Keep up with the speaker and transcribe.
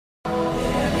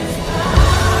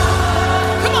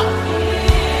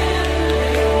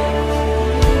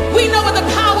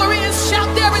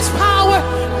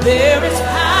There is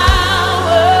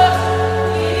power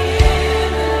in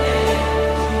the name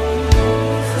of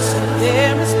Jesus.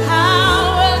 There is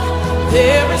power.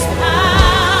 There is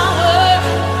power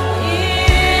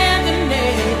in the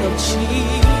name of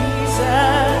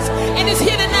Jesus. And it's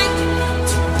here tonight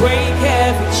to break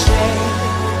every chain.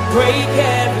 Break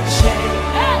every chain.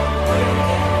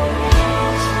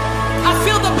 I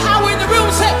feel the power in the room.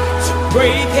 Say, to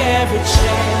break every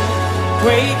chain.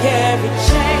 Break every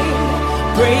chain.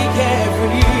 Break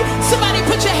every. Somebody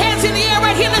put your hands in the air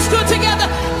right here. Let's do it together.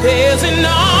 There's an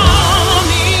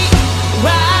army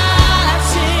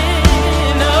rising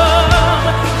up.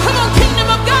 Come on, kingdom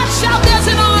of God, shout, there's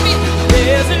an army.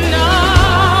 There's an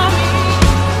army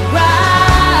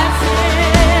rising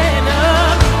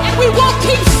up. And we won't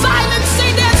keep silent.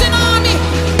 Say there's an army.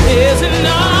 There's an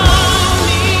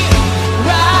army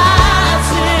rising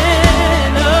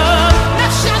up. Now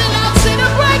shout it out. Say to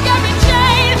break every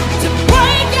chain. To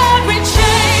break every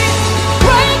chain.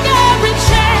 Break every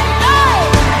chain. Oh.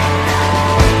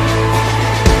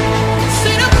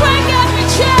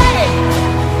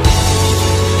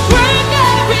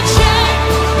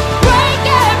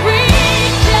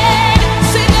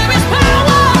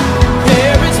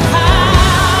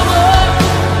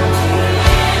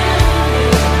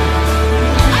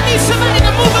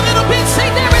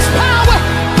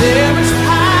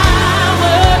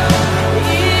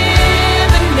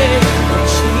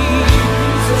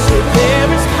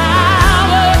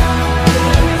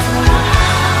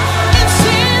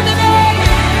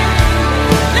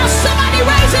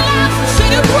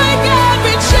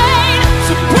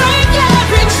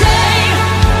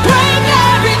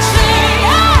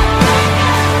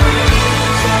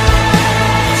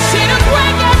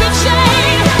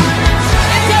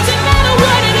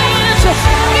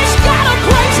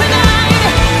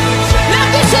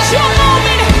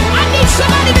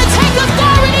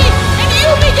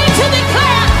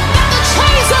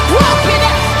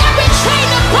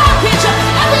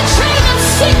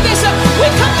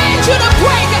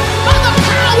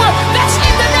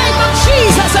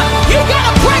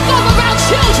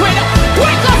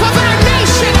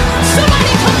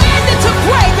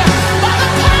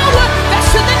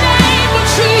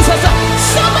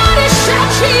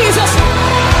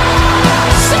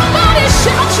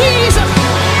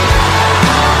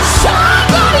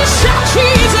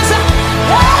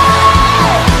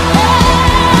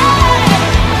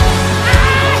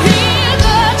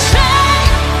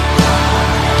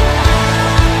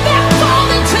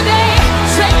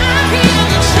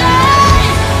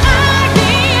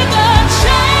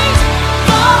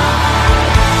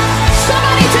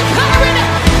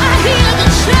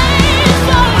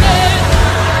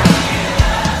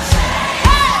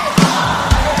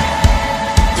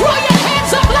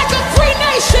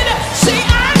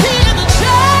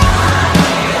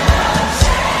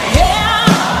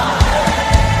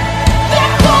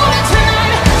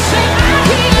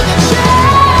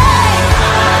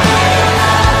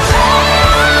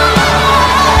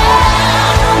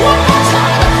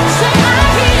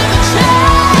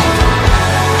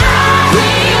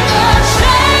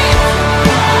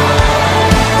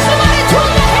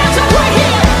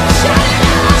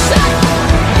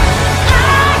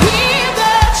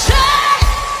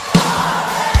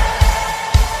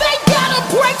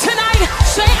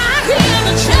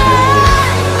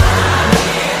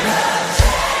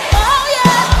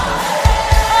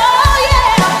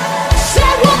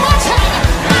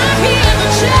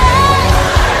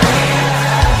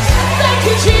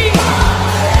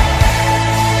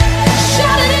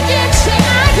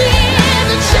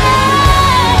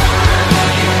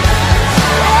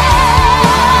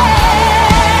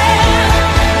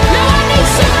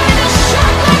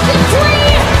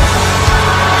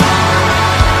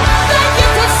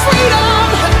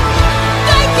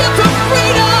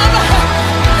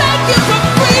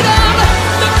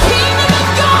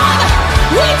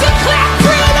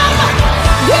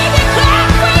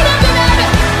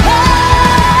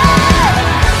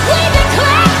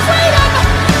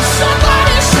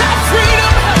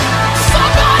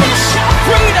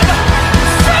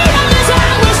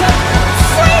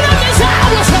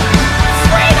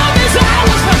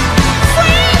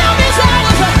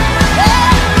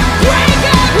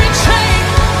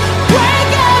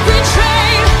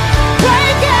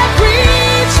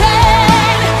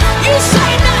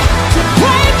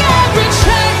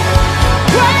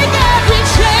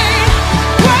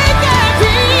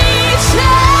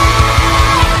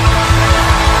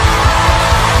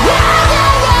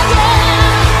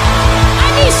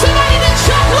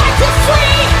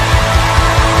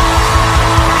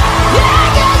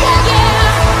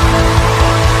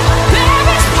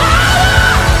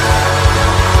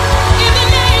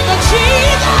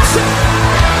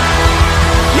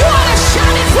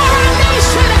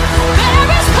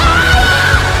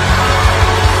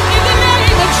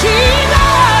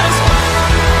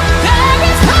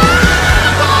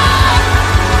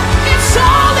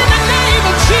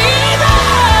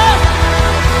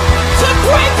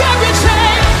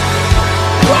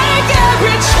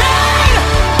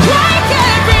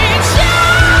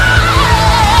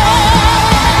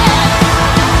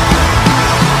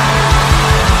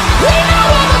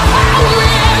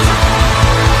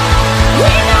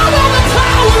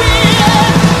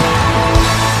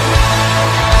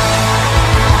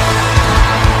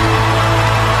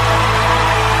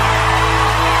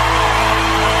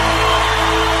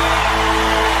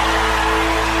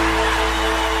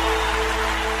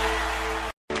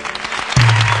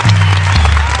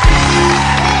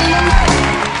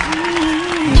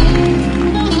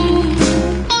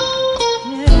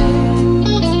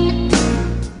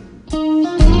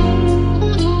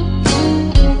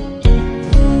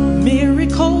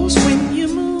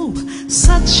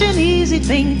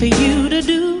 anything for you to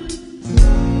do.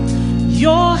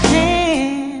 Your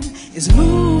hand is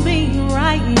moving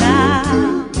right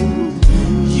now.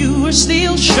 You are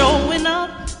still showing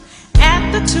up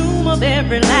at the tomb of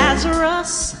every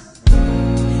Lazarus,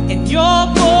 and your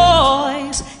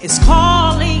voice is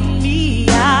calling me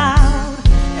out.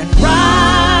 And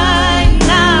right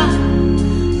now,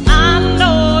 I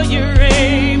know you're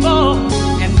able,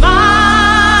 and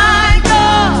my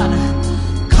God,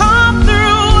 come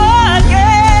through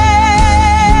again.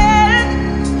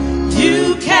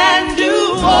 You can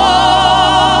do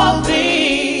all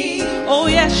things. Oh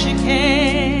yes, you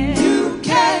can. You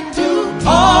can do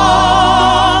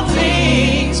all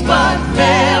things but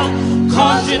fail.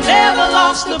 'Cause you never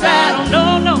lost the battle.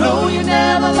 No, no, no, you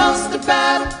never lost the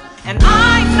battle. And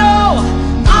I know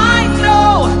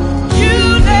you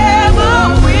never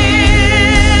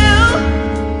will.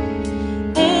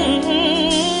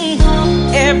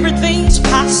 Everything's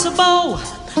possible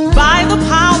by the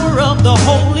power of the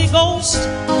Holy Ghost.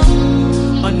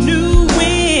 A new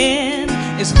wind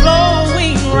is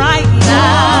blowing right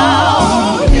now.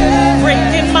 Oh, yeah.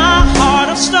 Breaking my heart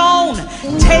of stone,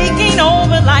 taking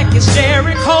over like it's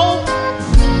Jericho.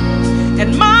 And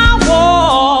my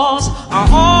walls are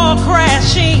all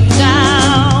crashing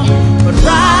down. But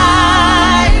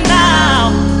right now,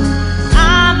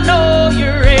 I know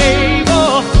you're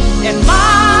able. And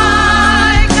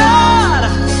my God,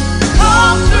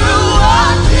 come through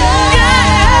again.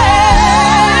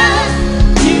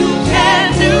 You can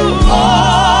do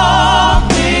all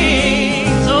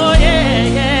things. Oh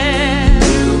yeah, yeah.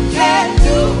 You can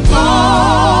do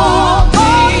all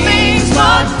things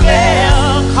but fail.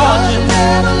 'Cause you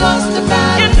never lost the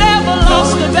battle. You never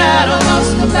lost the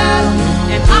battle.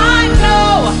 And I know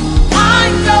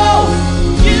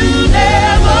you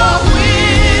never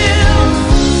will.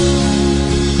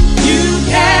 You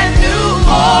can do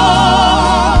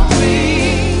all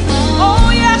things. Oh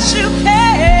yes, you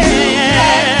can. You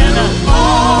can do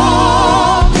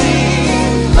all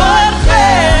things but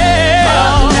fail.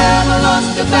 'Cause you never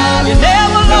lost the battle. You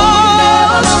never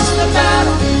lost the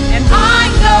battle. And I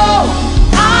know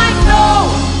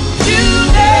you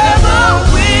never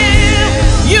will.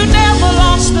 You never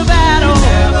lost the battle. You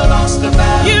never lost the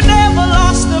battle. You never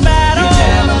lost the battle. You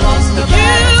never lost the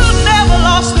battle. You never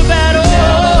lost the battle.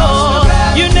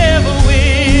 You never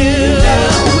will.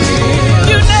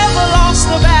 You never lost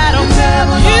the battle.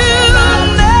 You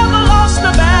never lost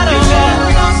the battle. You never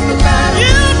lost the battle.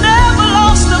 You never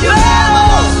lost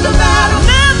the battle.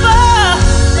 Never.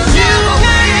 You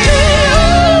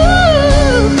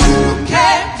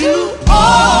can do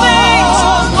all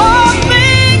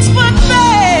things but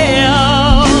fail.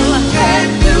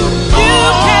 You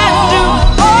can do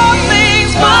all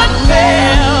things but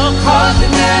fail. 'Cause you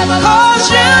never lost.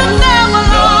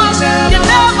 You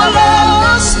never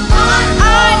lost.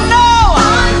 I know.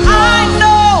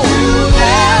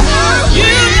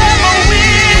 You never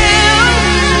will.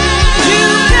 You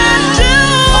can do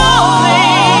all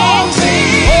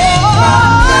things.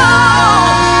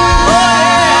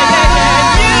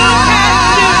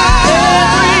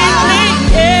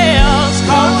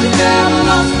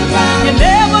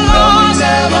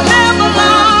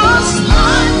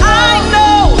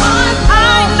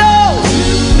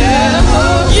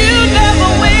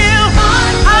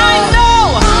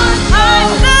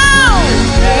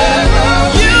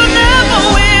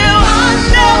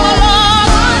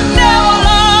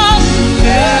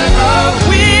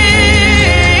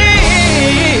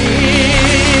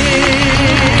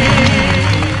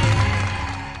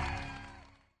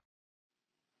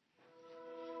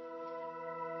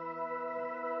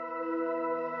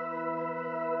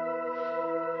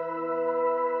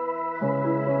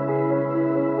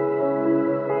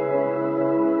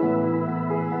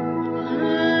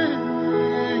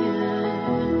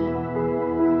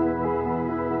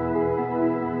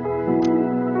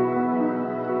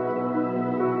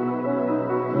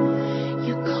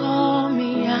 You call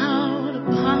me out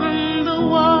upon the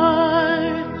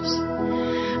waters,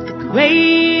 the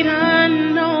great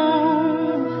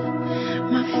unknown.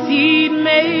 My feet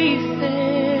may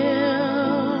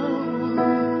fail,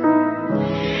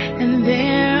 and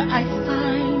there I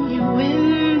find you in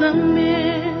the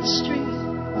mystery,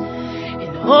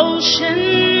 in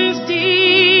oceans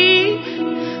deep.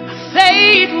 My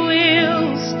faith will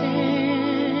stand.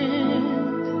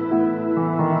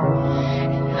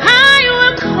 I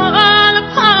will call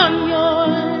upon your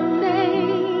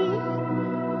name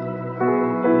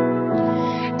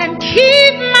and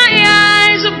keep my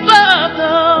eyes above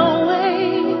the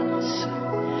waves.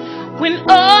 When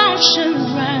oceans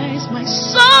rise, my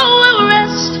soul will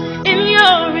rest in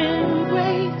your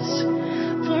embrace.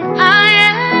 For I am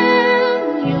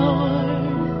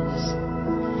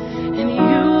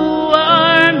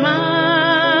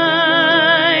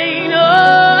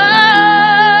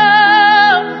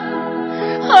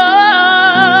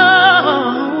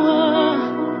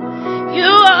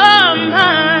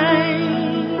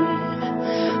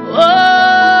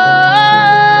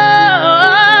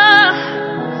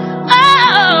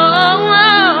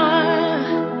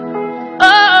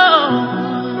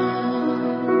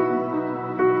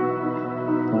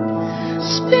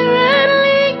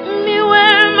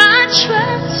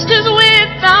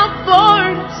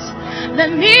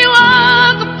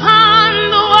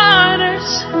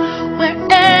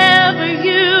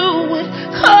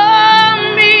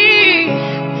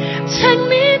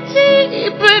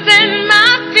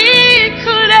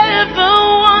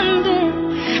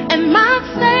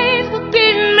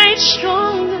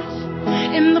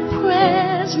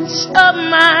presence of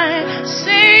my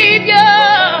Savior.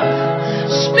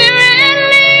 Spirit,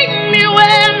 lead me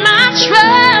where my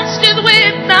trust is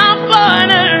without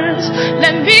borders.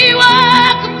 Let me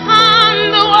walk upon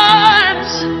the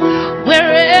waters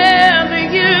wherever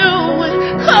you would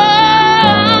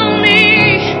call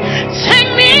me. Take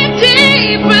me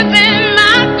deeper than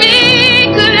my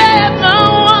feet could ever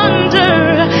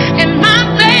wander, and my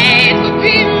faith would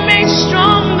be made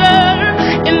stronger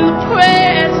in the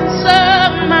presence of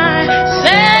my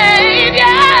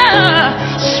Savior.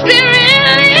 Spirit,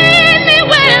 lead me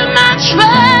where my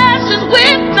trust is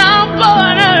without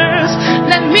borders.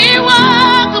 Let me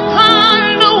walk upon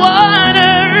the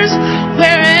waters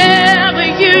wherever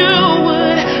you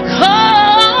would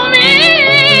call me.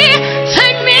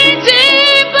 Take me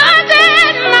deeper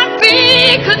than my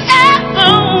feet could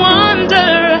ever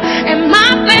wander, and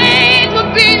my faith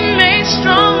would be made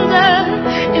stronger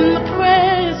in the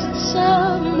presence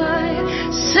of my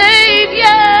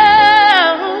Savior.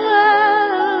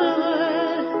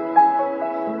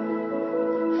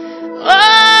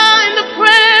 Oh, in the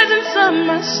presence of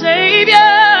my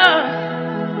Savior.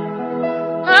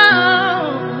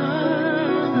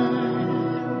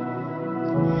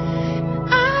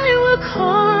 I will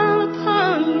call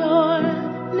upon your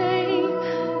name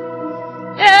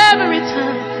every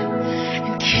time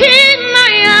and keep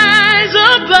my eyes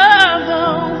above the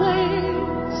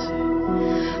waves.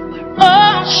 Where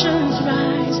oceans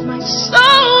rise, my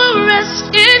soul will rest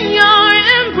in your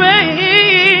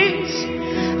embrace.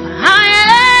 For I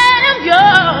am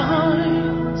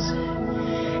yours,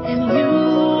 and you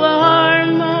are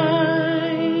mine.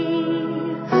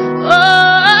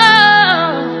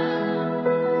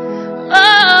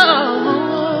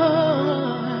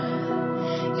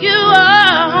 You are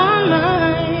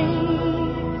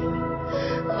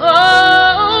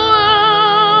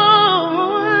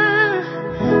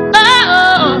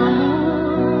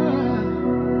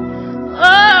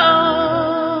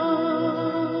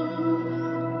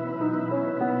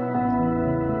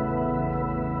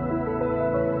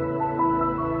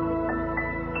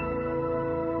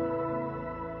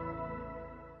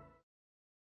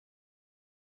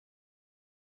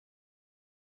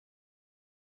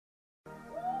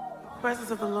The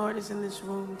presence of the Lord is in this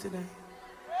room today.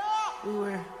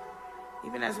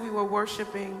 Even as we were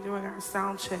worshiping during our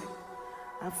sound check,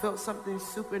 I felt something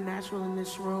supernatural in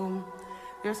this room.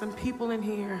 There's some people in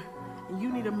here, and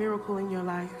you need a miracle in your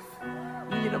life.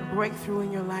 You need a breakthrough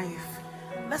in your life.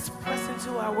 Let's press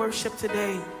into our worship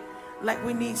today like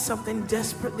we need something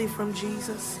desperately from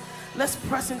Jesus. Let's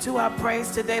press into our praise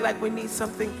today like we need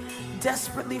something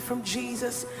desperately from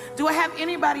Jesus. Do I have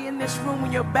anybody in this room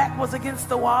when your back was against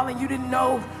the wall and you didn't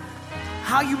know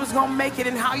how you was gonna make it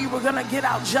and how you were gonna get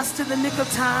out just in the nick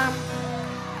of time?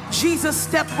 Jesus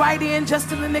stepped right in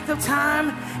just in the nick of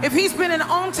time. If he's been an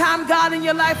on-time God in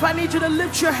your life, I need you to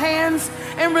lift your hands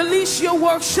and release your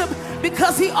worship,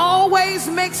 because he always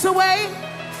makes a way.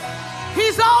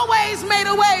 He's always made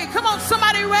a way. Come on,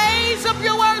 somebody raise up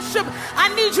your worship. I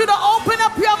need you to open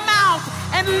up your mouth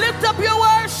and lift up your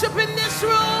worship in this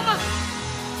room.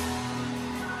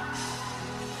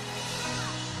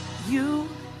 You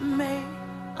made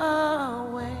a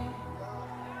way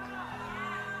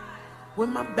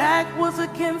when my back was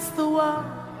against the wall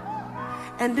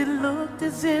and it looked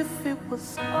as if it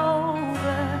was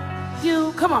over.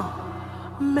 You, come on,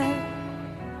 made.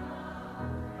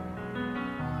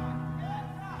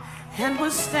 And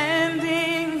we're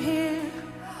standing here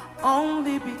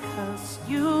only because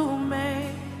you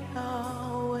made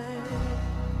a way.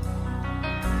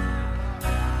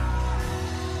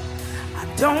 I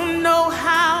don't know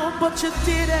how, but you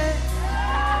did it.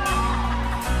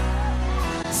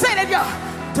 Say that, y'all.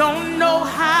 Don't know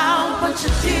how, but you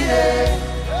did it.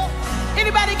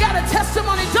 Anybody got a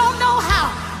testimony? Don't know how.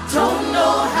 Don't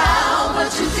know how, but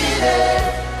you did it.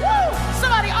 Woo.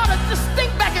 Somebody ought to just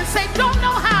think back and say, don't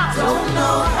know how. Don't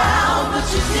know how, but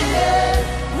you did it.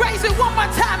 Raise it one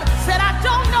more time. Said, I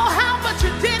don't know how, but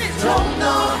you did it. Don't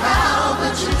know how,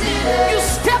 but you did it. You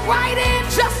stepped right in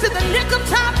just in the nick of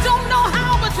time. Don't know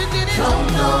how, but you did it. Don't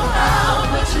know how,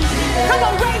 but you did it. Come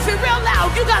on, raise it real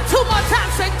loud. You got two more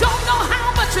times. Say, don't know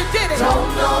how, but you did it. Don't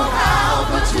know how,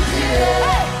 but you did it.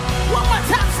 Hey, one more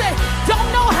time. Say, don't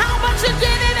know how, but you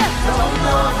did it. Don't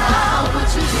know how,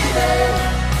 but you did it.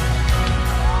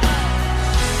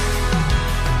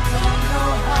 Don't know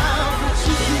how, but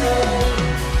you did it.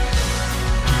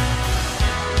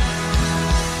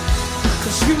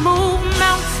 'Cause you move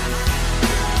mountains,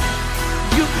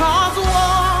 you cause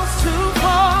walls to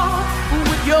fall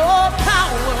with your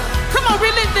power. Come on,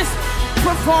 relive this.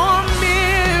 Perform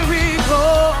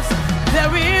miracles.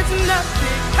 There is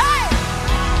nothing, hey,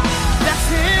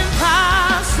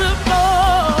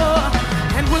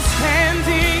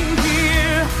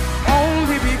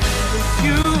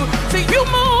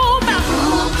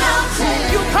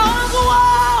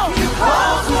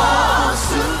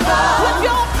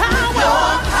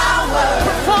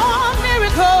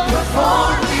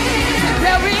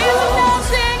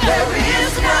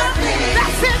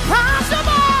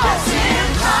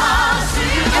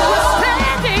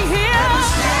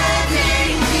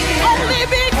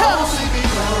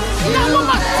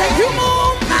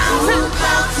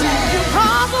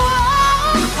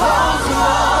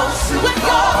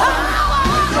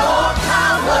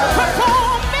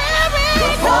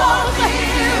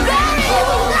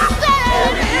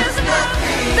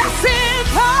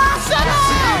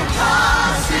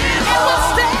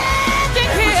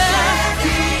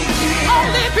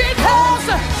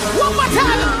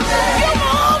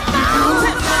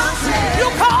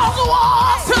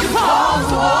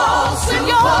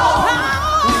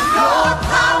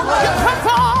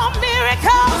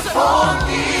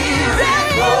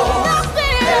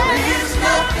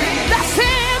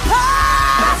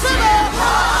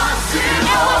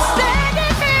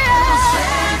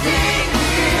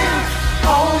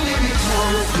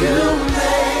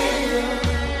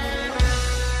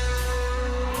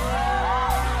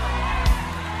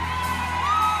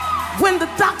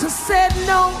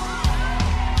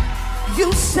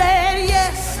 You said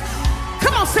yes.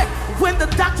 Come on, say, when the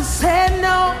doctor said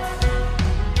no,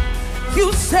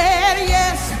 you said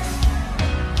yes.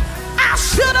 I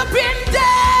should have been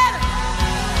dead,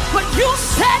 but you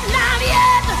said not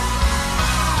yet.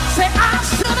 Say, I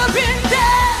should have been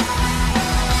dead,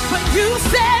 but you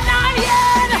said not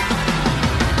yet.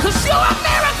 'Cause you're a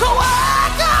miracle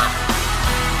worker.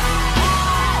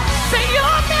 Say, you're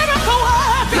a miracle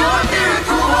worker. You're a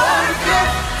miracle worker.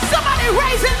 Somebody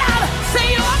raise it louder. Say,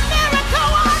 you're a miracle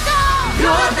worker.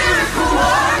 You're a miracle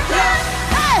worker.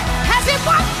 Hey, has he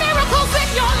worked miracles in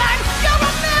your life? You're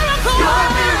a miracle worker. You're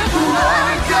a miracle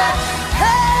worker.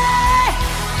 Hey,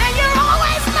 and you're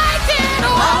always making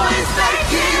a way. Always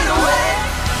making a way.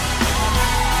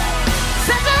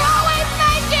 Said you're always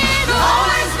making a way.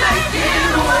 Always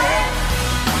making a way.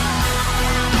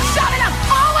 Shout it out.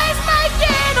 Always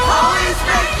making a way. Always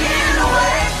making a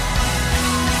way.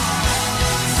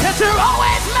 Said you're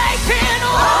always making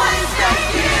a way. Always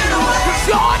making a way. 'Cause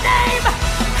your name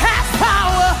has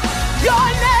power. Your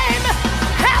name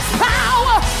has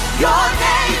power. Your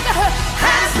name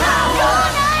has power.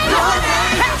 Your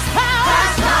name has power.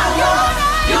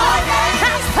 Your name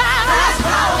has power.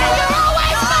 And you're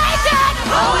always making.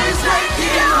 Always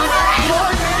making. Your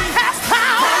name has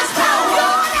power.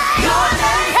 Your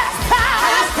name has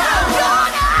power. Your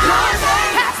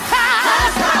name has power.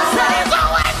 Said he's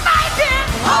always making.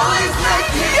 Always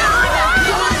making. Your name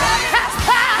has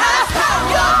power.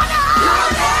 Your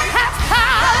name has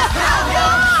power.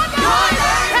 Your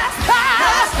name has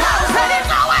power. Said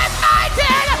he's always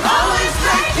making. Always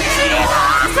making. Jesus,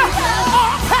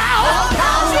 all power.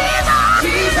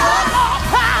 Jesus, all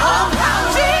power.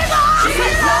 Jesus,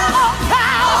 all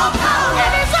power.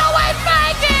 And he's always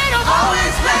making.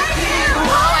 Always making.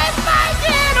 Always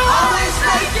making. Always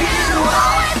making.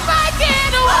 Always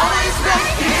making. Always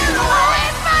making.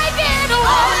 Always making.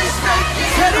 Always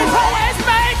making. Said he's always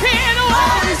making.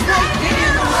 Always making.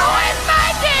 Always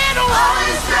making.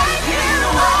 Always making.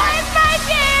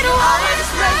 Always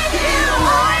making. Always making.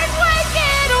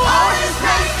 Always making. Always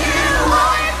making.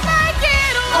 Always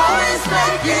making. Always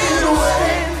making a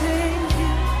way.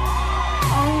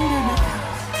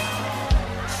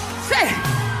 Say,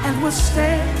 and we're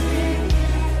standing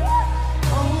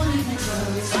only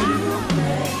because you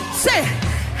made. Say,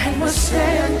 and we're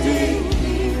standing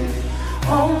here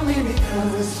only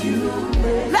because you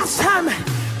made. Last time,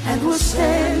 and we're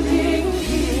standing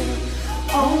here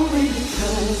only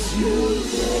because you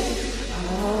made.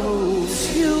 Oh,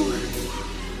 you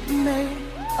made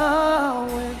a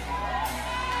way.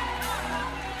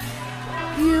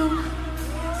 You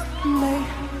made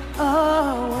a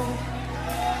way.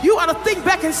 You ought to think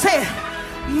back and say,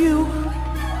 you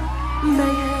made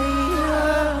a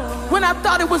way. When I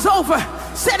thought it was over,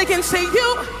 say it again, say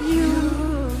you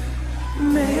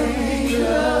made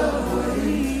a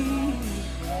way.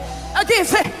 Again,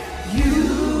 say,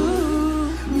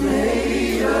 you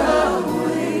made a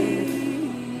way.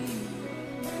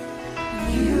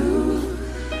 You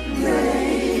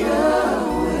made a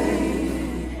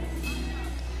way.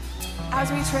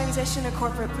 As we transition to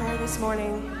corporate prayer this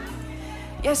morning,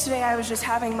 yesterday I was just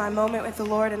having my moment with the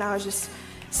Lord and I was just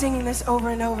singing this over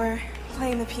and over,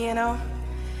 playing the piano.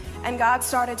 And God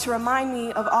started to remind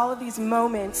me of all of these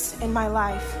moments in my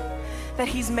life that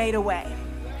He's made a way.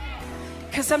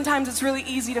 Because sometimes it's really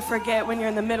easy to forget when you're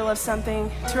in the middle of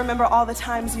something, to remember all the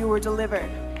times you were delivered.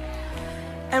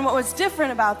 And what was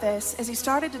different about this is He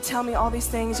started to tell me all these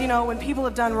things. You know, when people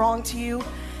have done wrong to you,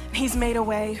 He's made a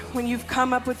way. When you've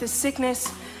come up with this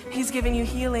sickness, He's given you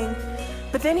healing.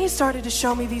 But then He started to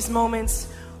show me these moments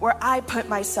where I put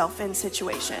myself in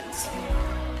situations.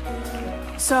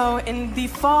 So in the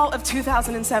fall of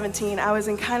 2017, I was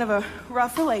in kind of a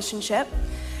rough relationship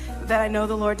that I know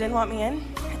the Lord didn't want me in.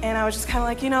 And I was just kind of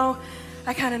like, you know,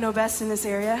 I kind of know best in this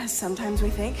area, as sometimes we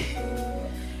think.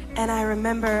 And I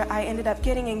remember I ended up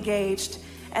getting engaged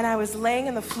and I was laying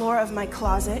in the floor of my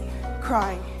closet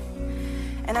crying.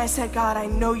 And I said, God, I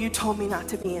know you told me not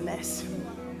to be in this.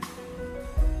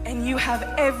 And you have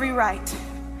every right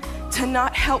to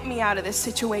not help me out of this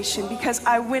situation because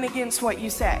I went against what you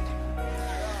said.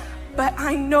 But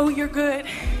I know you're good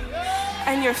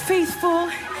and you're faithful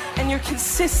and you're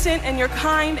consistent and you're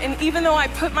kind. And even though I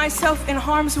put myself in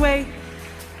harm's way,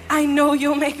 I know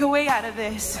you'll make a way out of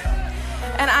this.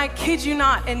 And I kid you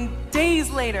not, and days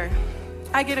later,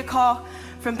 I get a call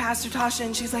from Pastor Tasha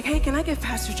and she's like, hey, can I give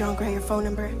Pastor John Gray your phone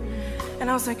number? And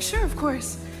I was like, sure, of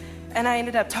course. And I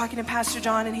ended up talking to Pastor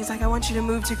John and he's like, I want you to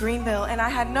move to Greenville. And I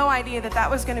had no idea that that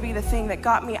was going to be the thing that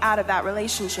got me out of that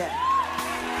relationship.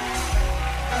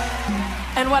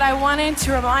 And what I wanted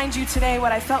to remind you today,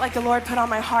 what I felt like the Lord put on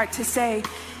my heart to say,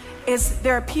 is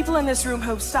there are people in this room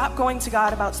who have stopped going to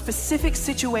God about specific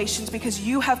situations because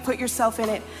you have put yourself in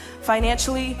it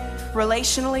financially,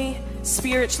 relationally,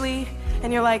 spiritually,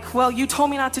 and you're like, well, you told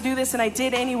me not to do this and I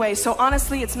did anyway, so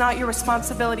honestly, it's not your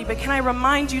responsibility. But can I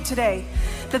remind you today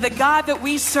that the God that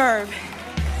we serve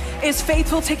is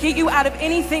faithful to get you out of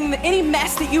anything, any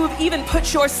mess that you have even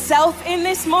put yourself in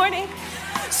this morning.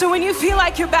 So when you feel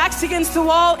like your back's against the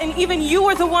wall and even you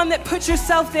are the one that put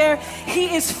yourself there,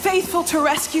 He is faithful to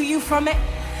rescue you from it.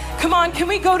 Come on, can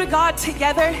we go to God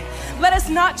together? Let us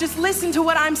not just listen to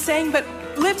what I'm saying, but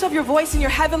lift up your voice in your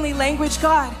heavenly language.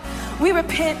 God, we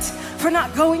repent for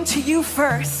not going to you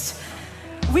first.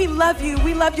 We love you.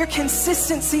 We love your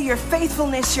consistency, your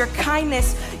faithfulness, your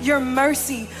kindness, your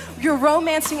mercy. You're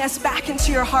romancing us back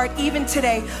into your heart even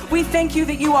today. We thank you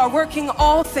that you are working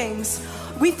all things.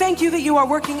 We thank you that you are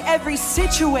working every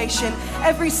situation,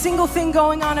 every single thing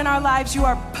going on in our lives. You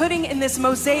are putting in this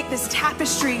mosaic, this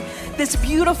tapestry, this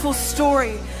beautiful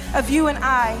story of you and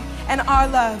I and our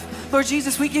love. Lord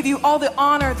Jesus, we give you all the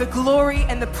honor, the glory,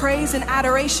 and the praise and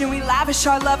adoration. We lavish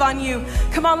our love on you.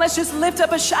 Come on, let's just lift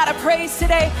up a shout of praise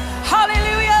today.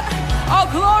 Hallelujah. All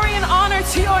glory and honor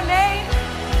to your name.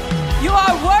 You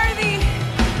are worthy.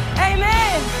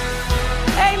 Amen.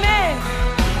 Amen.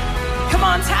 Come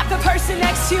on, tap the person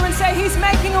next to you and say, He's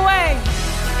making a way.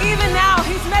 Even now,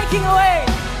 He's making a way.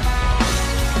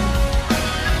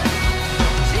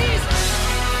 Jesus.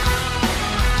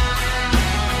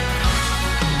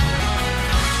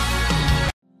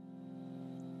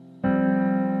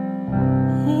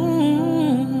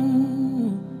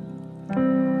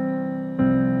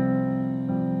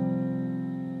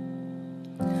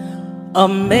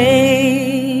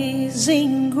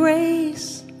 Amazing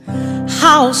grace,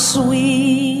 how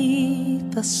sweet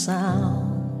the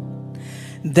sound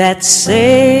that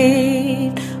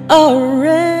saved a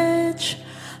wretch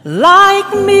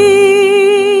like me.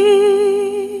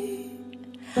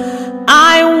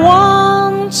 I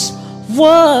once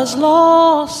was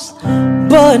lost,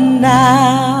 but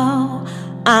now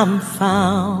I'm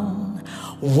found.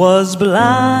 Was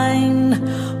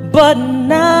blind, but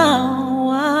now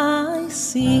I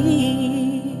see.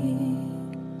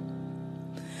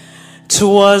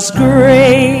 'Twas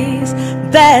grace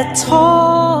that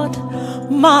taught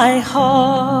my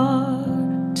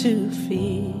heart to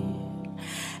fear,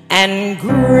 and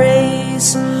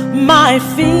grace my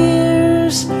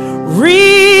fears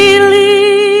relieved.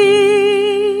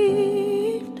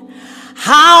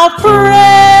 How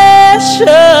precious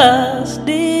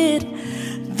did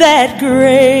that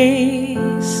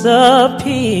grace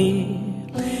appear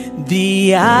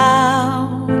the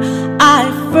hour I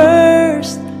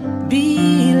first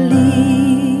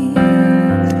believed.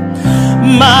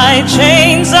 My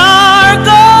chains are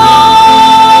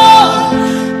gone,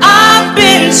 I've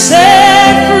been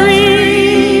set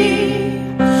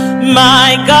free.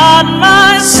 My God,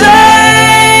 my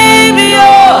Savior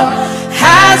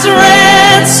has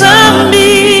ransomed me.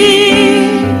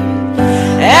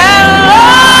 And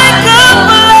like a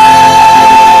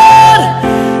flood,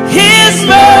 His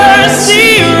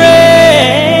mercy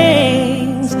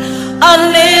reigns,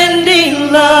 unending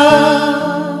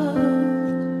love,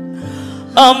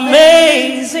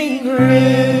 amazing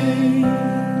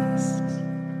grace.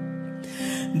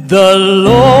 The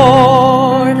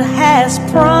Lord has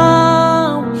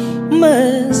promised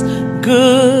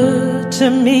good to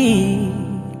me.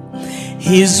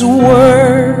 His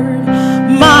word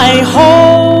my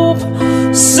hope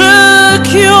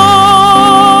secures.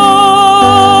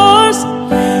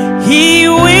 He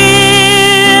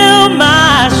will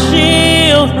my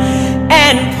shield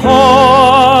and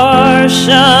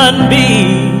portion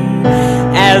be,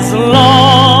 as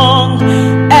long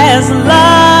as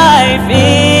life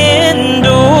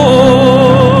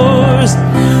endures.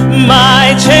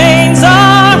 My chains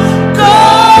are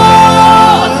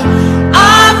gone,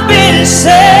 I've been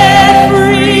set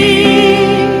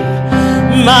free.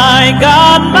 My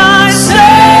God, my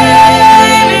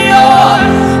Savior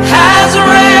has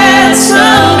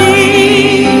ransomed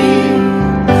me.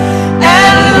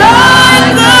 And like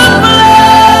the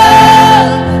blood,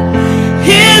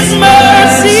 His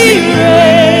mercy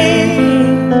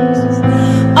reigns,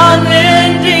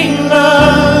 unending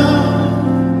love,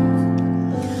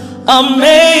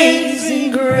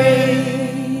 amazing grace.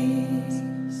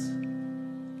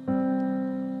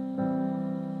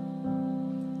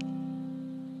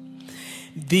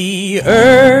 The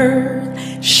earth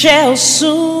shall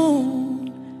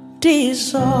soon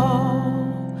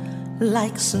dissolve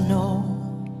like snow.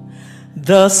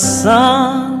 The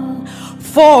sun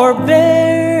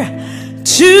forbear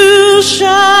to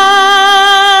shine,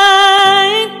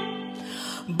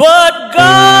 but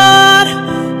God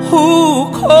who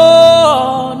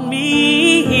called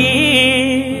me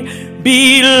here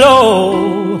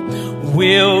below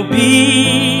will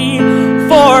be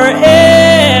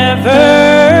forever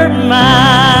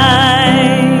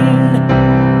mine,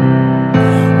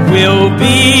 will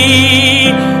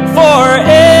be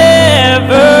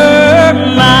forever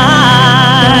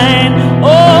mine.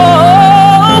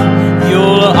 Oh, you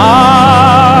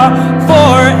are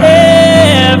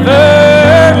forever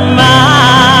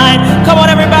mine. Come on,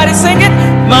 everybody, sing it.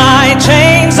 My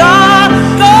chains are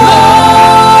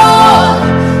gone.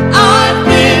 I've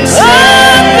been set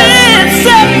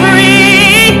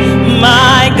free.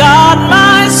 My God,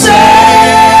 my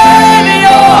Savior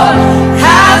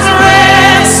has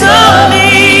ransomed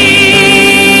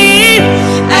me.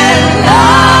 And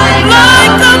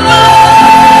like the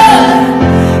blood,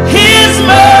 His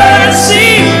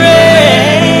mercy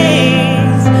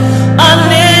reigns.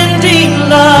 Unending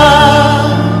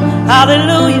love.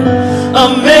 Hallelujah.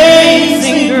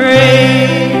 Amazing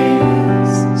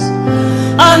grace.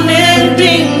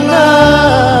 Unending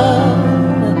love.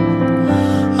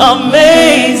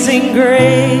 Amazing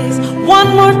grace. One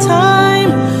more time.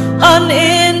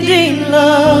 Unending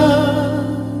love.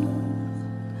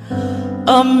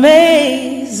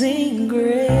 Amazing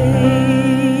grace.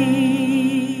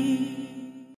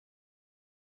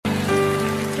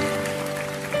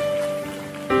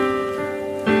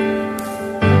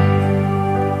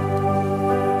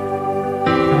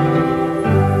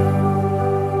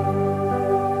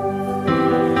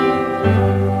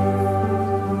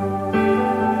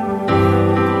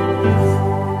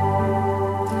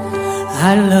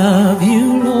 I love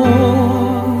you,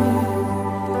 Lord,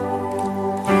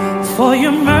 for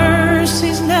your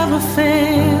mercies never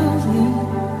failed me.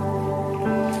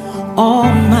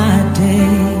 All my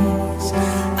days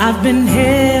I've been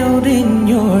held in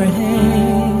your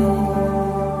hand.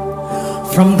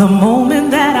 From the moment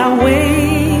that I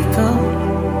wake up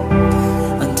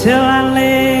until I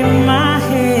lay my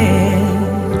head,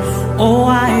 oh,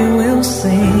 I will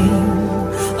sing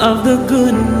of the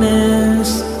goodness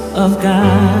of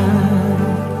God.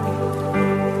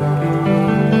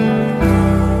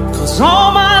 'Cause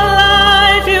all my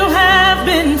life you have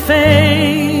been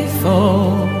faithful,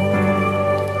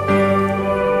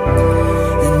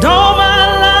 and all my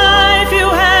life you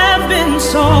have been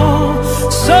so,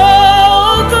 so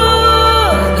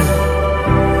good.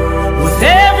 With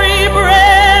every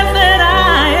breath that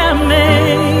I am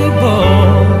able,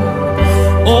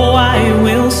 oh, I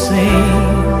will sing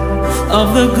of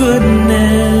the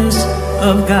goodness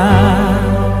of God.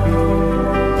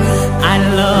 I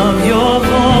love your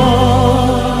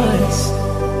voice.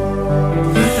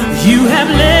 You have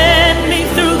led me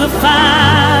through the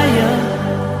fire,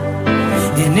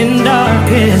 and in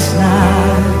darkest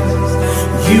nights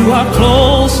you are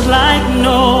close like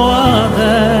no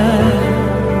other.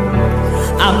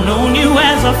 I've known you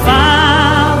as a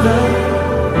father,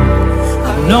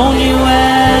 I've known you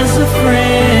as a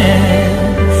friend,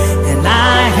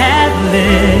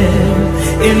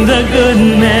 in the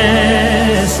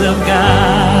goodness of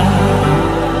God.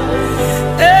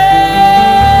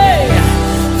 Hey,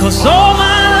 'cause all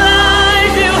my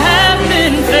life you have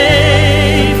been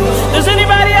faithful. Does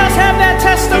anybody else have that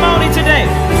testimony today?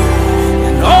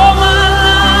 And all my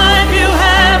life you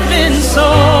have been so,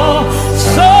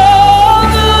 so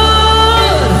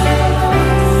good.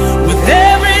 With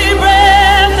every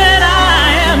breath that I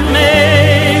am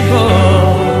able,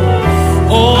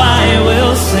 oh, I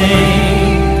will sing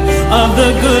of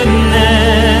the goodness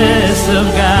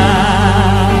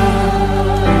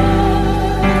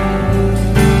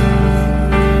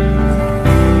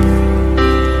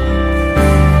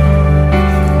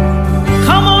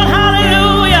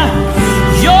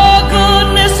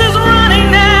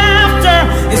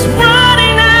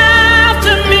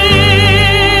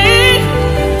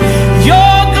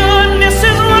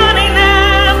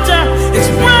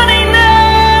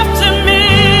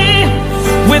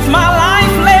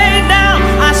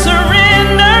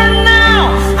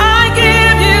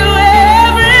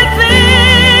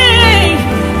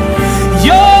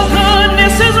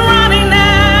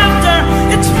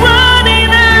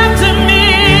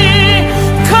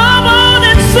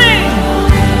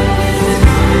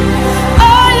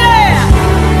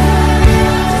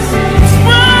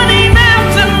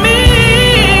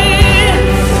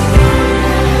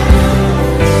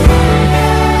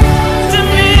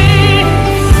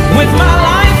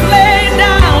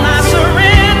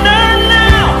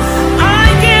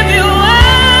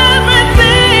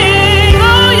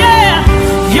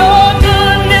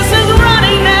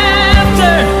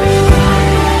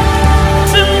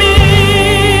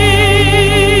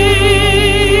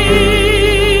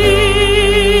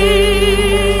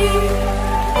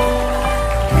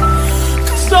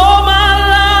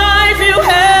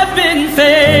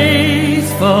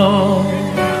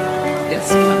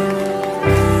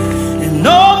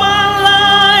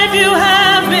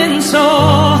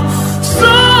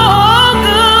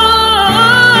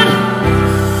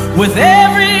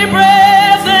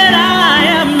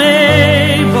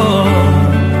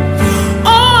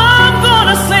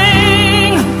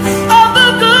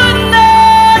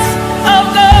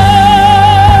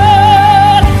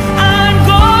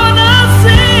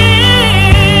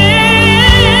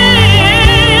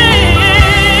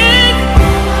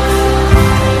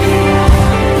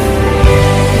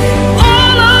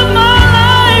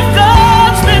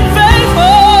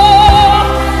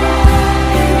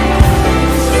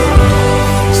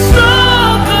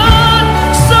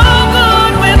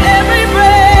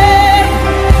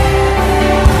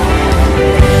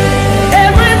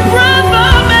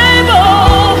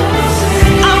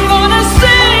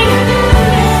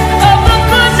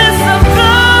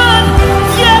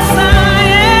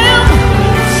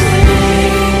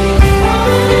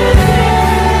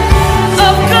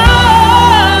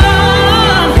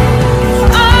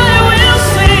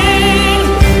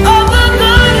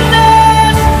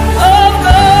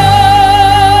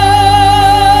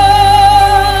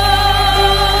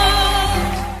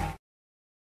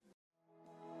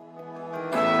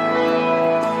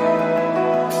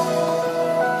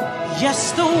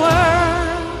Yes, the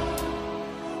world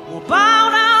will bow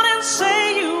down and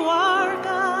say you are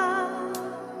God.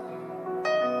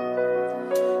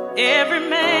 Every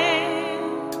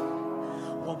man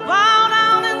will bow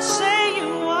down and say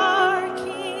you are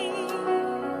King.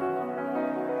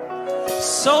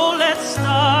 So let's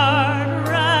start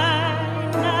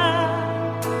right now.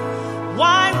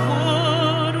 Why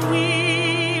would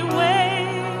we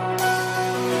wait?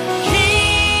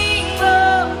 King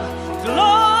of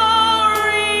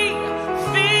glory,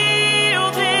 fill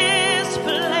this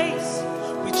place.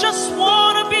 We just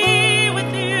want to be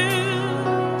with you.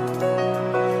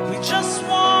 We just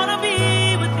want to be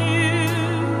with you.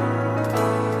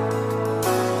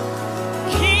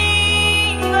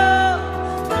 King of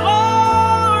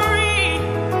glory,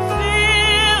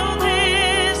 fill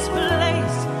this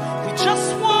place. We just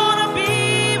want to be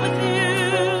with you.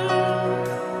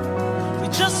 We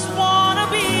just want to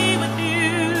be with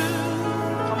you.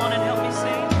 Come on and help me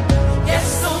sing. Yes,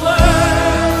 the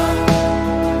world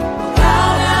will bow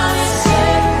down and say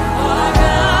you are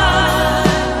God.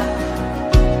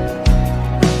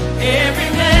 Every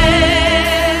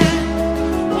man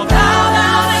will bow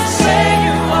down and say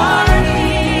you are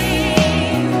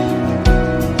King.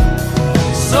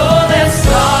 So let's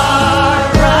start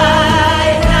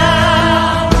right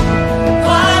now.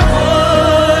 Why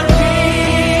would we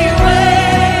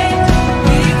wait?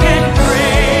 We can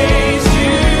praise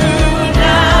you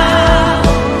now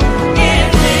in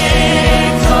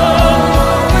victory.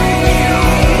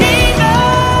 King of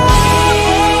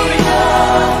glory,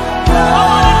 come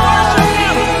on and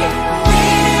worship Him.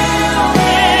 Fill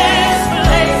this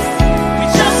place. We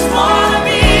just want to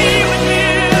be with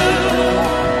you.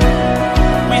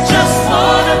 We just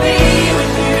want to be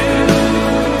with you.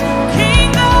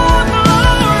 King of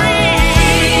glory,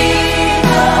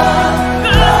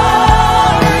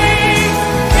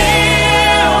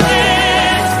 fill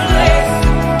this place.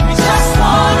 We just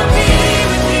want to be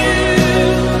with you.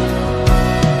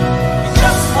 We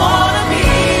just want to be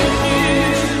with you.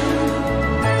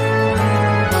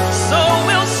 So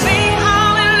we'll sing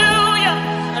hallelujah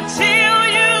until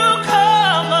you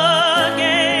come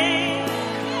again.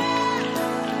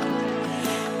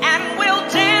 And we'll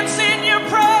dance in your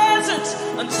presence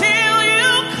until you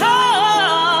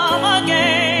come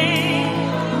again.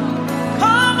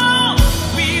 Come on,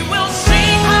 we will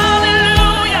sing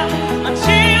hallelujah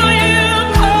until you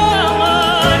come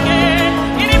again.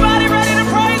 Anybody ready to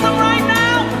praise Him right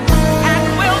now? And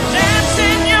we'll dance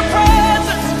in your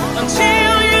presence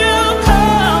until you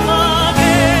come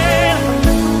again.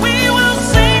 We will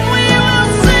sing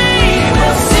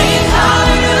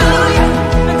hallelujah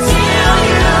until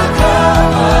you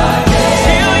come again.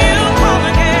 Till you come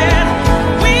again.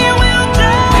 We will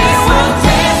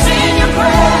dance in your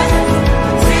presence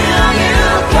until you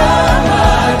come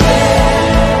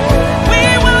again. We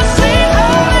will sing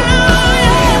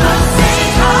hallelujah.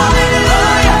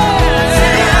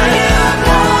 Until you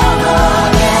come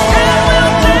again. And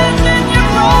we'll dance in your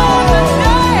presence,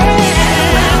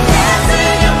 dance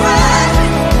in your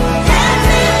presence, dance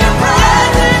in your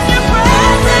presence, your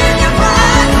presence, your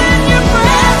presence, your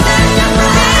presence, your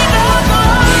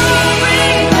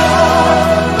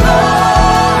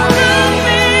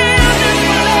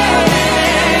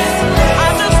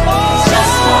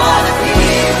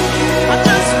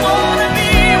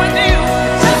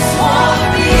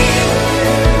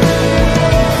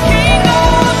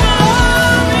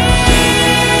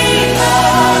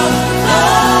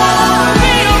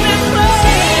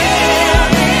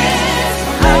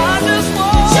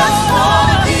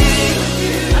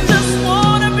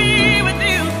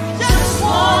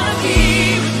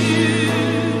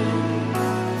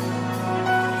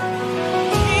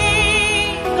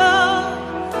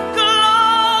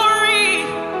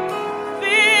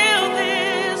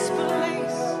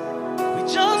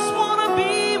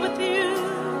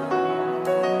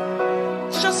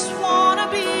just wanna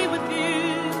be with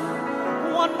you.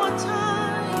 One more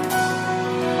time.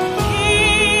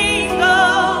 King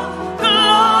of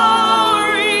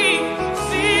glory,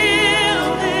 fill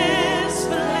this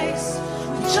place.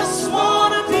 We just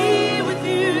wanna be with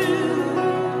you.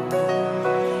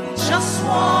 Just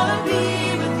wanna be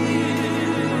with you.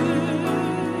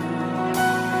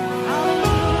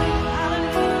 Hallelujah,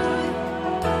 hallelujah,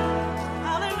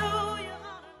 hallelujah, hallelujah.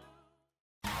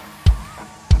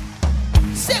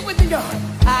 Say it with me, y'all.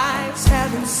 Eyes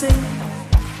haven't seen.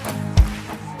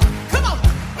 Come on,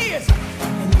 ears.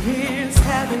 And ears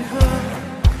haven't heard.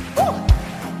 Woo!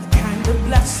 The kind of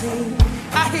blessing.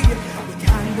 I hear you. The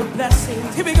kind of blessing.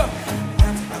 Here we go.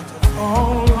 That's about to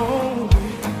fall on me.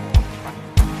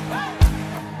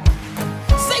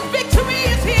 Say victory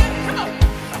is here. Come on.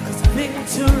 'Cause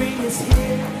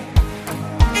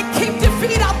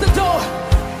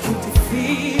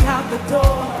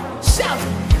shout.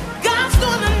 God's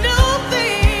doing a new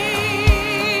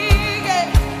thing.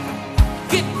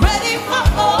 Get ready for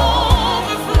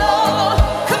overflow.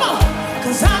 Come on,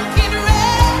 'cause I'm getting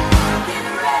ready. I'm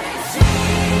getting ready to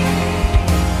see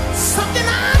something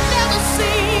I've never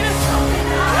seen. Something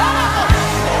I've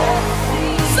never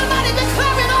seen. Somebody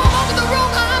declaring all over the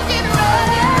room, I'm getting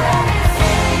ready.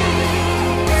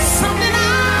 Something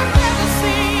I've never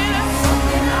seen.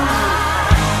 Something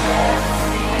I've never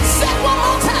seen. Say it one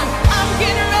more time. I'm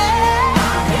getting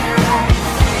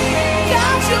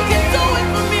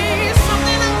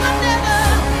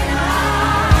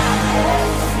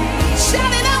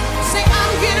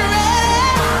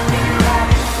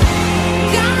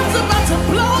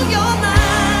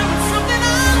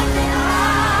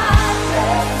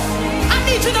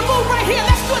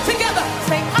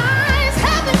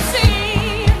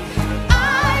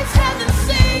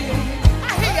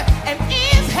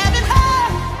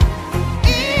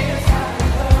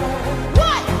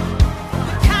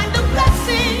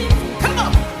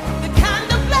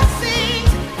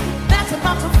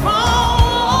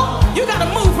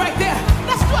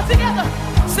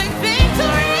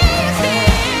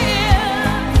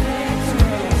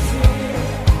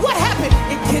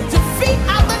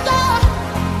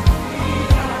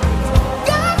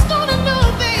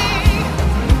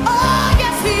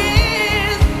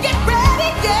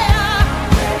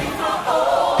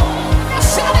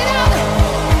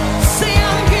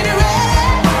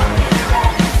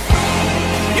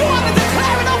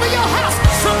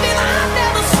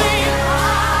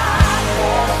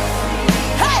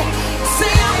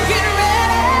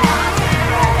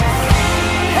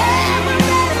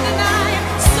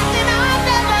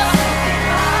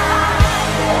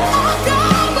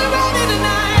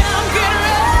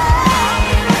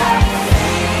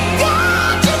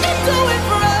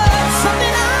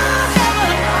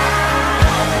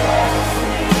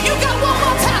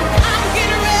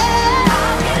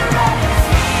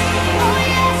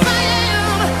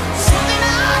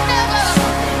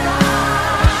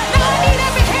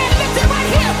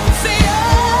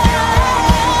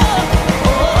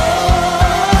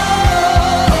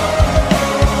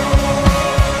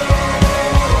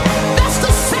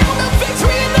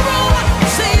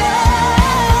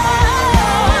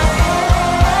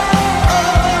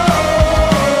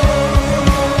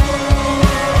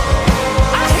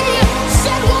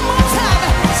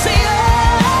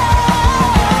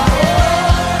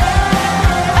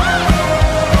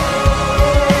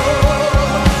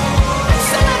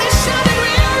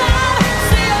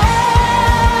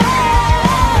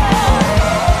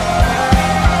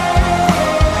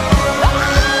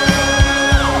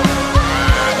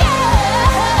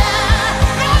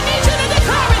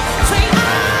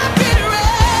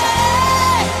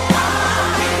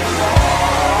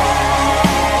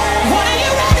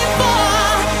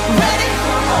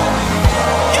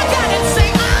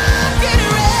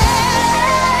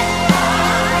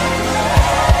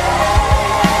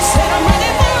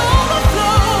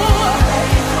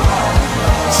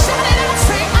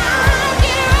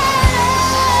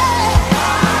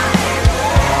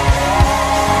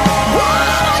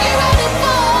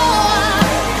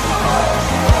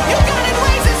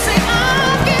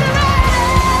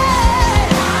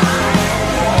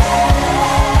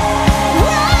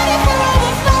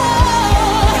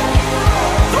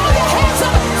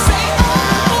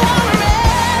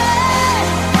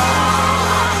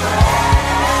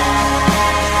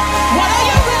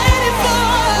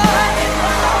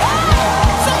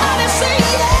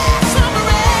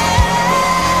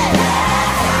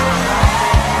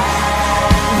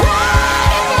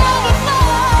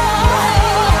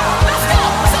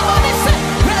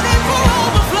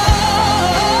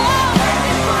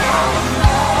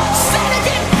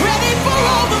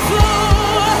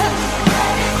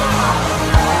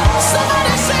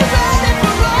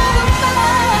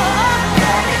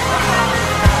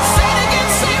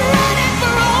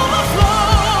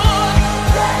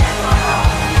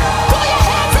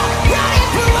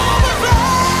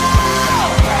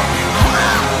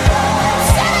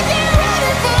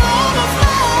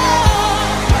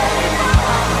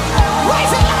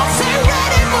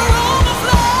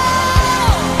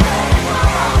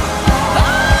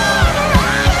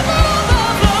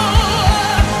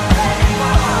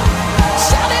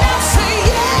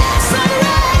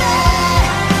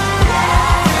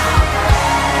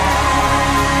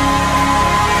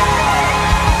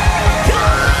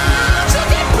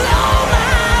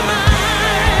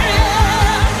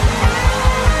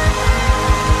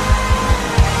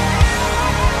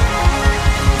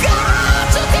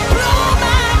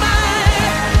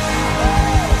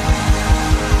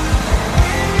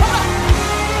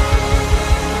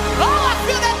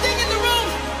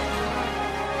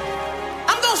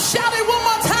Shout it one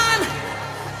more time.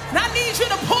 And I need you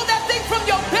to pull that thing from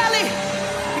your belly,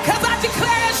 because I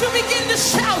declare as you begin to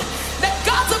shout that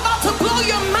God's about to blow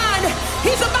your mind.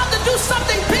 He's about to do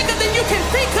something bigger than you can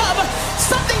think of,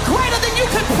 something greater than you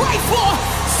can pray for,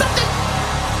 something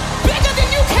bigger than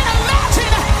you can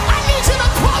imagine. I need you to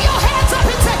throw your hands up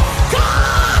and say,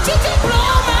 God, you can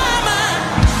blow my mind.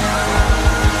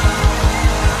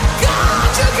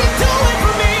 God, you can do it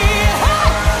for me. Hey,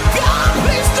 God,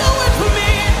 please do it for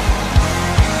me.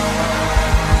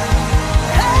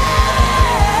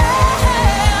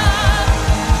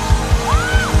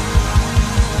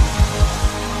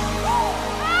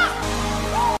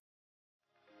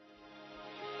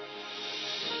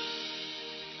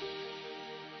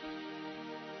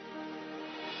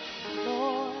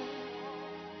 Lord,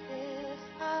 if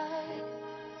I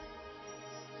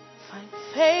find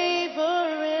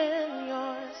favor in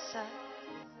your sight,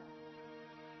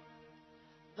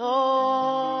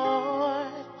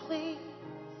 Lord, please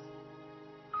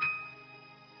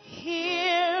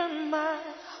hear my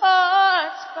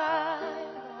heart's cry.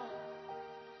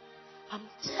 I'm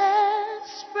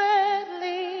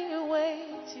desperately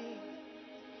waiting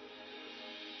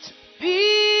to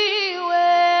be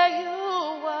where you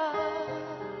are.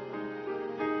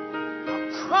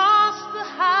 Across the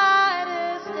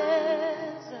highest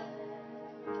desert,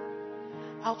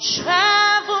 I'll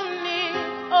travel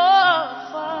near or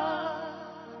far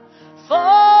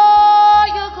for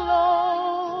your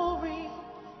glory.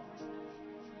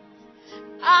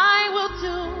 I will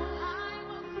do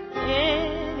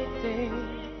anything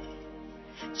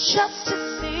just to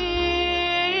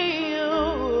see you,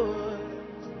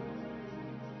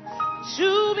 to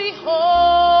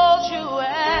behold you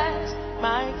as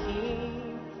my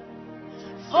King.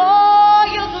 For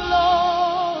your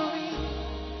glory,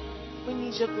 we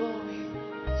need your glory.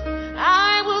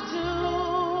 I will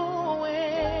do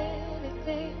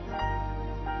anything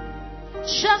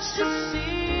just to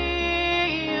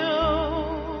see you,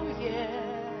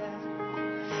 yeah,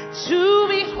 to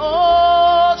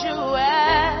behold you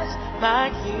as my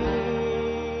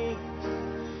King.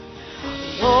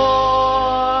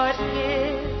 Lord,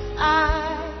 if I,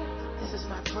 this is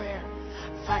my prayer,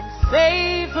 find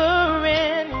favor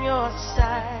in your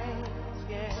sight,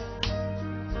 yeah.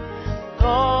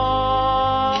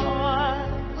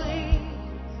 Lord,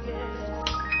 please, yeah,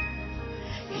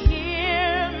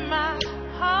 hear my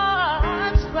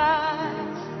heart's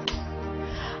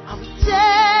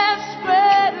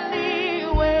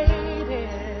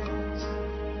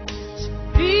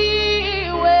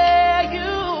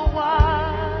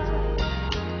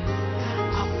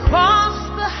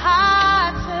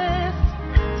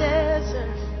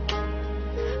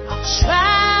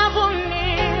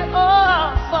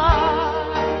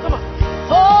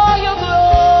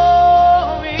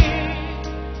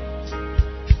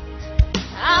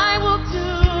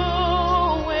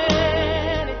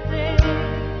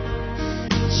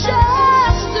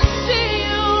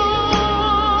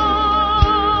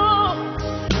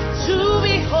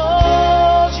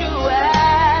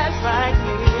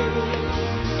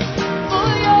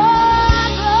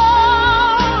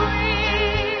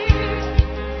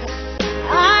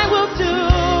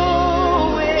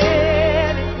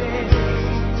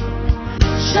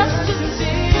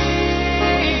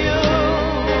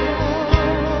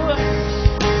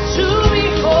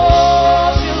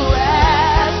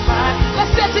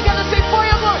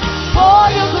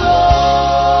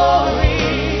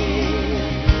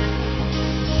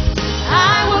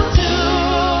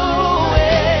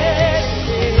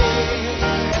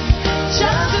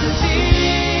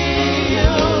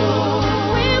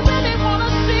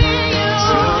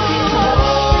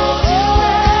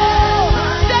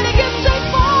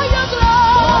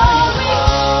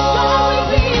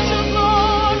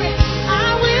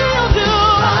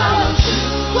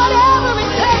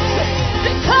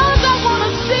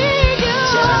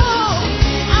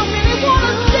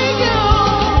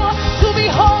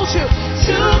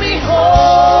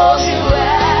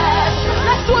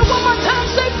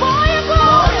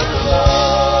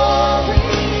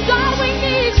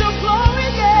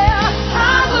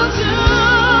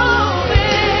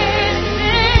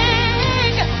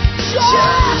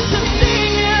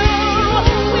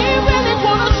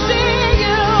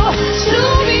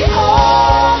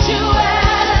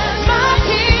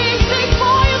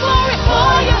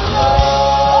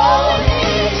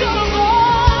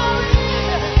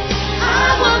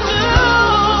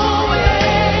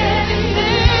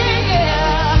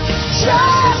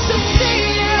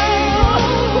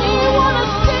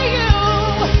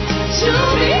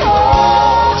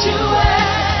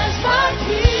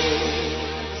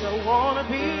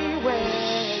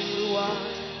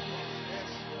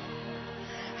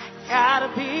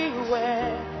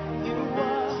where you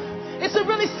are. It's a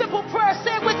really simple prayer.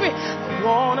 Say it with me. I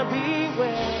wanna be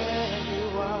where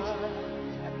you are.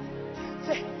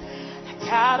 Say, I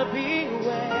gotta be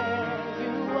where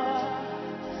you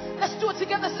are. Let's do it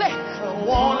together. Say, I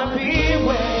wanna be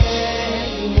where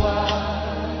you are.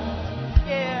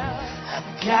 Yeah, I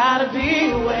gotta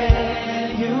be where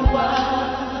you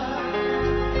are.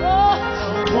 Oh,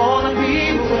 I wanna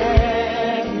be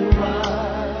where you are.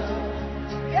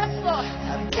 Yes, Lord. I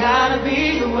gotta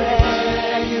be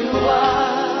where you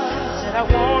are. Said I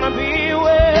wanna be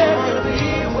where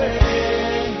you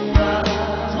are.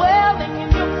 Dwelling in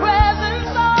your presence,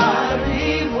 Lord. Gotta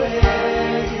be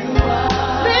where you are.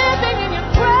 Living in your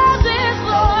presence,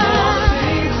 Lord.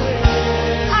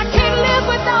 I can't live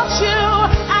without you.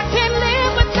 I can't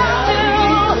live without you.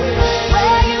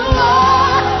 Where you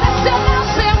are. Let's say now,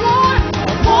 say I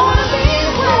wanna be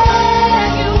where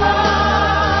you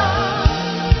are.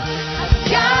 I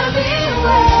gotta be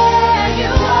where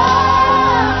you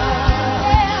are.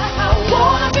 Yeah, I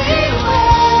wanna be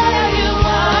where you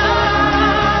are.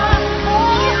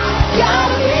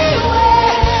 Gotta be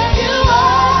where you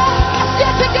are. Let's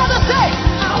get together, say,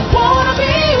 I wanna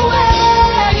be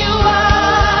where you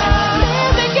are.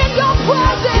 Living in your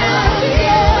presence,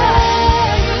 yeah.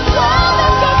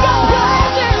 Dwelling in your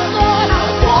presence, Lord. I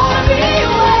wanna be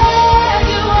where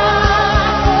you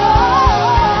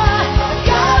are.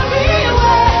 Gotta be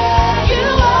where you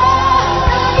are.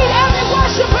 I need every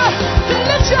worshiper to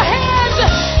lift your hands.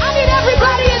 I need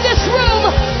everybody in this room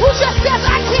who just says,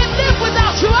 I can't live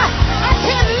without you. I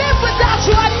can't live without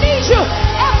you. I need you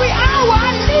every hour.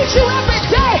 I need you every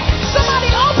day. Somebody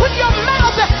open your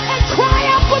mouth and cry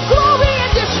out for glory in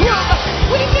this room.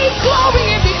 We need glory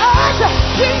in the earth.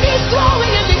 We need glory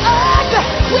in the earth.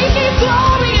 We need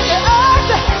glory in the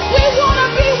earth. We want to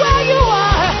be where you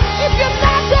are. If you're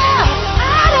not there,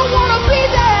 I don't want to be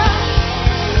there.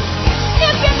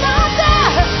 If you're not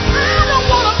there, I don't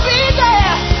want to be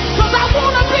there. Because I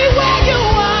want to be where you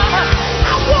are.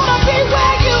 I want to be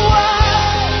where you are.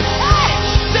 Hey,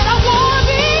 said I want to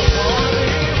be.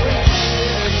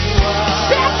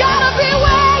 Said I gotta be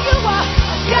where you are.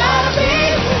 I gotta be.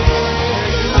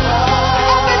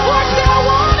 Every word said I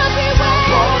want to be where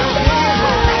you are.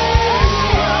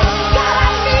 God, I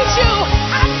need you.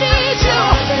 I need you.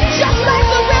 Just like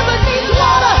the river needs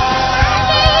water. I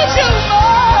need you,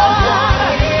 Lord.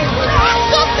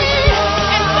 Less of me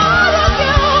and more of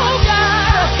you,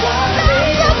 God.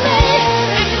 Less of me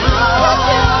and more of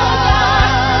you, God.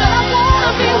 But I want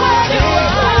to be where you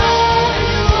are.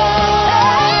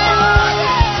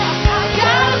 I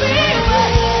gotta be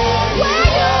where you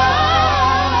are.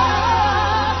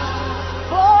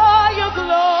 For your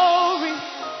glory,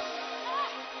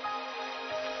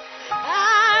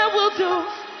 I will do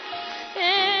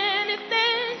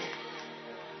anything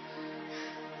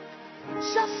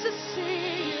just to see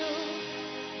you.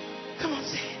 Come on,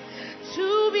 say it. To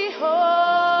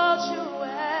behold you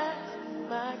as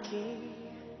my King.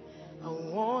 I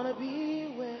want to be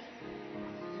where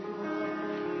you are.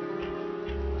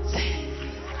 Say it.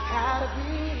 I gotta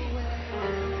be where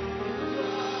you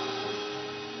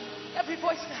are. Every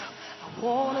voice now. I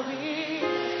want to be.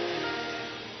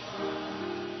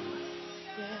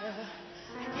 Yeah.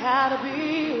 I gotta be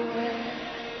where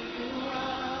you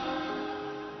are.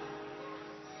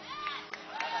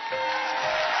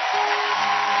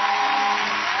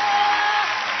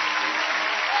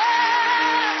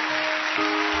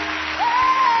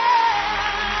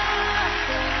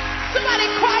 Somebody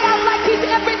cry out like he's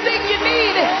everything you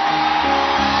need.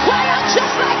 Cry out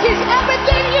just like he's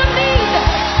everything you need.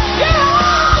 You're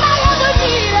all I ever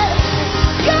needed.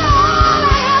 You're all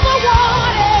I ever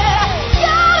wanted.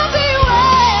 Gotta be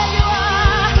where you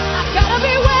are. I gotta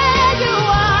be where you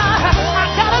are. I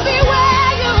gotta be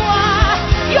where you are.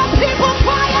 Your people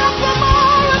cry out for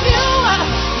more of you.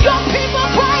 Your people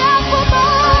cry out for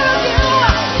more of you.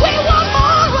 We want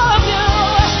more of you.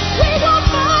 We want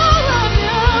more of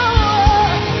you.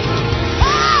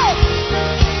 Hey,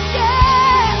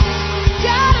 yeah,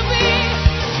 gotta be.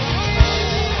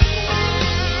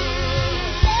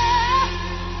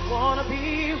 Wanna be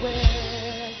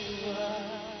where you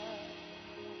are.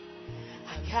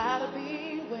 I gotta be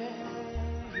where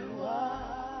you are.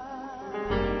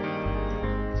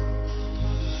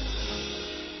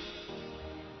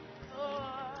 Oh,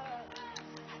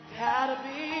 I gotta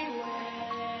be where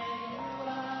you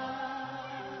are.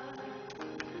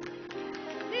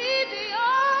 Need thee, oh,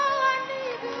 I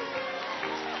need thee.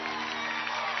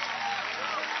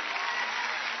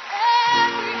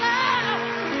 Every hour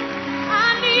I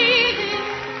need thee.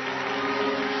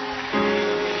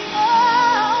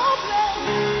 Oh,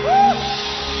 baby. Woo.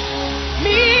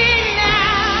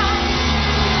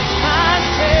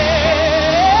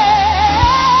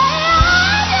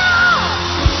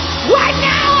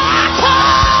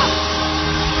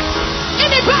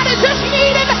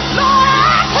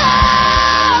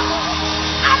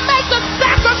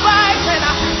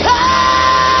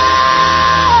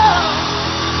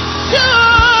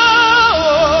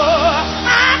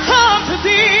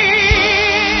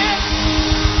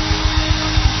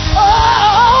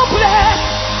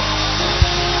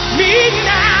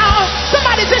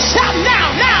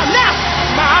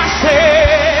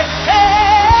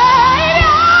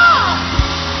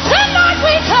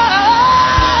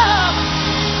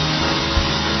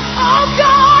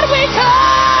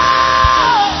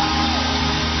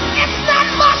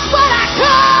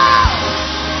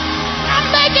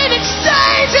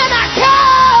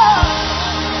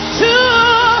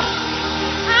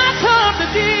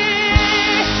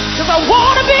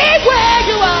 wanna be where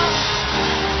you are.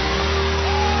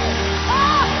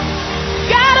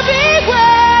 Gotta be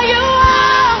where you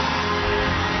are.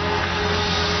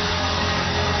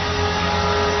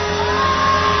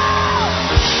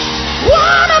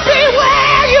 Wanna be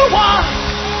where you are.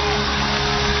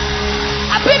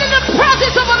 I've been in the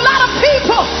presence of a lot of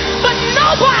people, but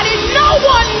nobody, no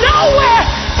one, nowhere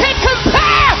can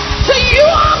compare to you,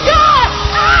 oh God.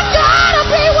 I gotta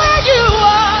be where you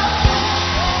are.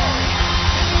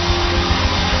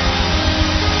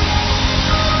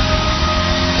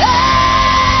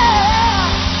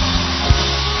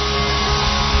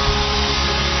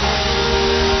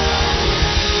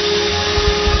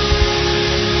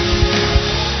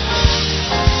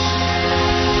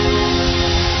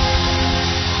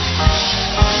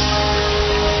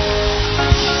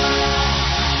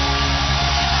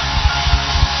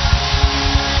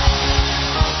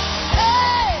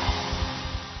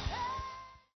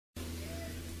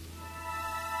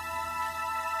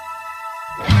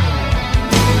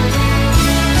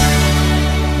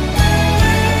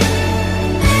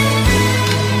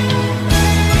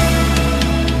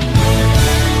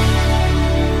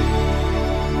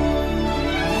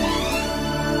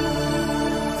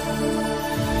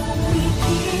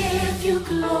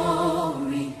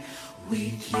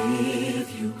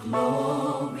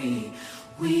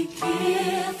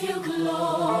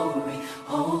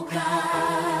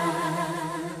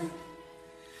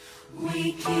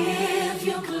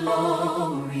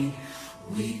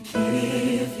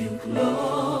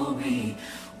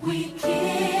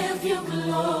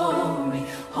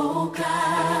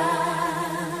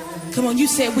 Come on, you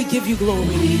said we give you glory.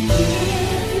 We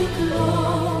give you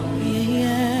glory.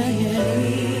 Yeah, yeah. We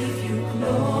give you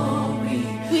glory.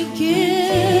 We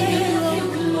give you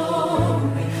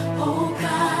glory, oh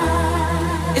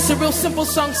God. It's a real simple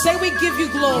song. Say we give you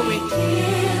glory. We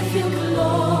give you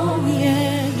glory.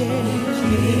 Yeah, yeah.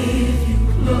 We give you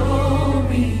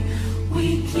glory. We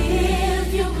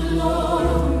give you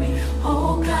glory,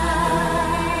 oh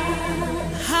God.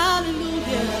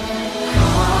 Hallelujah.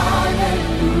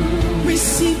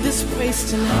 Receive this praise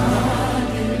tonight.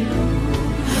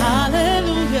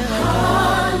 Hallelujah.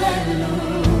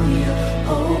 Hallelujah.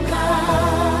 Oh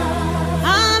God.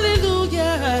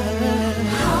 Hallelujah.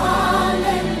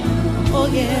 Hallelujah. Oh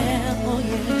yeah. Oh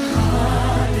yeah.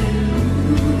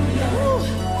 Hallelujah.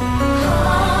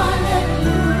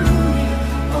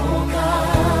 Hallelujah. Oh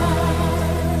God.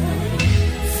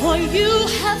 For you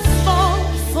have fought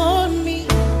for me,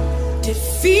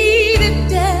 defeated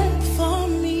death.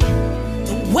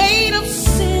 Weight of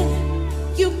sin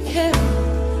you carry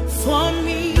for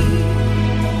me.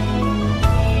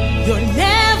 Your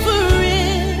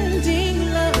never-ending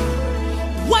love,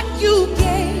 what you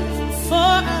gave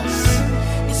for us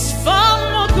is far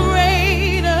more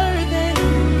greater than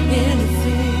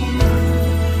anything.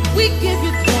 We give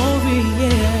you glory,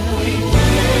 yeah. We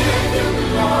give you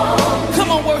glory. Come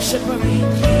on, worship her. We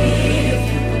give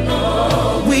you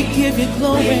glory. We give you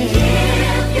glory. We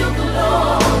give you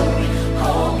glory.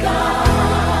 Oh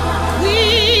God, we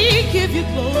give you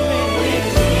glory. We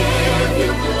give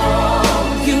you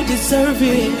glory. You deserve it. We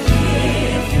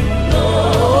give you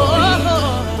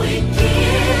glory. We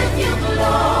give you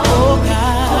glory. Oh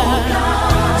God. Oh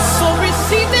God. So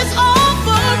receive this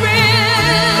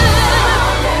offering.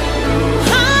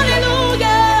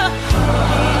 Hallelujah.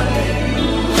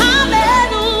 Hallelujah.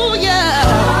 Hallelujah.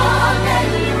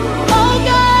 Hallelujah. Oh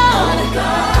God. Oh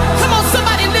God. Come on,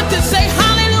 somebody lift and say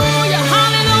hallelujah.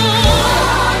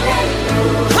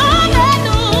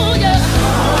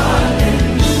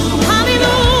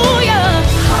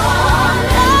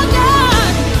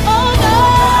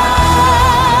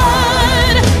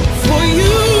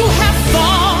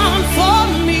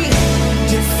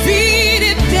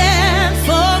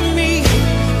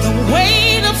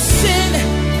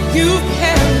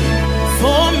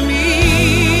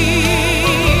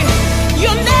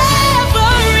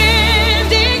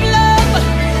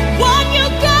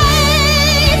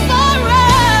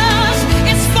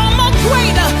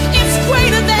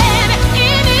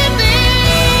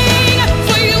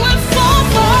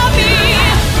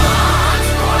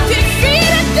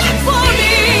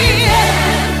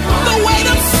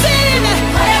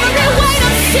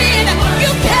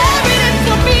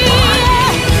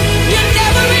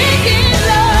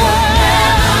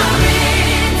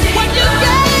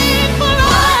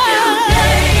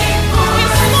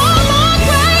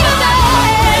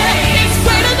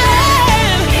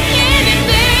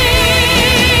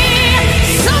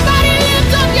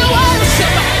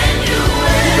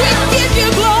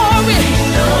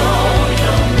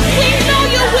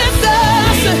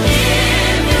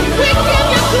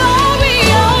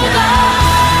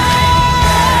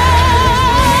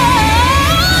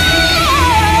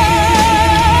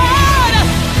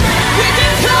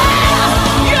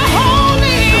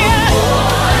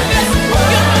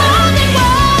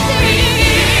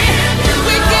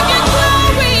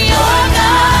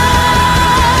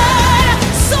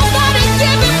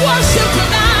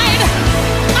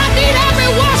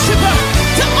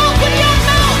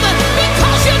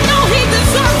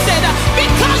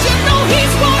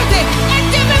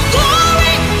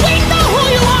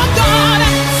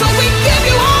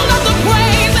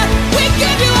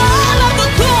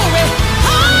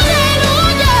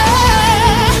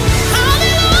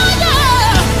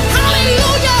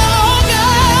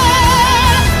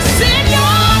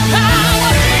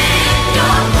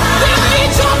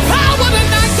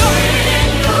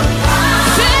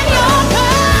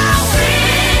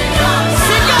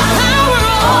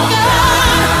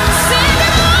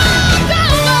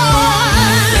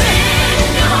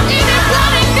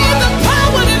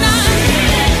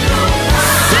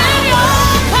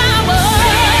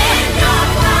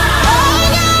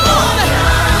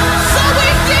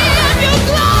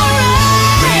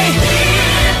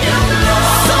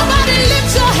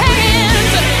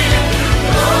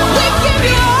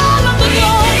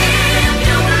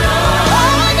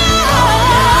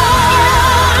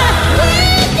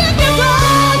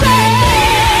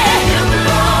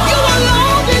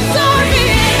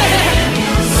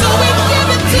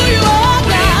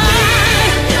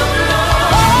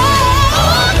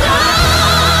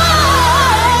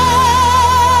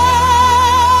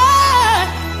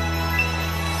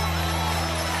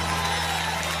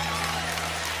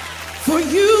 For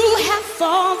you have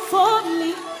fought for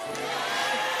me,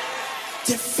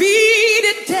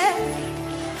 defeated death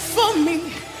for me.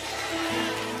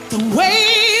 The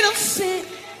weight of sin,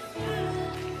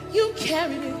 you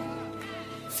carried it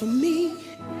for me.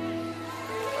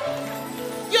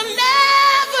 Your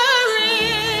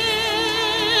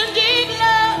never-ending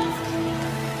love,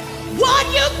 what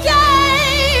you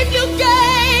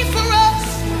gave for us.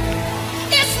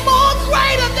 It's more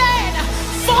greater than,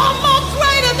 far more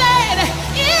greater than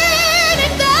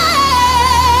anything.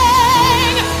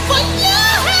 For you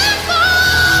have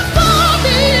fought for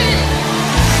me,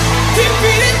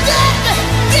 defeated death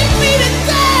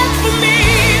for me.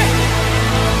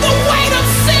 The weight of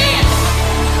sin,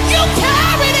 you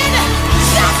carried it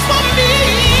just for me.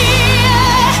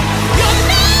 Your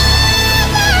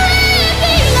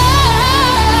never-ending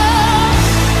love,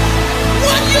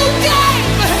 what you gave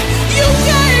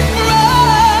for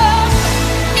us.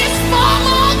 It's far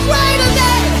more greater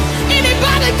than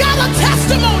anybody got a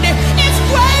testimony. It's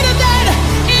greater than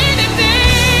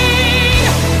anything.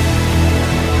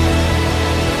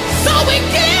 So we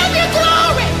give you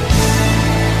glory.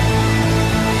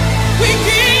 We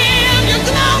give you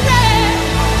glory.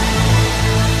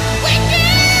 We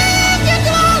give you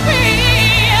glory.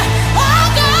 Oh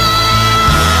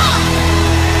God,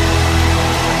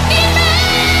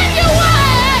 Emmanuel,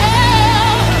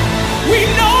 we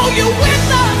know you're with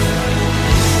us.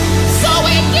 So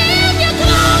we give you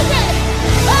glory.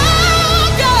 Oh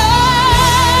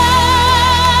God,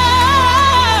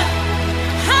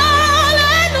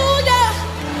 hallelujah.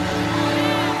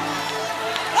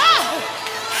 Oh,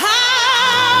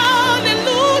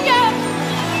 hallelujah.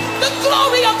 The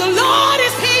glory of the Lord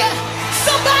is here.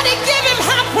 Somebody give him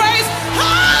high praise.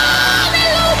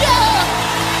 Hallelujah.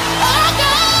 Oh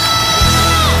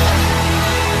God.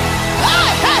 Hey,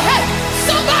 hey, hey.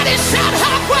 Somebody shout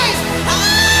high praise.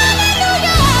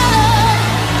 Hallelujah.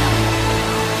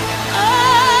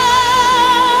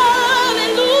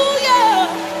 Hallelujah.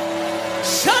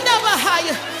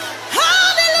 Shandabahaya.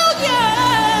 Hallelujah.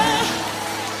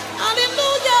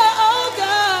 Hallelujah. Oh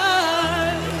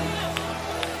God.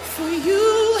 For you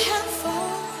have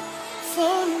fought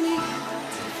for me.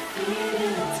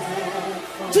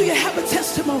 Do you have a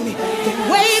testimony? The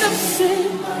weight of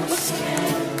sin was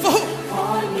for who?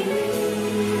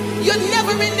 Your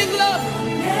never-ending love.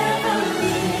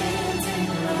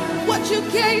 What you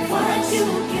gave for us.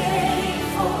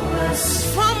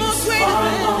 Far more greater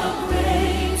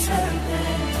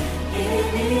than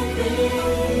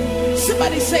anything.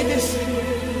 Somebody say this.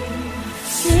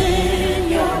 Send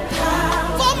your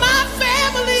power for my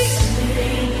family.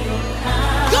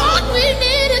 God, we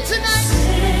need it tonight.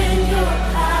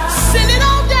 Send it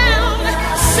all down.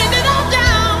 Send it all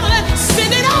down.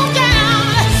 Send it all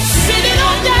down. Send it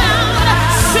all down.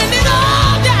 Send it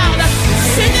all down.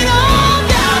 Send it all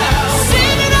down.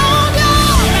 Send it all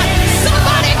down.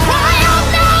 Somebody cry out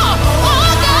now.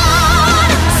 Oh God,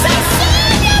 say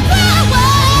send your power.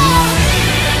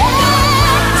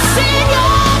 Send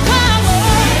your power.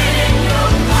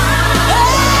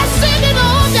 Send it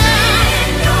all down.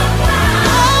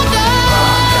 Oh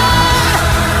God.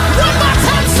 One more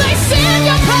time, say send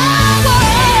your power.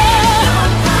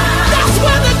 That's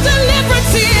where the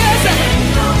deliverance is.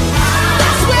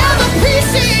 That's where the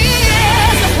peace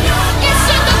is. It's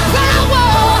in the power.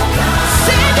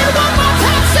 Send it one more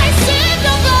time, say send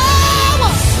your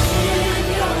power.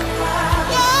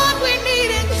 Lord, we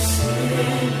need it.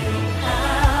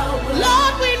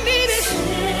 Lord, we need it.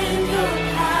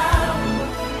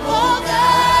 Oh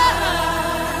God.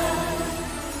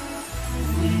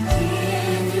 We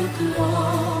give you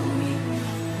glory.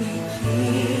 We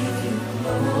give you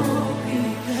glory.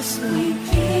 Yes, we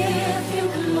give you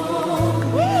glory.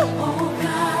 Oh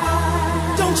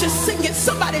God. Don't just sing it,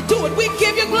 somebody do it. We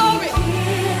give you glory.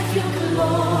 Give you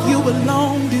glory. You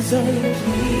alone deserve it.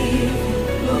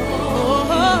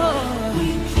 Oh, we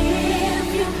give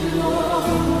you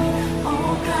glory.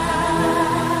 Oh God.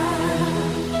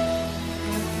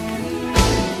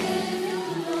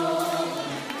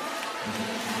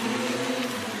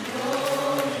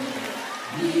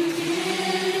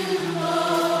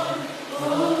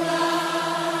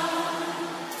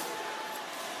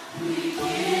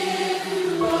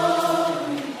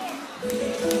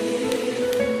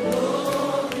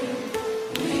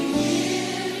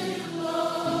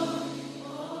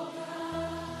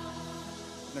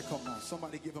 Now come on,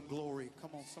 somebody give him glory.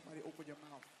 Come on, somebody open your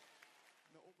mouth.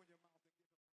 Now open your mouth.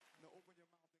 Now open your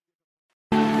mouth.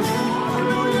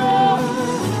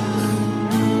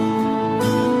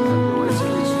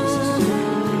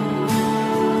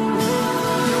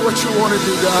 Do what you want to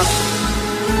do, God.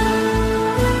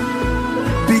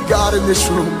 Be God. God in this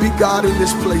room. Be God in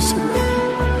this place today.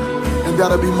 And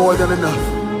that'll be more than enough.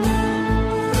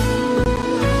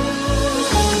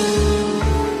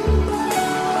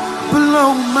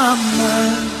 Blow my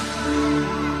mind.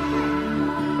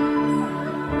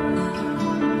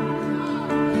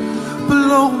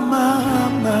 Blow my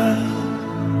mind.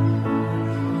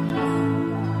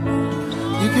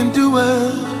 You can do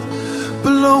it.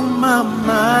 Blow my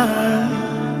mind.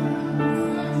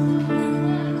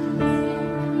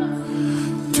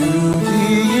 Do the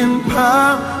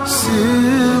impossible.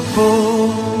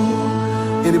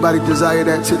 Anybody desire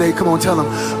that today? Come on, tell them.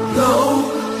 Blow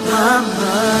my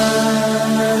mind.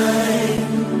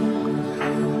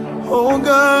 Oh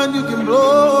God, you can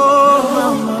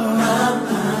blow my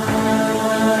mind.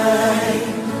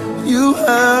 You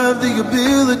have the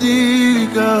ability,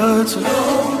 God, to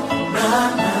blow my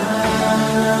mind.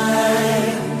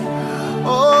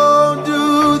 Oh, do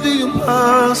the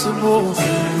impossible. Do the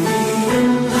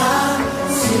impossible.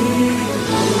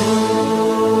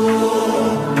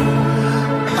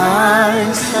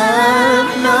 Eyes have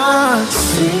not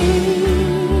seen,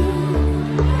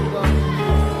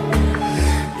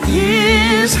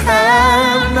 ears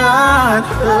have not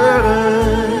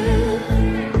heard.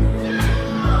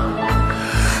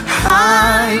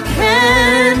 I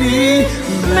can't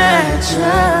imagine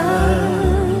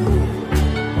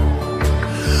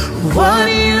what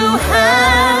you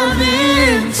have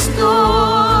in store.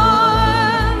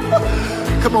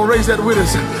 Come on, raise that with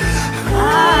us.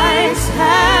 Eyes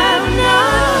have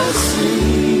not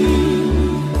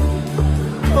seen,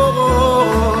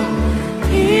 oh,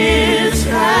 ears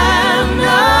have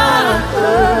not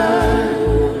heard.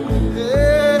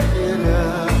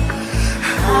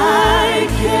 I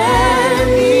can't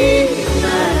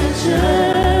imagine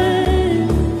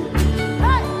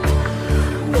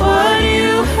what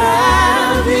you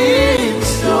have in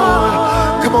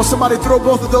store. Come on, somebody throw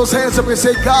both of those hands up and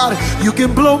say, God, you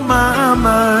can blow my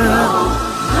mind.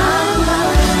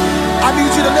 I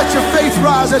need you to let your faith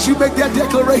rise as you make that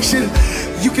declaration.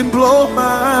 You can blow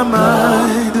my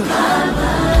mind.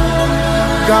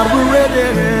 God, we're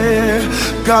ready.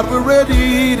 God, we're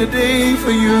ready today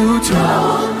for you to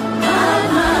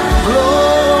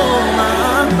blow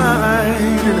my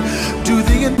mind. Do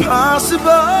the impossible.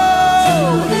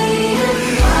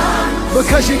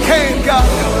 Because you can, God.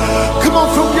 Come on,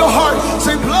 from your heart,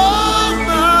 say, blow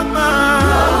my mind.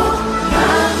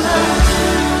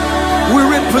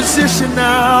 We're in position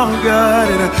now, God,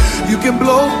 and you can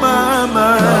blow my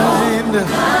mind.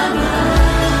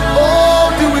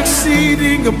 Oh, do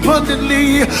exceeding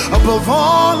abundantly above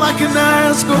all I can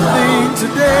ask or think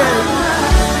today.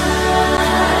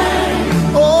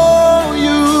 Oh,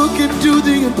 you can do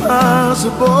the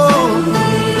impossible.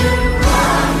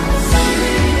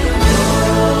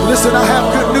 Listen, I have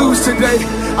good news today.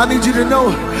 I need you to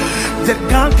know that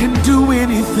God can do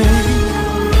anything.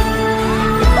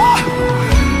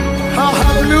 Oh,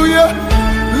 hallelujah.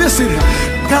 Listen,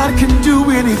 God can do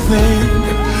anything.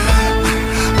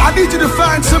 I need you to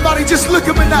find somebody, just look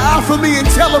him in the eye for me and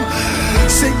tell him,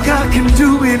 say, God can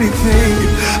do anything.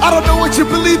 I don't know what you're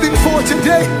believing for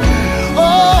today.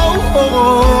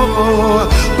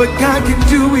 But God can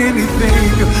do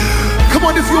anything. Come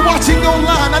on, if you're watching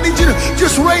online, I need you to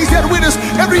just raise that with us.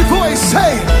 Every voice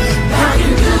say, God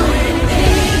can do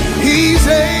anything. He's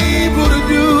able to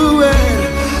do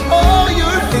it. Oh,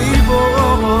 you're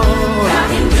able. God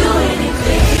can do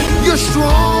anything. You're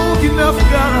strong enough,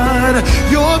 God.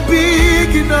 You're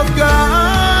big enough,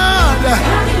 God.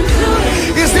 God can do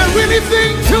anything. Is there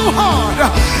anything too hard?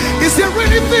 Is there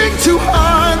anything too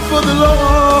hard for the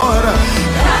Lord?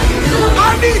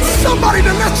 I need somebody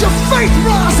to let your faith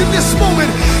rise in this moment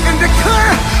and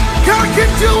declare, God can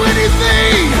do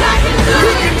anything.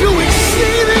 He can do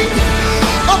exceeding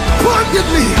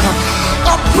abundantly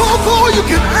above all you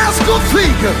can ask or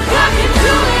think.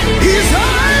 He's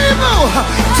able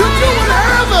to do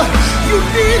whatever you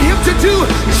need him to do.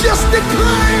 Just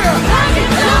declare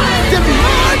that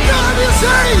my God is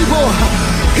able.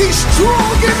 He's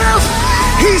strong enough.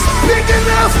 He's big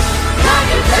enough. God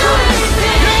can do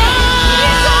anything.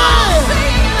 He's all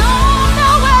seeing, all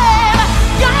knowing.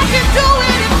 God can do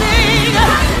anything.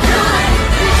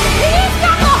 He's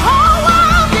got the whole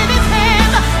world in his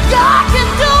hands. God can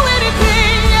do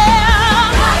anything.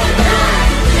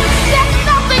 There's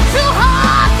nothing too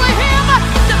hard for him.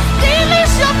 Just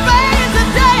release your faith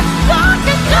today. God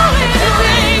can do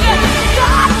anything.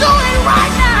 God do it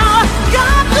right now.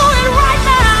 God do it right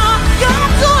now. God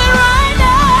do it right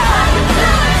now.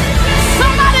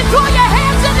 Somebody throw your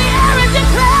hands in the air and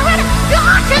declare it.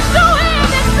 God can do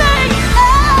anything.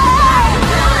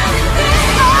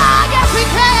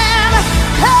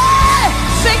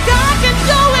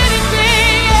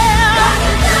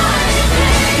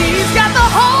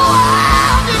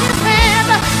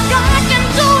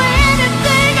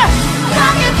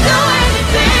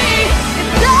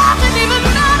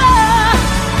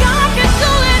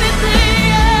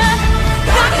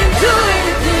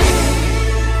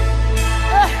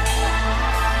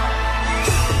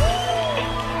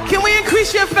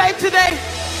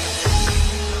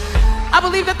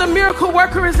 believe that the miracle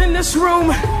worker is in this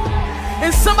room.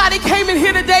 And somebody came in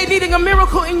here today needing a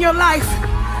miracle in your life.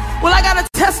 Well, I got a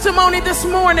testimony this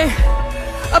morning.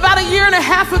 About a year and a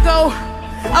half ago,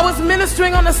 I was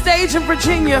ministering on a stage in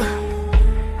Virginia.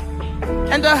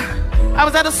 And I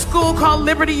was at a school called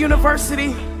Liberty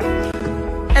University.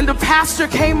 And the pastor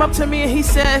came up to me and he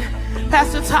said,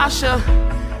 Pastor Tasha,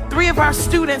 3 of our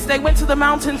students, they went to the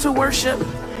mountain to worship.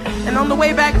 And on the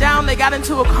way back down, they got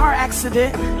into a car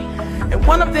accident. And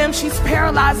one of them, she's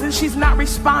paralyzed and she's not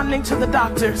responding to the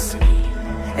doctors.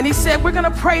 And he said, we're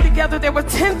gonna pray together. There were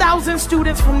 10,000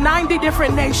 students from 90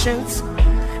 different nations.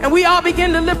 And we all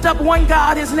begin to lift up one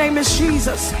God. His name is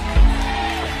Jesus.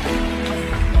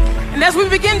 And as we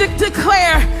begin to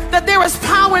declare that there is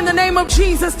power in the name of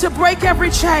Jesus to break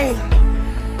every chain,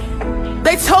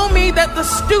 they told me that the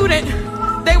student,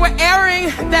 they were airing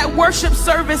that worship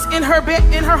service in her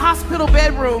hospital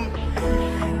bedroom.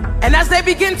 And as they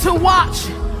begin to watch,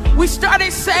 we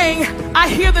started saying, I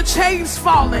hear the chains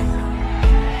falling.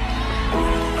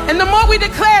 And the more we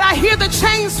declared, I hear the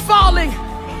chains falling.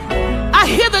 I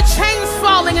hear the chains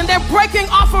falling, and they're breaking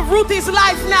off of Ruthie's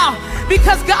life now.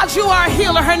 Because God, you are a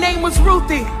healer. Her name was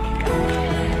Ruthie.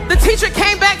 The teacher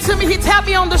came back to me. He tapped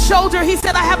me on the shoulder. He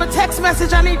said, I have a text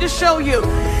message I need to show you.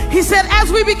 He said,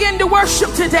 as we begin to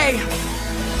worship today,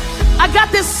 I got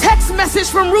this text message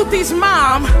from Ruthie's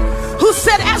mom, who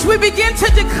said, as we begin to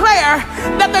declare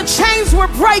that the chains were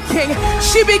breaking,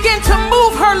 she began to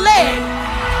move her leg.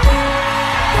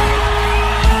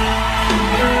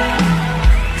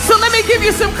 So let me give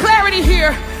you some clarity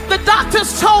here. The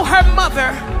doctors told her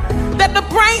mother that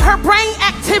her brain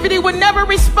activity would never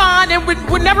respond and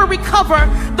would never recover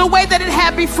the way that it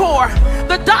had before.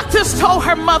 The doctors told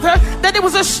her mother that there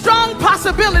was a strong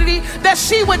possibility that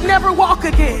she would never walk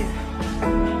again.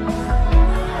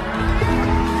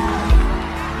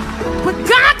 But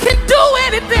God can do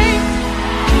anything.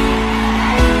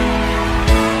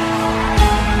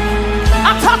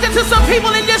 I'm talking to some people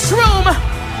in this room.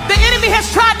 The enemy has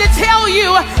tried to tell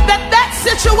you that that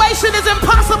situation is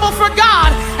impossible for God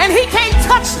and he can't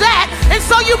touch that, and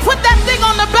so you put that thing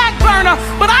on the back burner.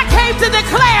 But I came to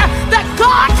declare that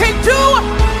God can do.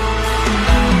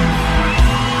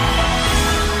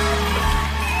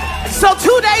 So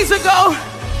 2 days ago,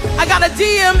 I got a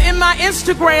DM in my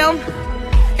Instagram.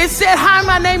 It said, hi,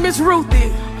 my name is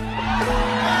Ruthie.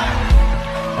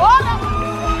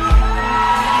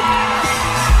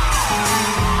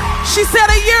 She said,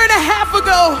 a year and a half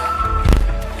ago,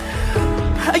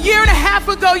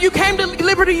 you came to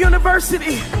Liberty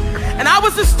University, and I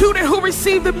was the student who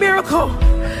received the miracle.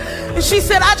 And she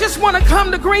said, I just want to come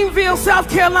to Greenville, South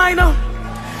Carolina,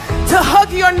 to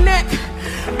hug your neck,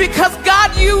 because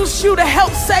God used you to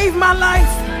help save my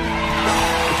life.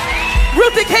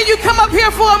 Ruthie, can you come up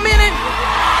here for a minute?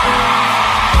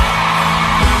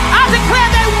 I declare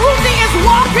that Ruthie is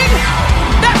walking,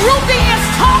 that Ruthie is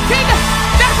talking,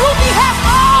 that Ruthie has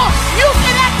all use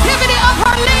and activity of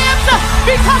her limbs,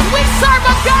 because we serve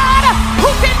a God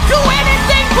who can do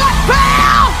anything but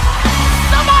fail.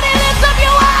 Somebody lift up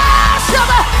your worship.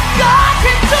 God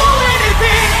can do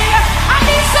anything. I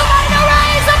need somebody to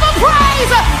raise up a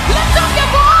praise. Lift up your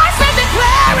voice and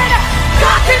declare it.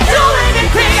 God can do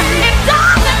anything. It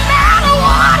doesn't matter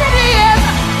what it is.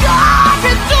 God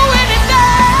can do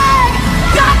anything.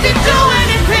 God can do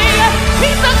anything.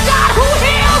 He's the God who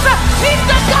heals. He's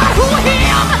the God who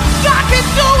heals. God can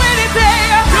do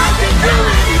anything. God can do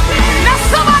anything. Now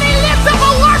somebody lift up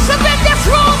a worship in this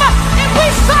room, and we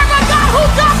serve a God who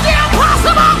does the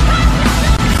impossible.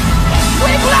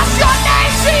 We bless your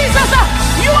name, Jesus.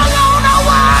 You alone are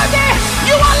worthy.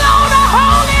 You alone are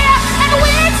holy. And we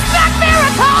expect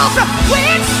miracles. We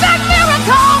expect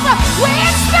miracles. We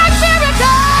expect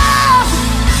miracles.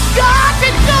 God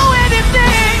can do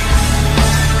anything.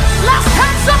 Last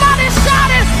time somebody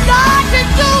shouted, God can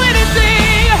do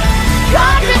anything.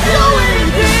 God can do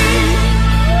anything.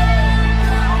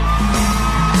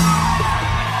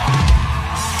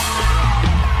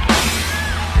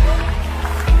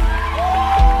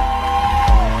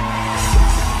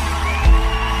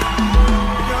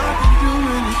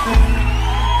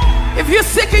 If you're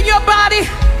sick in your body,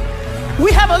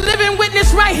 we have a living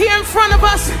witness right here in front of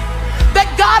us that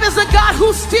God is a God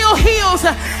who still heals,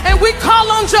 and we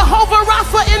call on Jehovah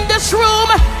Rapha in this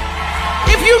room.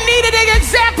 If you needed an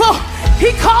example,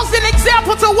 he calls an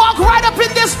example to walk right up in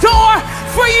this door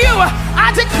for you. I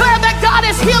declare that God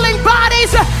is healing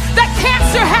bodies, that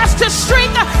cancer has to shrink,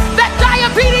 that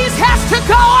diabetes has to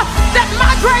go, that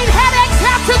migraine headaches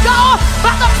have to go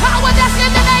by the power that's in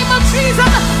the name of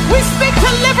Jesus. We speak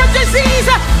to liver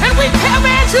disease and we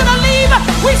command you to leave.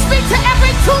 We speak to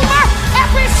every tumor,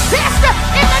 every cyst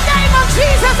in the name of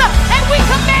Jesus. And we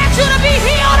command you to be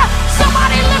healed.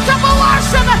 Somebody lift up a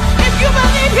worship if you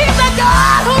believe he's a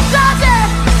God who does it.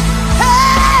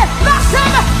 Hey,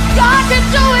 listen, God can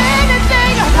do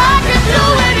anything. God can do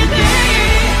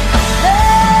anything.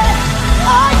 Hey,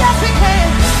 oh yes he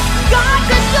can. God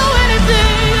can do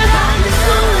anything. God can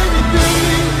do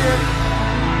anything.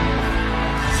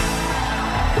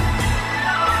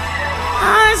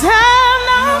 Eyes have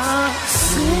not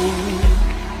seen,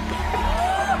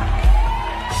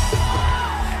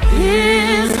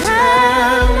 ears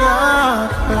have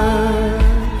not heard.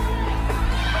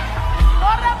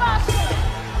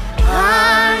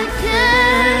 I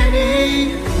can't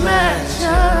imagine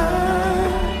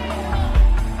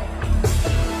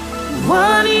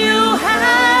what you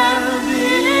have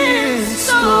in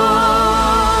store.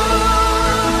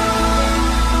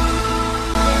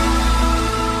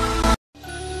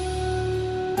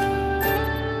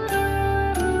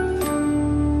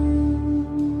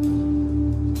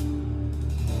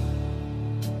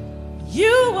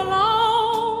 You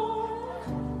alone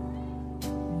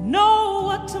know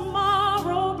what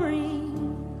tomorrow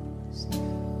brings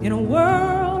in a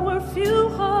world where few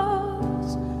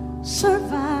hearts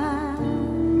survive.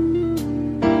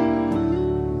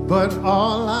 But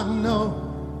all I know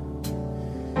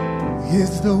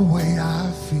is the way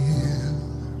I feel.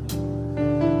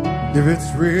 If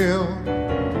it's real,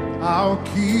 I'll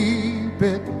keep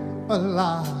it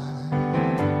alive.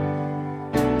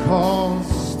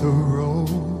 'Cause the road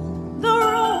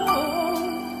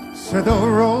said the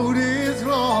road is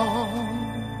long.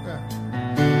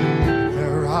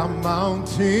 There are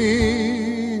mountains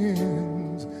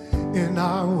in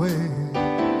our way,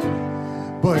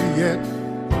 but yet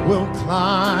we'll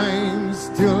climb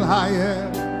still higher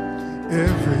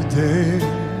every day.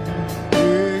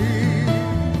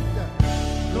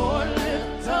 Lord,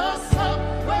 lift us up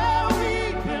where we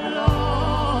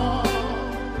belong,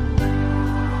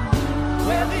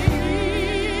 where the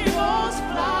eagles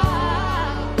fly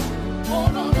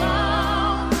on a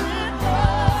mountain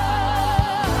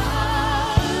high.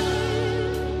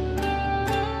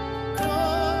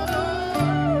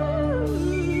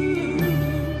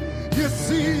 You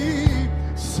see,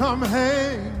 some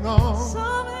hang on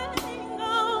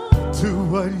to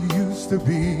what used to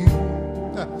be,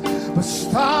 but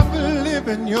stop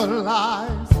living your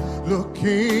life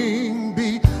looking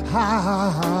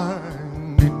behind.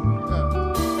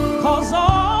 'Cause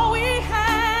all we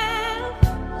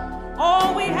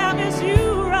have is you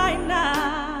right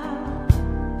now,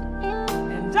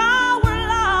 and our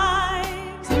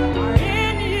lives are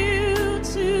in you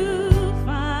to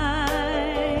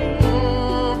find.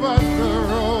 Oh, but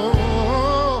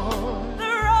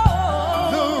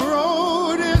the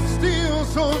road is still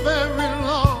so very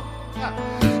long,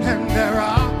 and there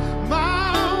are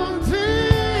mountains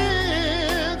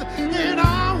in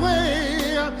our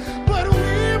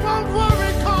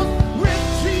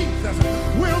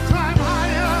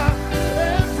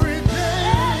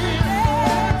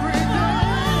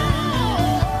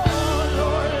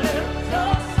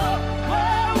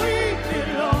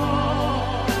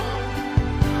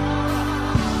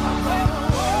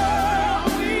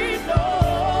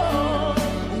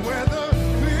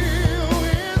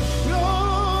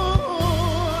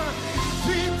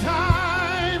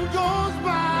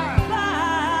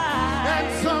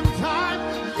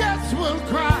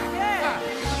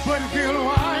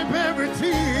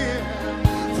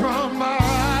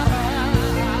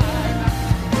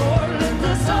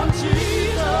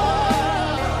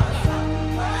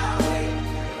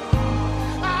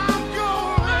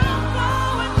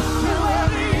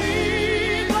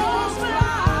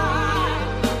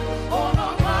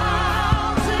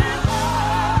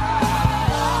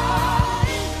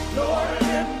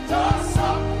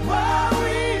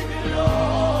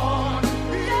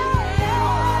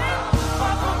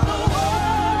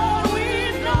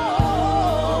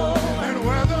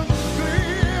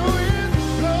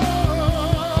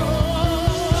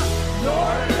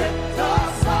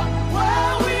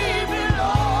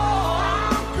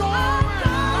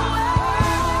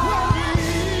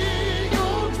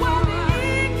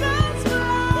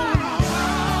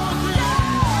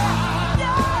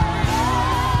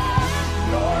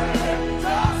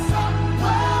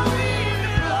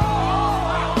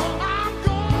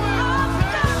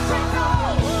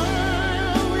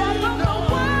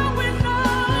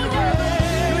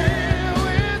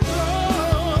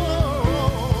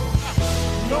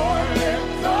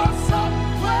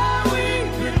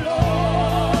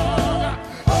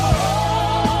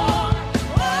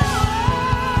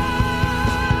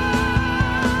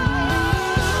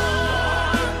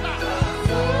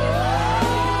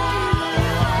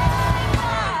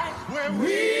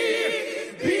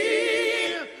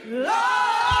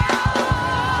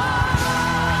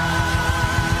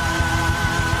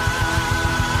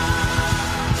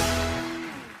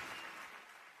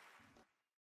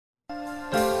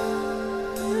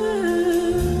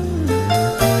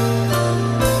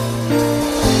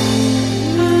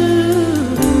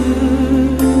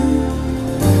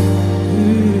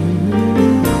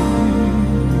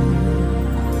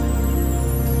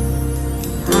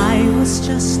was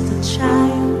just a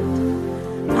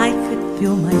child, I could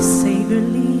feel my Savior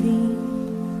leading.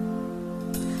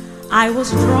 I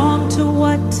was drawn to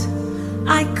what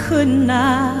I could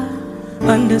not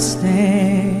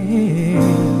understand.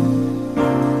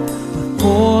 But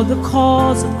for the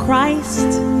cause of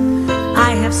Christ,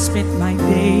 I have spent my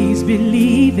days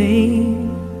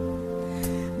believing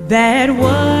that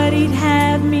what He'd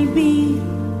have me be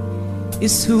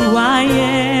is who I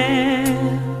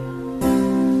am.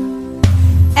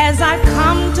 As I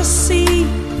come to see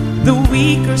the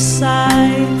weaker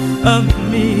side of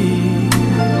me,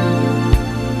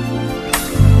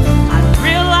 I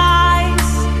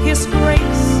realize His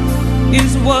grace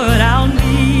is what I'll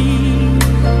need.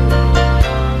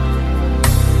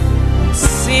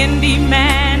 Sin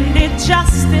demanded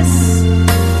justice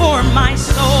for my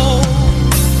soul.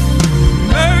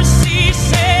 Mercy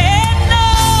said, no,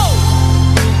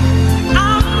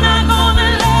 I'm not gonna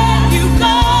let you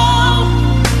go.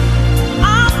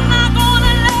 I'm not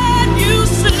gonna let you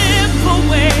slip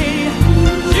away.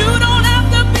 You don't have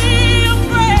to be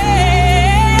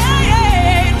afraid.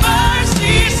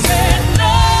 Mercy said,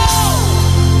 no,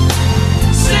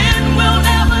 sin will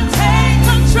never take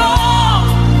control.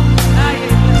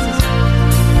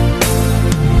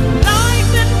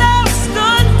 Life and death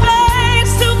stood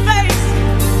face to face.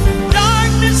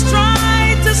 Darkness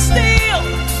tried to steal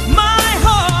my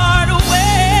heart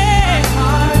away.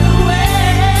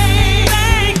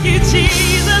 Thank you,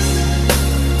 Jesus.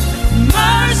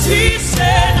 Mercy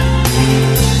said,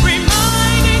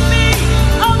 reminding me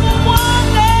of one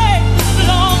day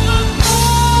long ago.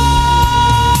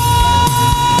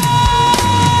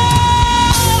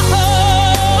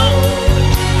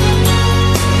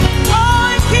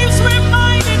 Oh, it keeps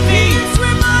reminding me. It's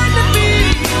reminding me.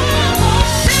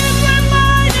 It's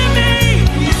reminding me.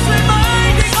 It's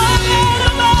reminding me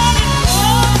about it.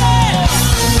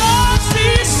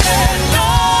 Mercy said,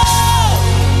 no,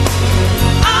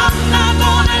 I'm not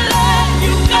gonna let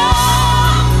you go.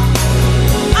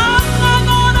 I'm not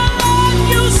gonna let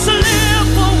you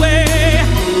slip away.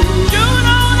 You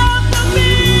don't have to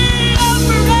be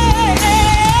afraid.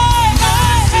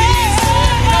 Mercy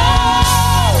said, no,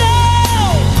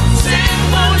 sin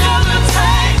will never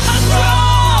take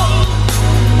control.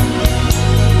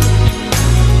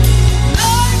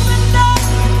 Life and death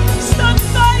stood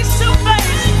face to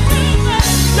face.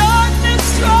 Darkness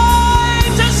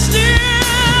tried to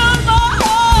steal my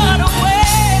heart away.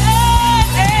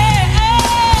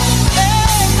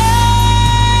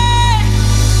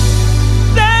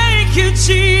 Thank you,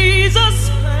 Jesus.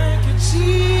 Thank you,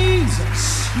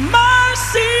 Jesus.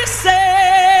 Mercy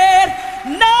said,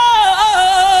 no.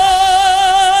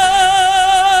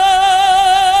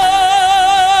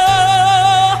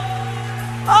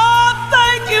 Oh,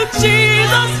 thank you,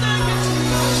 Jesus.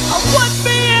 I wouldn't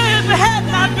be here if it had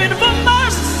not been for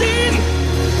mercy.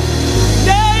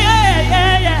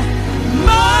 Yeah.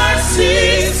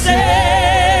 Mercy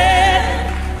said,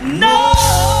 no.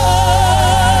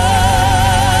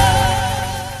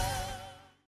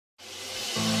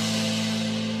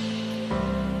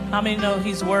 How many know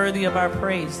He's worthy of our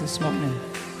praise this morning?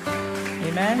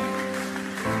 Amen.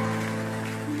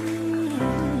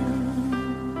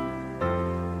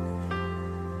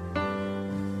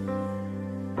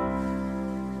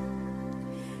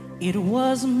 It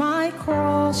was my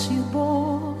cross you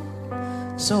bore,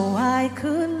 so I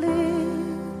could live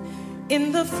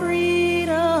in the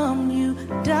freedom you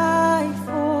died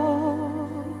for.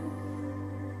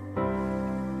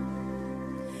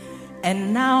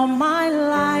 And now my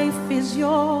life is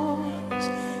yours,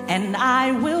 and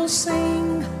I will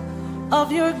sing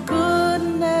of your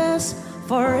goodness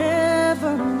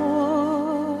forevermore.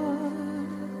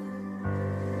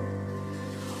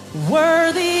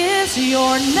 Worthy is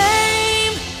your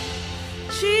name,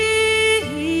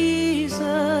 Jesus.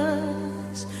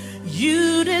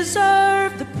 You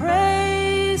deserve the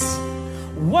praise.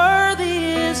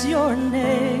 Worthy is your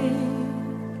name.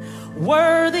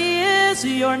 Worthy is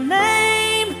your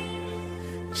name,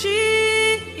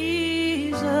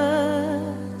 Jesus.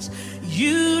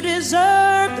 You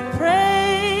deserve the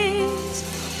praise.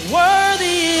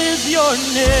 Worthy is your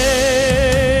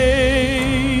name.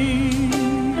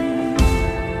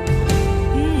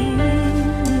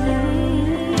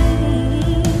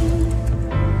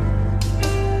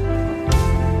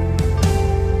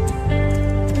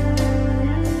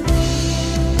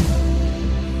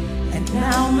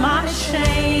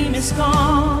 Is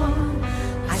gone.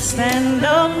 I stand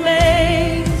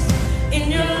amazed in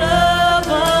your love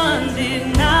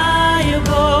undeniable.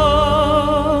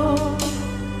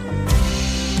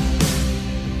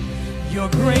 Your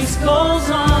grace goes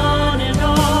on,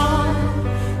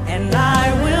 and I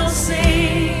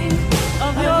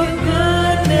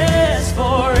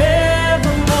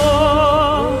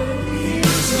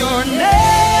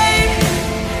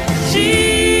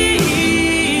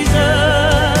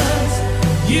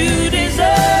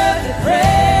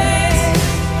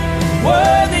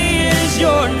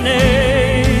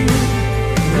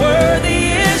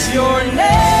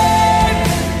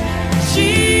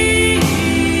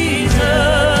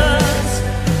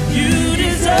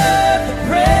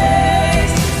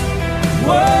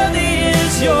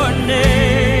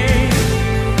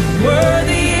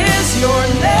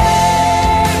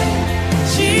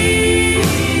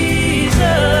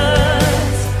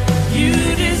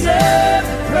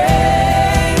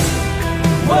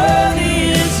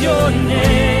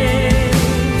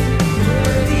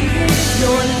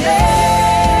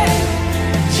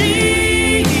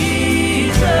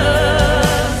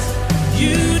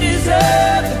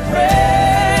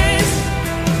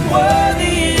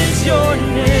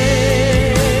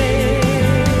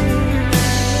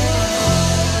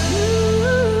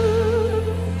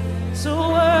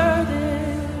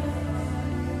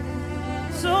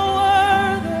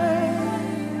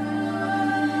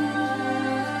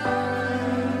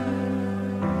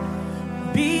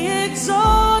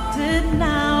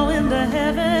the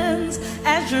heavens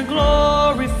as your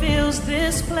glory fills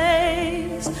this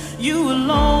place. You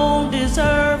alone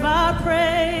deserve our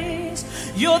praise.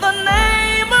 You're the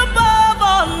name above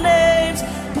all names.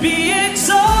 Be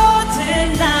exalted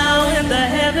now in the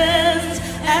heavens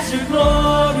as your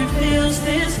glory fills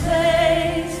this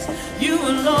place. You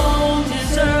alone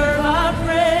deserve our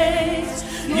praise.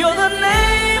 You're the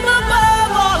name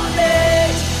above all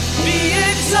names. Be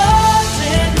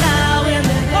exalted now in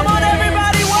the heavens. Come on,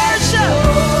 everybody,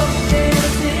 worship.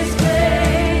 Fills this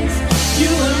place.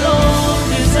 You alone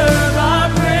deserve our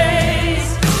praise.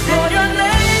 For your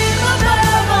name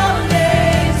above all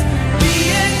names. Be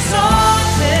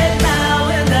exalted now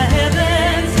in the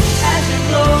heavens as your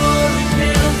glory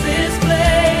fills this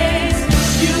place.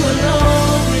 You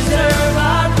alone deserve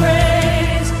our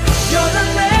praise. You're the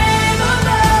name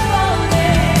above all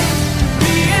names.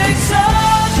 Be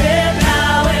exalted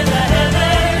now in the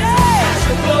heavens as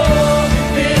your glory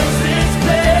fills this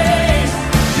place.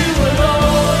 You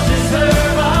alone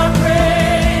deserve our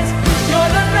praise.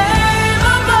 You're the name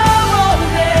above all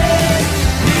names.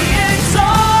 Be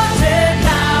exalted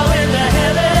now in the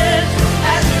heavens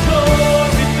as your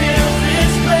glory fills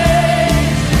this place.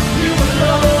 You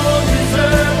alone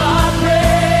deserve our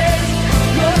praise.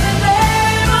 You're the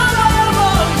name above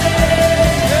all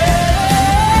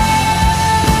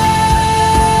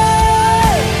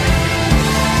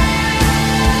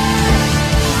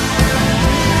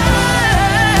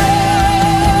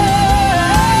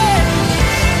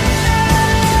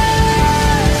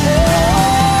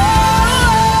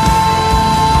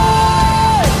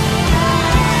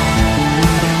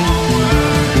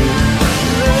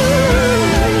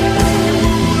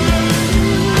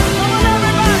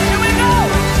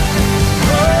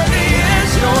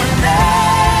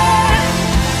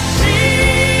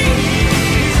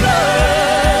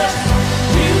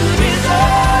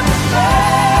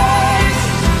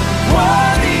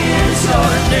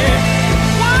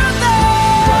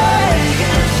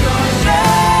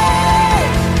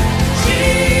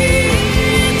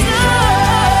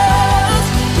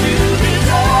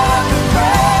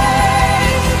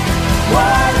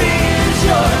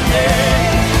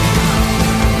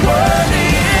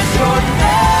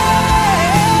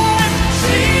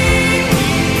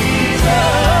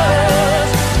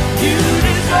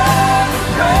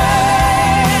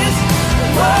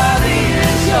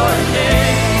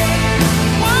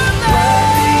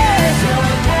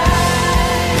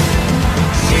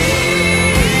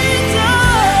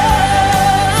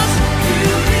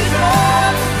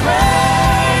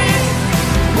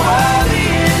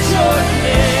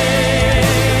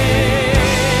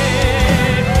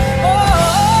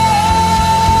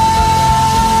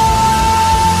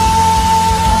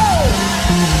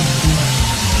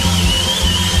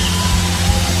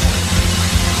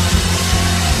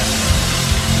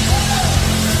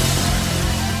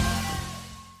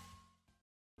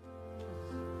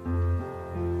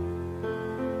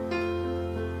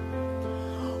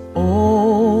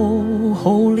Oh,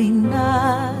 holy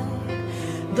night,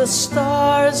 the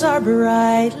stars are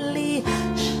brightly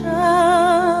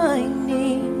shining.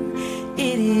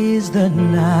 It is the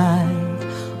night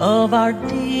of our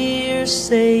dear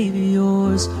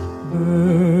Savior's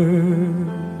birth.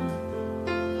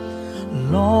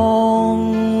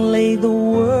 Long lay the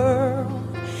world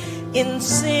in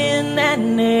sin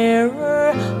and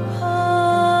error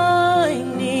pining,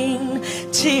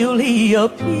 till he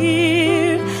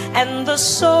appeared and the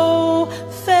soul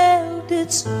felt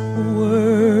its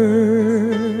worth.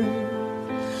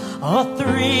 A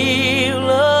thrill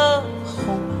of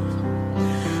hope,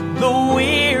 the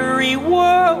weary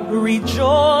world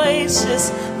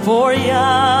rejoices, for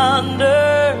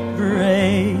yonder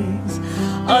breaks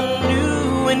a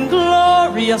new and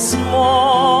glorious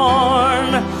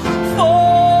morn.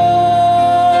 Fall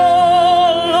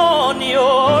on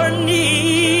your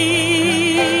knees.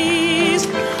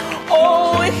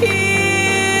 Oh,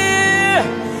 hear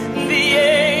the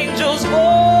angels' voices.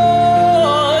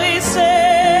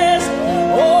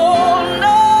 Oh,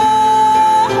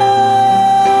 night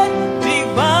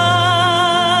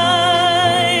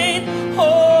divine.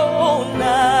 Oh,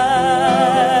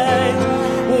 night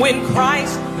when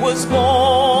Christ was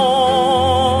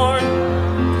born.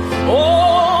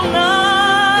 Oh,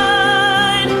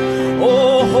 night,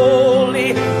 oh,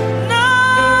 holy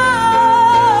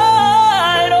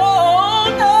night,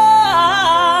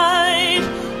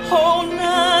 oh,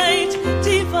 night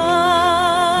divine.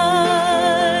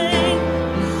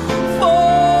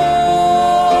 Fall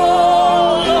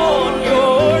on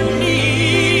your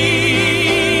knees.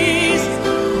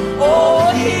 Oh,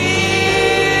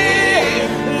 hear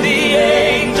the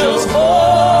angels'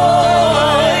 voice.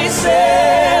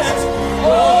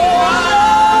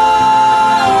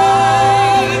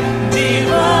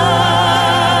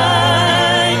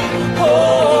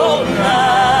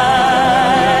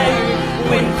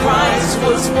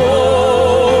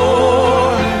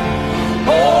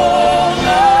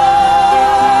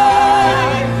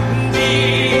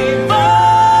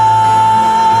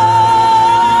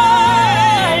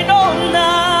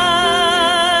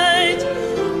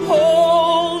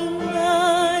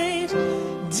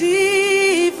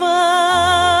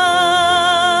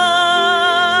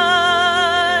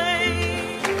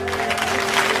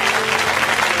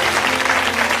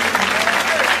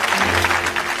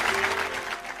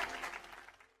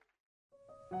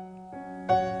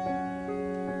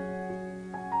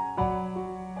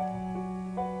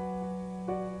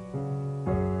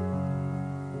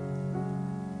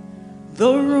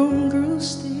 The room grew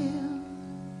still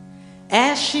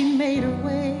as she made her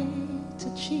way to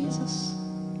Jesus.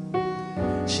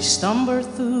 She stumbled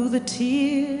through the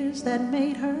tears that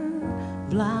made her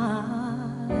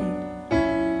blind.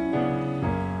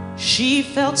 She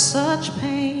felt such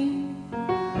pain.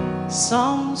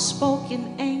 Some spoke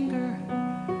in anger,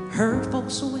 heard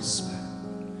folks whisper,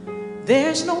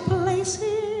 there's no place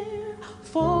here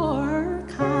for her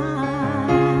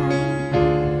kind.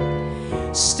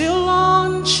 Still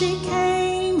on she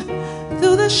came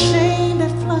through the shame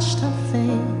that flushed her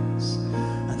face,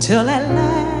 until at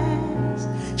last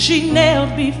she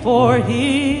knelt before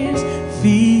his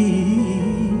feet.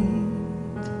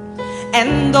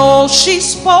 And though she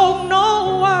spoke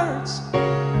no words,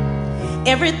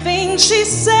 everything she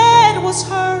said was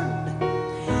heard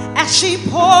as she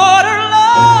poured her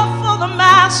love for the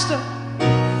master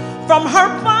from her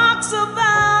box of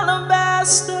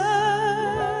alabaster.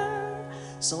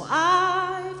 So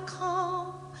I've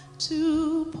come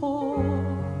to pour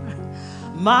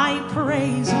my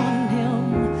praise on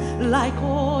him like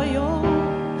oil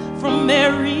from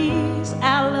Mary's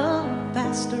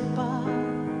alabaster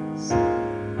box.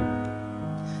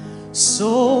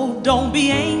 So don't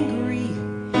be angry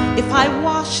if I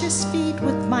wash his feet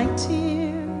with my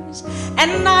tears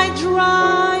and I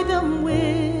dry them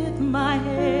with my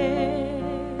hair.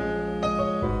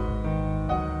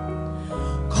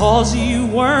 'Cause you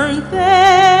weren't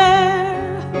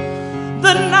there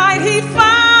the night he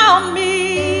found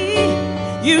me.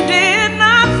 You did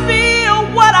not feel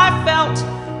what I felt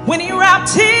when he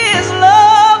wrapped his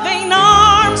loving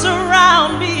arms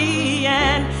around me.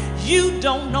 And you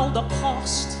don't know the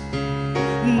cost,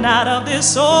 not of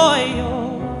this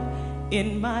oil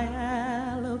in my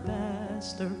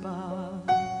alabaster box.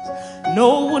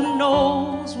 No one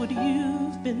knows what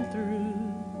you've been through.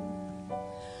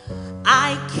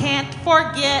 I can't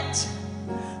forget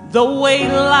the way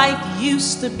life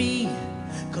used to be,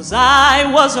 'cause I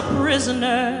was a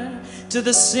prisoner to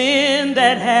the sin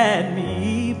that had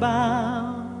me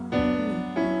bound.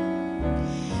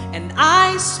 And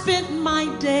I spent my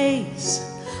days,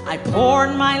 I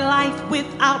poured my life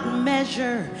without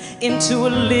measure into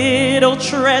a little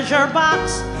treasure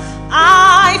box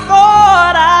I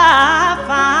thought I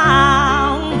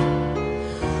found,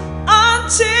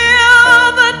 until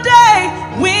the day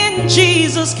when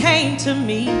Jesus came to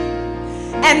me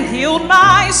and healed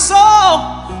my soul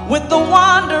with the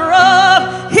wonder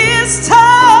of his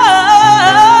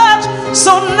touch.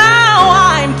 So now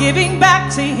I'm giving back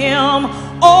to him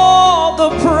all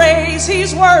the praise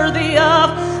he's worthy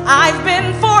of. I've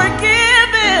been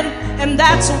forgiven, and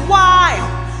that's why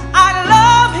I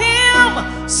love him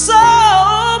so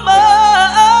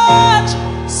much.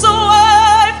 So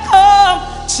I've come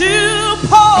to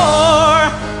pour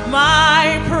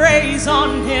my praise on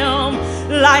him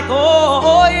like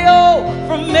oil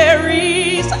from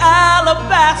Mary's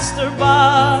alabaster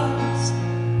box.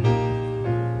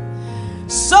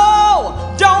 So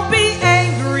don't be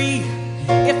angry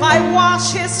if I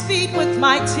wash his feet with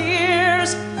my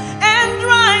tears and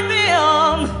dry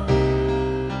them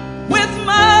with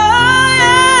my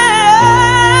hair.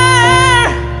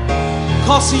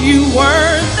 'Cause you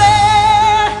weren't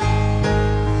there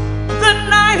the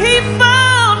night he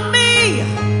found me.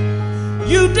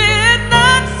 You did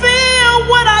not feel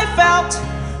what I felt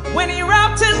when he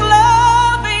wrapped his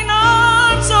loving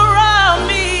arms around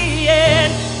me.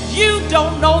 And you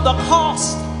don't know the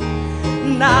cost,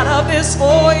 not of this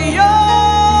oil.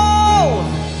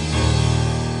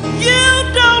 You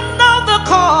don't know the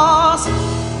cost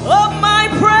of my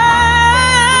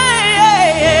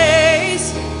praise.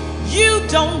 You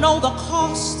don't know the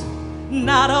cost,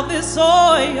 not of this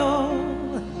oil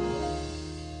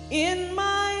in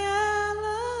my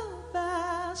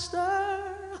alabaster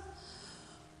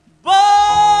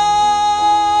box.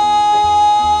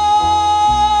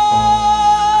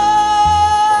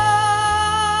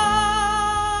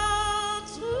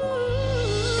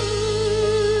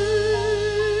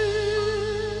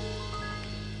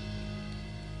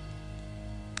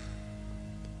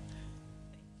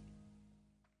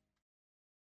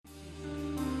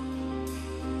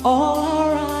 All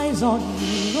our eyes on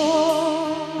you,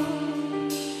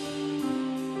 Lord.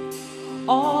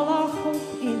 All our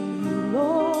hope in you,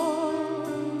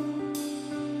 Lord.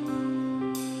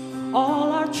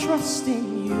 All our trust in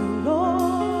you,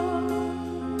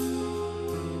 Lord.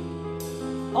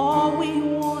 All we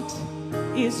want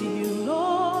is you,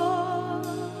 Lord.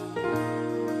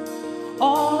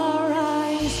 All our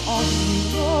eyes on you,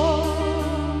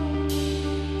 Lord.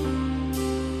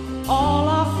 All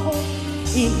our hope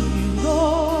in you,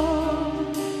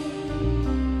 Lord.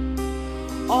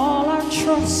 All our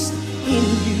trust in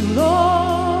you,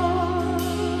 Lord.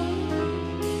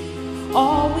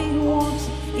 All we want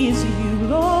is you,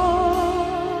 Lord.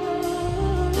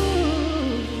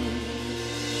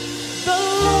 The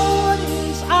Lord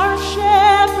is our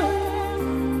shepherd.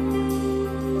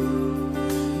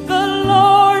 The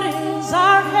Lord is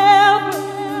our helper.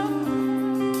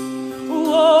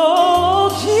 Oh,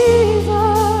 Jesus,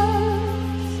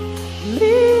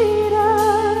 lead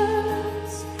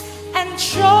us and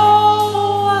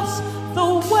show us the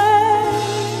way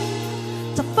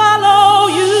to follow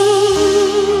you.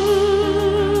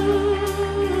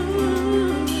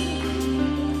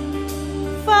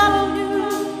 Follow you.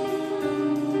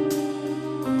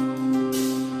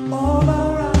 All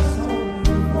our eyes on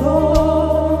you,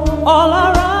 Lord. All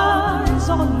our eyes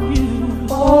on you.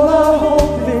 All our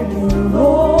hope in you,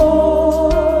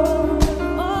 Lord.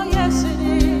 Oh, yes, it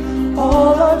is.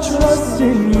 All our trust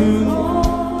in you,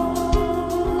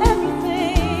 Lord.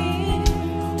 Everything.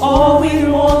 All we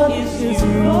want is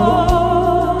you,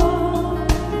 Lord.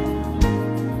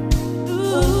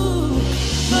 Ooh,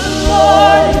 the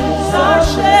Lord is our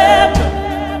shepherd.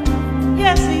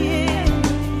 Yes, he is.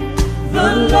 The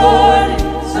Lord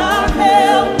is our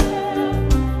help.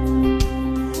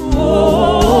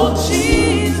 Oh,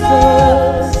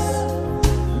 Jesus,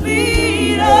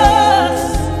 lead us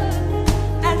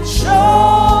and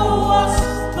show us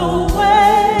the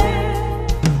way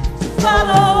to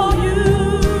follow you.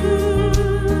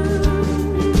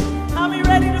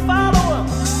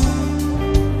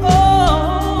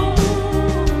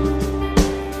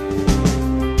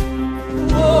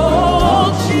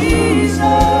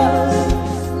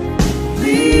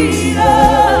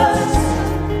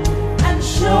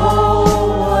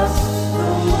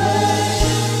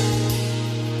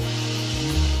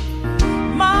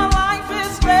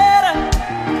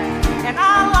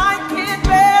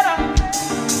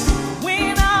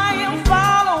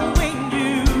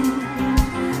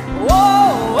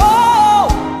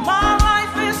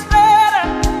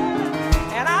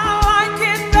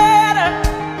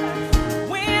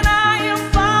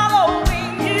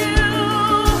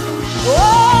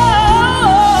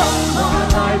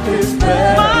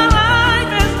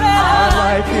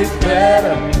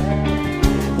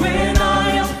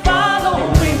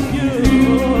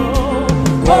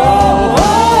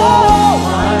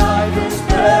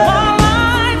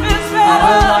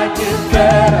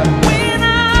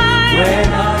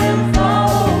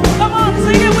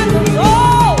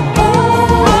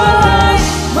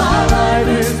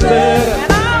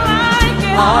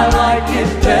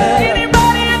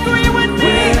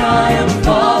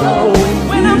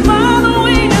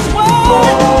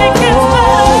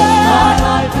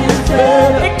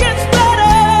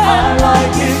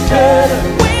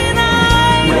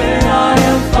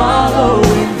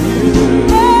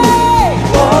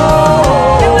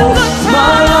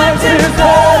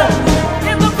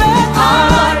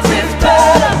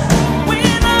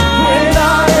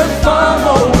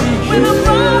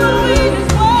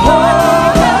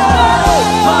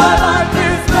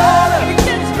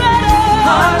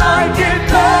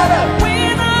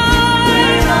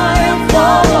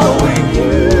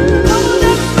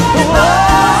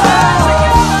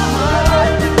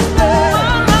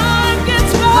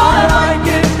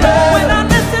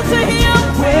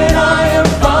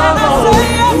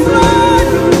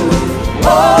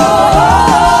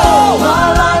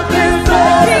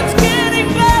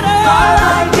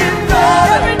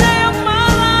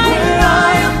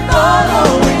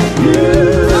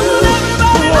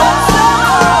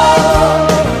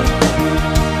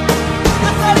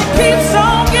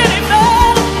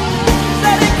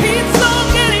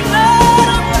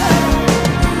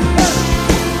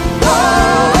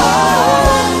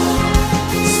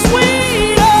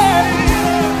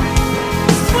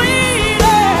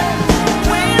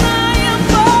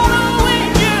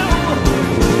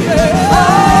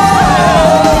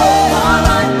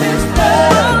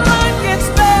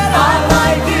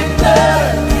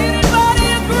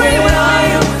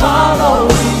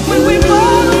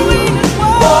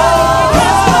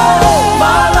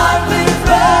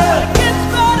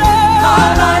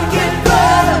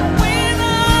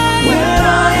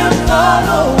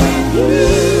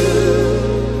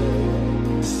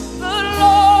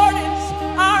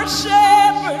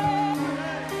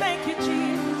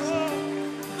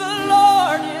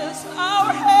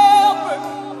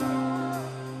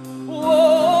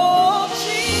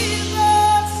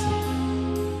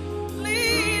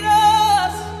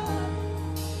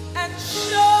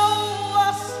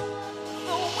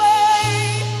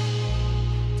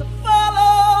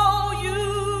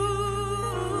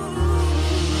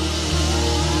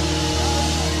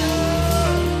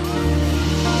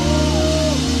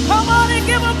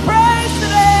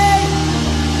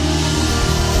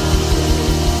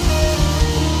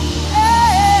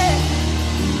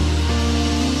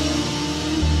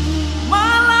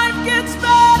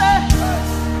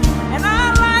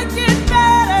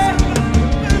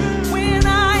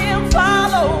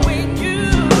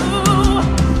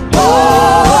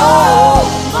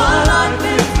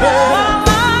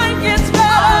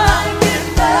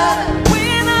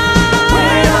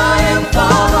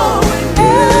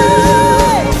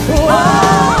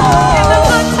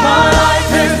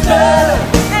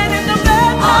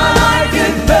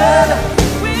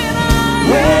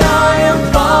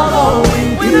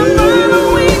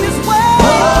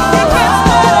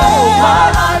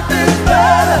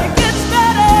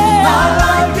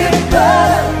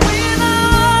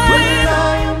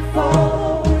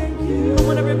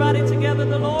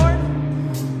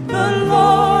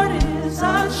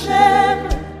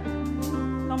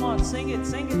 on, sing it,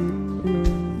 sing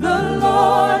it. The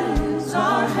Lord is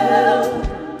our help.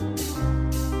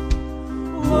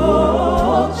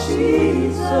 Oh,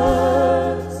 Jesus,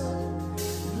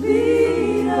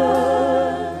 lead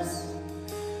us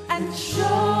and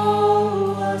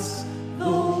show us the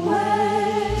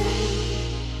way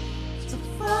to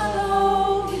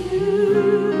follow you.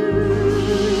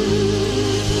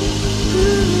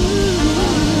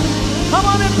 Come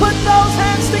on and put those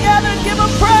hands together and give him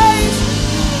praise.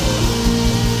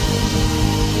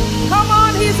 Come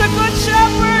on, he's a good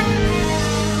shepherd.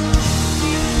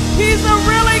 He's a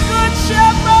really good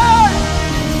shepherd.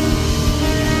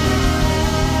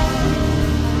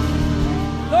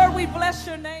 Lord, we bless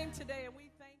your name today and we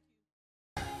thank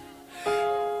you.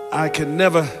 I can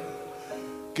never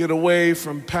get away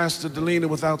from Pastor Delina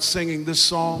without singing this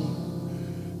song.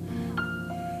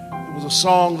 It was a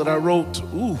song that I wrote,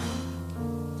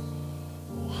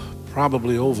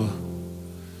 probably over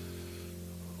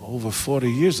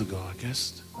 40 years ago, I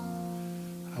guess.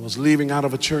 I was leaving out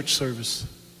of a church service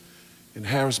in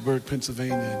Harrisburg,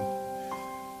 Pennsylvania.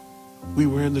 And we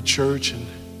were in the church and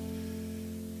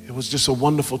it was just a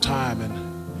wonderful time. And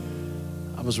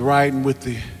I was riding with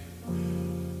the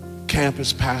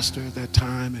campus pastor at that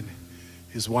time and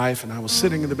his wife, and I was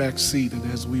sitting in the back seat. And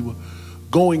as we were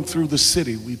going through the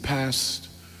city, we passed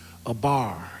a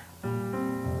bar.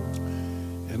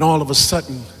 And all of a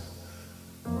sudden,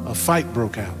 a fight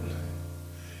broke out.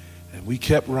 And we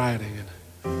kept riding. And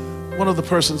one of the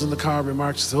persons in the car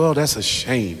remarked, "Oh, that's a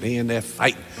shame. They in that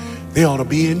fight. They ought to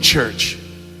be in church."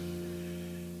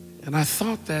 And I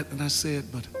thought that, and I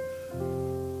said, but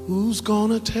who's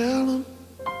gonna tell them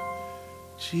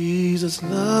Jesus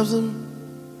loves them?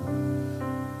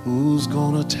 Who's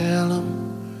gonna tell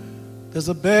them there's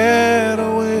a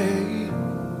better way?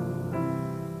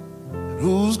 And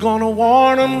who's gonna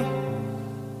warn them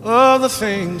of the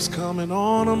things coming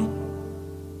on them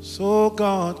so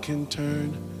God can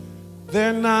turn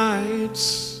their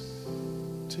nights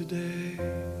today?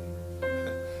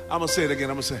 I'm gonna say it again.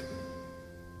 I'm gonna say,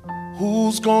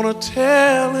 who's gonna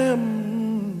tell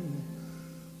him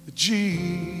that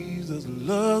Jesus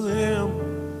loves him?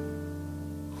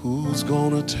 Who's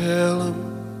gonna tell him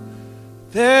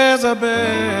there's a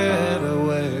better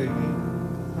way?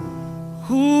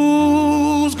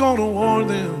 Who's gonna warn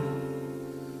them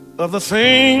of the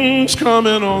things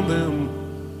coming on them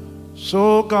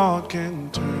so God can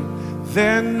turn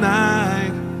their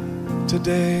night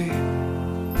today?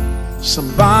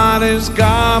 Somebody's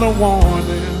gotta warn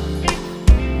them.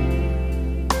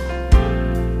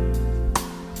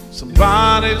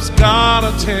 Somebody's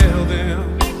gotta tell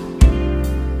them.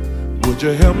 Would you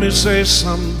help me say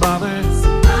somebody?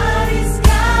 Somebody's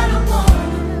gotta warn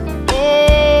them.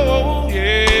 Oh,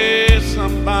 yeah,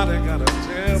 somebody gotta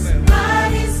tell them.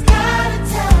 Somebody's gotta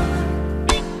tell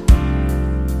them.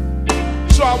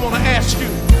 So I want to ask you,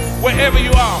 wherever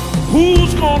you are,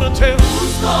 who's gonna tell them?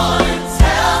 Who's gonna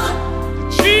tell them?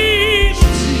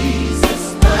 Jesus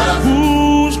loves them.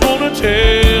 Who's gonna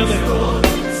tell them?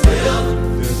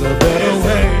 There's a better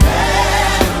way.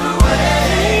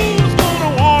 Who's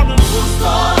gonna warn them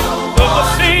of the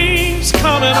things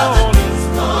coming on them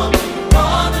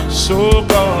so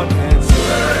God can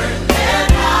turn their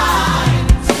night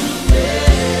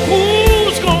today?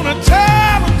 Who's gonna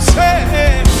tell them? Say,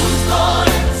 Who's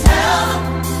gonna tell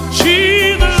them?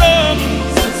 Jesus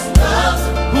loves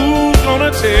them. Who's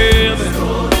gonna tell them?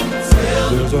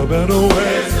 There's a better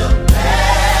way.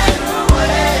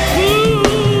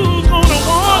 Who's gonna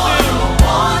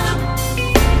warn them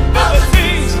of the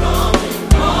things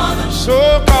so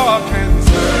God can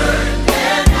turn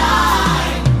their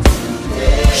night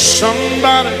today?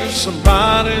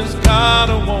 Somebody's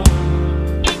gotta warn.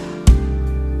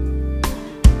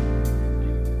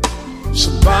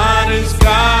 Somebody's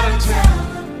gotta tell.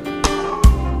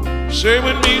 Say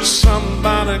with me,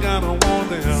 somebody gotta warn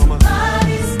them.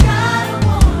 Somebody's gotta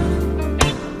warn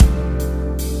them.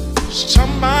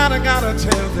 Somebody gotta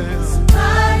tell them.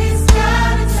 Somebody's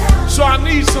gotta tell them. So I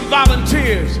need some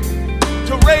volunteers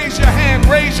to raise your hand,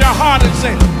 raise your heart and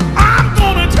say, I'm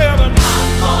gonna tell them.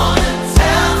 I'm gonna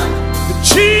tell them. That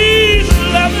Jesus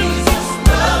loves them.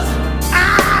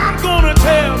 I'm gonna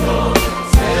tell them.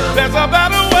 There's a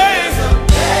better way.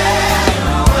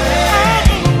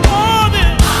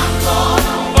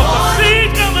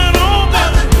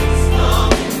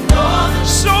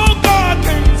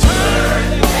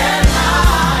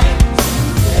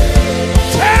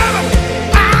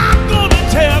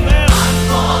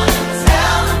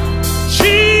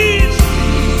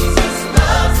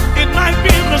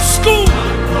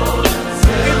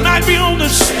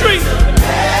 Street.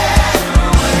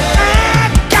 I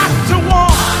got to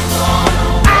walk.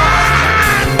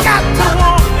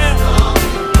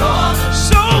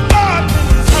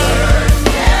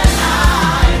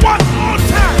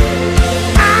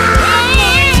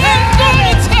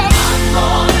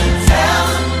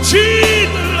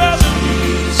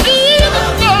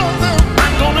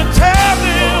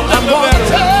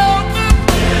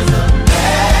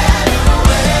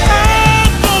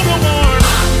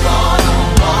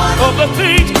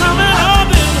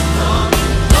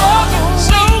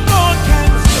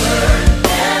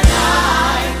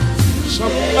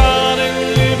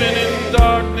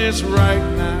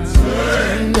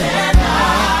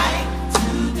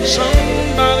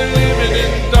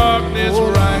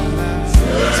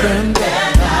 turn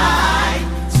their night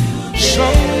to day.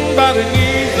 Somebody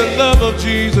needs the love of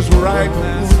Jesus right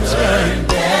now. Turn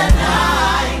their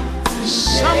night to day.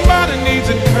 Somebody needs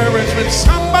encouragement.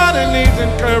 Somebody needs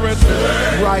encouragement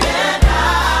right now.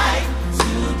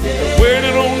 They're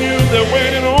waiting on you. They're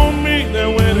waiting on me. They're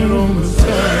waiting on me.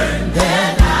 Turn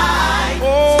their night.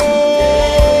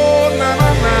 Oh, na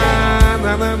na na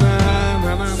na na na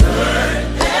na na.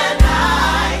 Turn their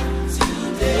night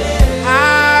today.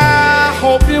 I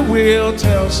hope you will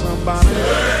tell somebody.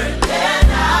 Turn their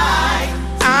night.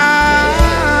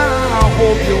 I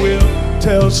hope you will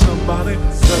tell somebody.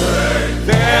 Turn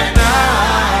their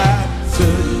night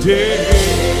today.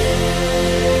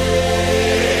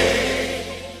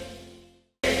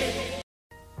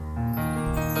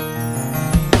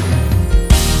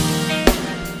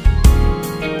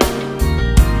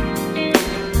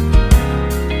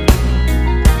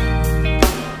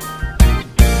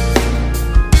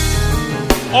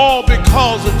 All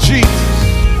because of Jesus.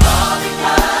 All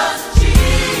because of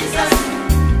Jesus.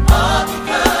 All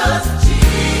because of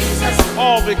Jesus.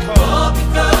 All because. All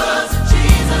because of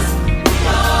Jesus. We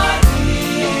are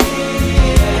here.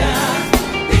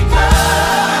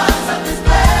 Because of His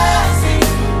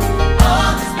blessings.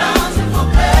 All His bountiful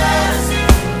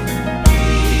blessings.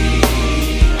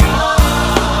 We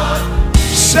are.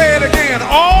 Say it again.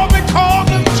 All because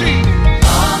of Jesus.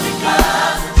 All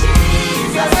because of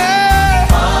Jesus.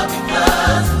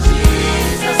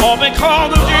 All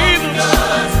because of Jesus,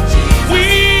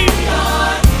 we,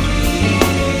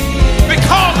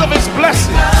 because of His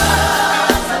blessing,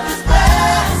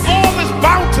 all His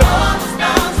bountiful,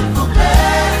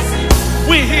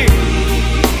 we're here.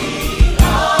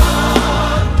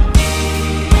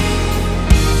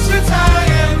 Since I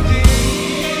am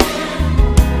here,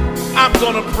 I'm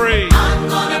gonna praise.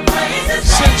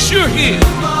 Since you're here,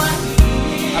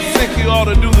 I think you ought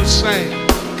to do the same.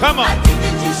 Come on.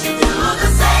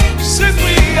 Since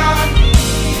we are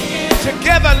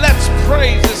together, let's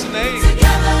praise His name.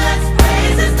 Together, let's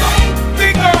praise His name.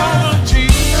 Because of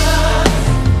Jesus,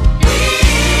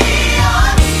 we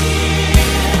are here.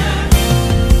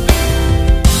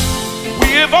 we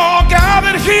have all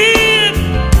gathered here.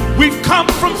 We've come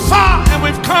from far and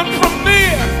we've come from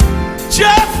near,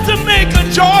 just to make a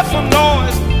joyful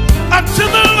noise unto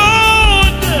the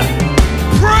Lord.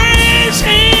 Praise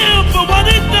Him for what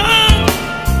He's done.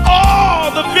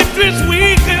 All the victories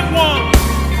we can won.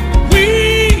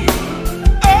 We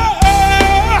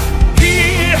are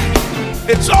here.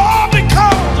 It's all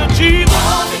because of Jesus.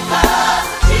 All because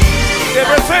of Jesus.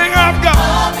 Everything I've got.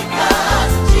 All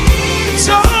because of Jesus. It's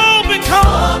all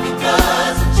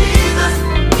because of Jesus.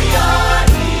 We are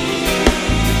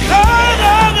here. God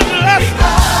of His blessing.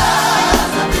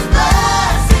 Because of His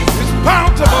blessings. His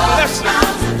bountiful blessing.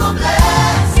 Bountiful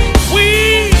blessings. We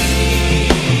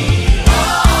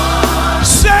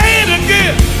say it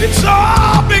again. It's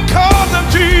all because of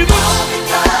Jesus. All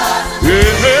because of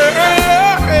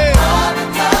Yeah. All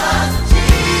because of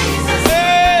Jesus.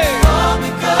 Hey. All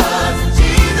because of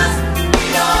Jesus. We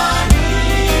are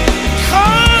here.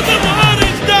 Because of what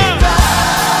He's done.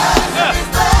 Because of His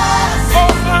blessings.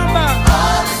 Oh, my.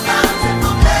 All His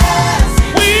bountiful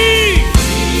blessings. We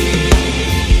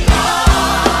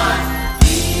are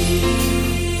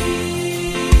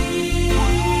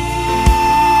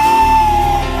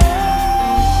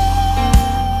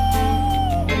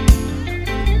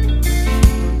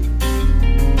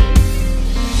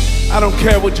I don't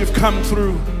care what you've come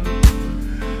through.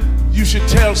 You should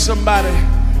tell somebody,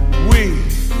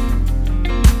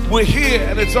 we're here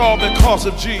and it's all because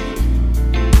of Jesus.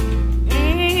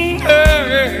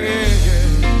 Hey.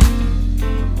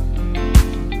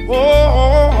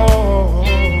 Oh,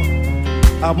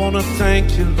 I want to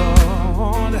thank you,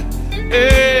 Lord.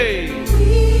 Hey.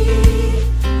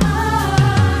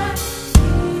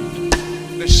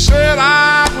 They said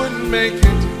I wouldn't make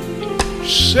it.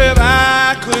 Said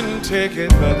I couldn't take it,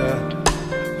 but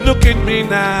look at me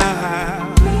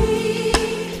now.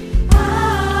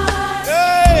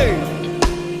 Hey.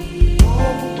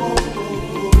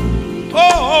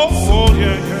 Oh,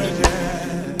 yeah, yeah,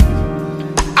 yeah.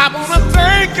 I want to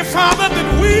thank you, Father,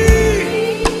 that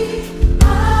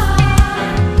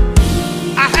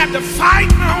I had to fight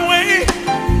my way,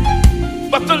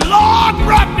 but the Lord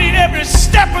brought me every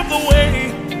step of the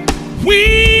way.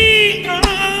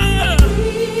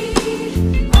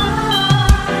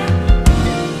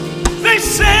 They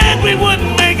said we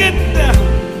wouldn't make it,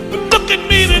 but look at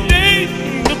me today.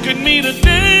 Look at me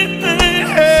today.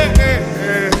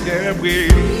 Yeah,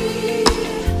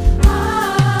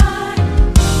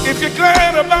 if you're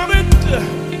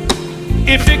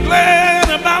glad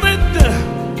about it,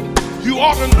 you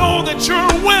ought to know that you're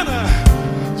a winner.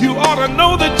 You ought to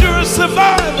know that you're a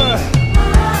survivor.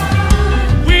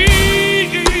 We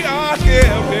are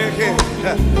here,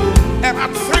 and I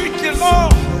thank you,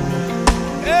 Lord.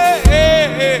 Hey, hey,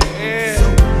 hey, hey.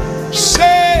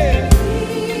 Say,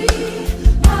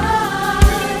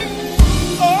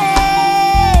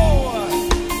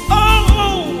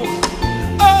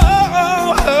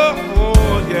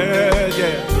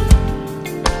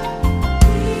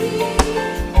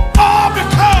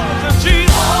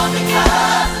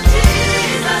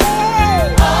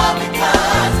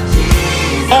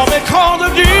 because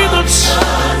of Jesus,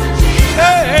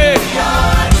 hey, hey.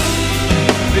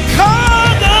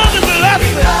 Because of His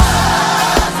blessing,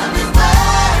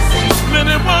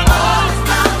 many wonders,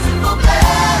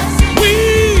 we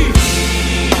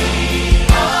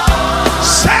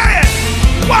say it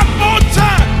one more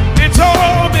time. It's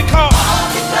all because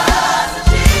of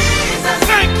Jesus.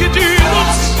 Thank you,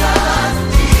 Jesus.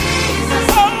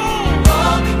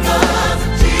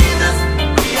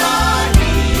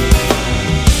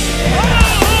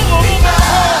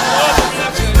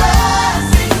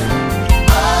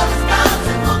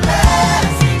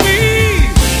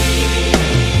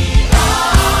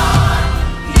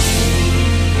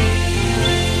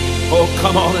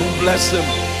 Come on and bless Him.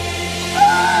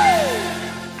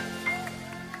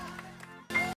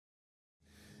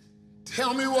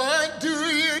 Tell me, what do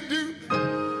you do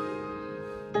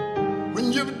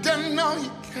when you've done all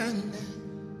you can?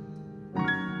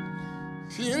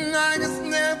 Feel like it's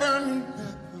never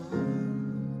enough.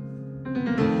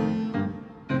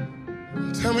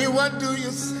 Tell me, what do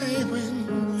you say when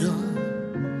your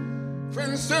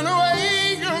friends turn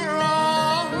away? You're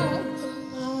all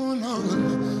alone, all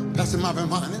alone. Pastor Marvin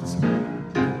Martins.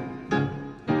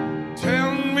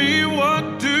 Tell me,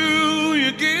 what do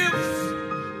you give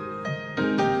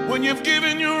when you've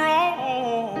given your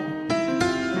all?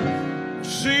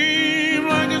 Seems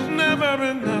like it's never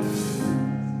enough.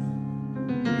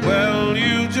 Well,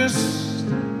 you just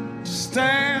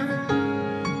stand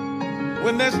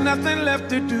when there's nothing left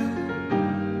to do.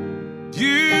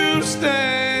 You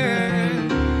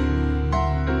stand,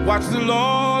 watch the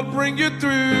Lord bring you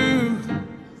through.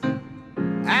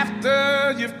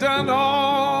 After you've done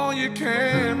all you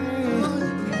can,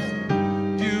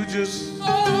 you just stand.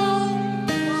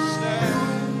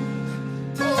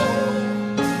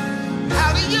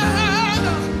 How do you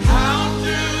handle? How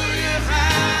do you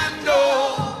handle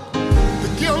The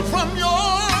guilt from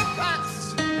your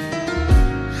past?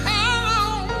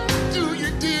 How do you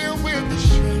deal with the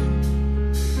shame?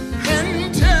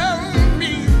 And tell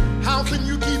me, how can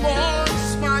you keep on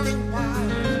smiling while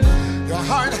your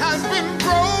heart has been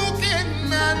broken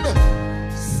and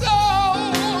so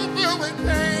filled with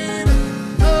pain?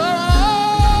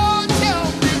 Oh, tell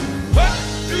me, what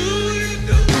do you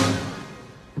do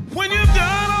when you've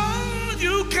done all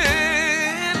you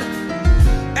can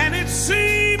and it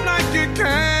seems like you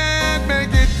can't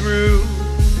make it through?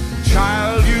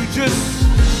 Child, you just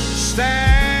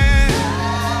stand,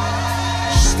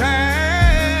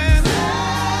 stand,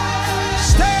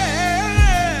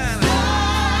 stand.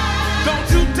 Don't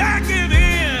you dare give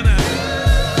in.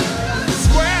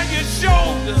 Square your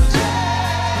shoulders,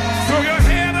 throw your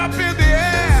head up in the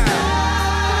air.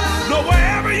 Know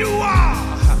wherever you are,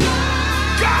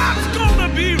 God's gonna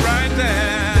be right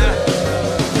there.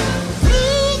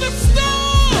 through the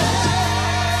storm,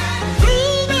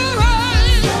 through the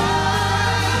rain,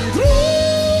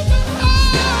 through the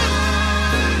high,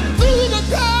 through the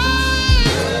pain,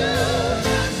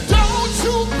 don't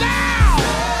you bow,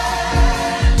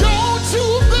 don't you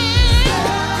bend,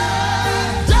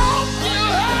 don't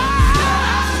give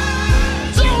up,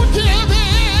 don't give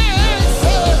in.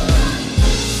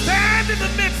 Stand in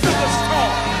the midst of the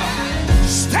storm.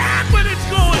 Stand when it's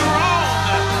going wrong.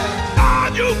 All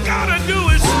you gotta do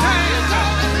is stand,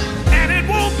 and it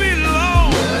won't be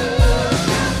long.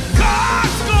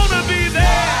 God's gonna be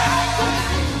there.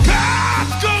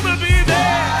 God's gonna be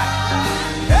there.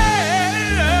 Yeah,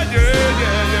 yeah, yeah,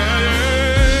 yeah.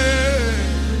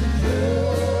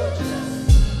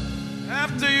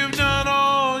 After you've done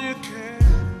all you can.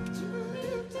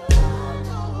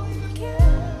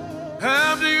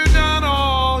 After you've done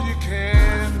all you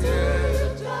can.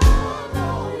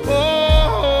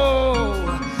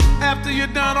 Oh, after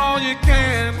you've done all you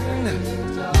can.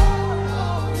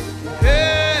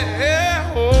 Yeah,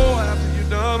 yeah. Oh, after you've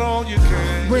done all you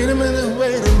can. Wait a minute,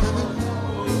 wait a minute.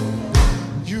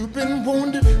 You've been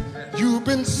wounded, you've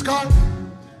been scarred.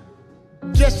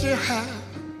 Yes, you have.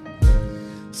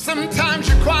 Sometimes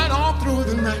you cried all through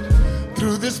the night,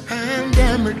 through this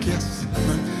pandemic, yes.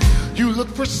 You look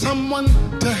for someone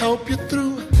to help you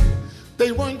through.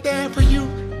 they weren't there for you.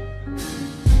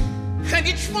 And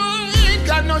you tried,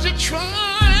 God knows you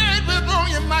tried with all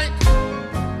your might.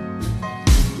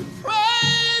 You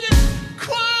prayed and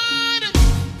cried and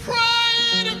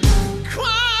prayed and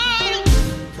cried,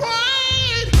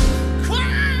 prayed,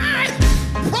 cried,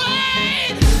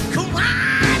 prayed,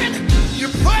 cried, and you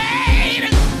prayed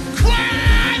and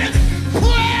cried and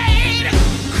prayed and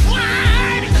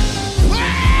cried,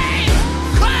 prayed,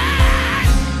 cried,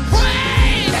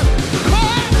 prayed,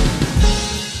 cried.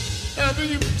 After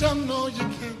you've done all you can.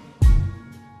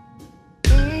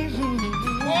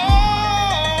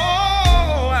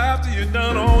 Oh, after you've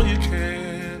done all you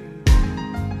can.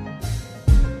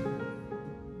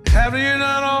 After you've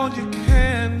done all you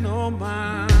can, oh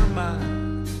my, my.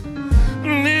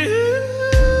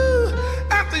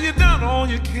 After you've done all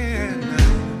you can.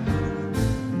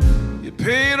 You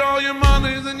paid all your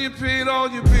monies and you paid all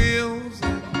your bills.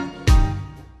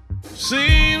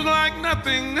 Seems like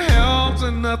nothing helps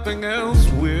and nothing else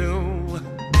will.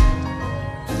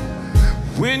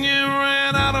 When you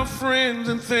ran out of friends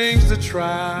and things to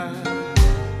try,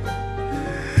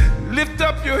 lift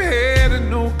up your head and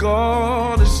know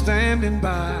God is standing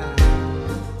by.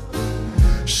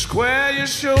 Square your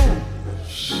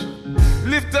shoulders,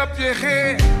 lift up your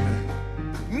head,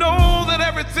 know that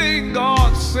everything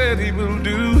God said He will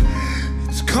do,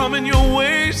 it's coming your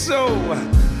way, so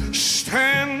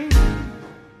stand,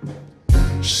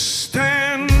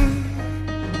 stand.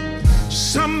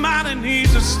 Somebody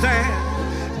needs to stand.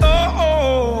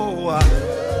 Oh,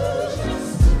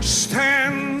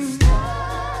 stand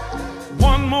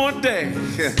one more day,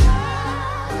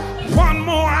 one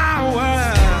more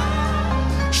hour.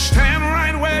 Stand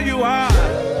right where you are.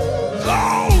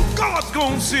 Oh, God's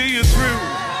gonna see you through.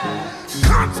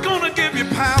 God's gonna give you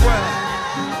power.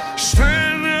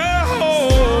 Stand,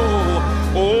 oh,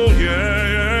 oh yeah.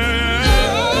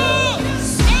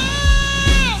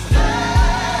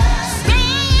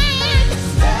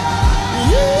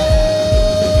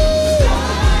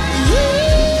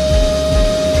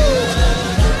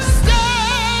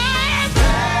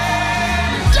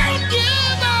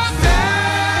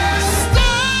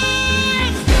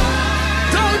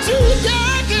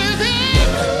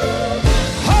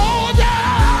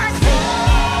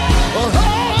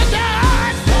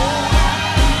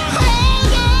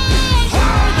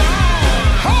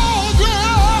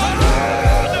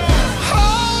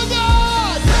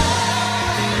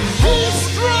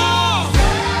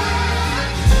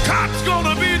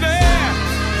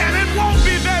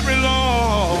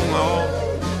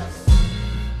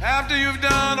 After you've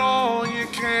done all you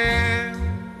can,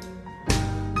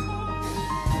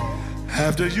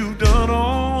 after you've done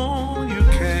all you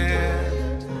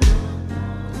can,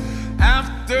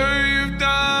 after you've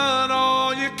done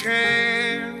all you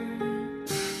can,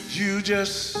 you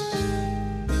just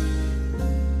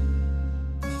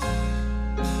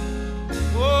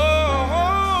oh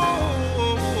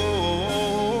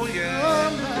yeah,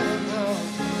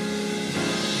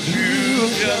 you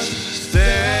just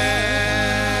stand.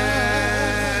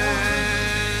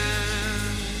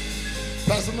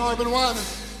 Pastor Marvin Wyman.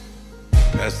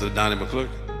 Pastor Donnie McClure.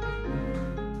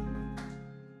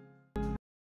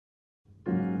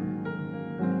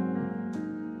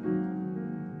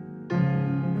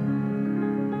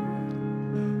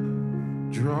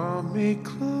 Draw me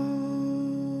close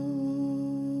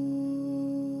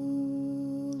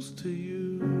to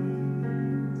you.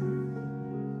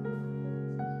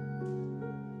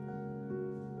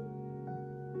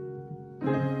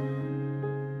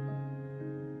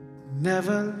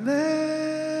 Never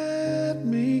let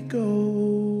me go.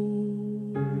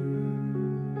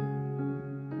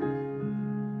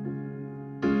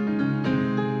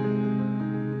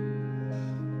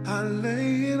 I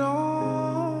lay it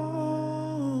all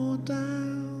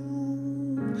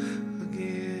down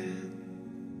again.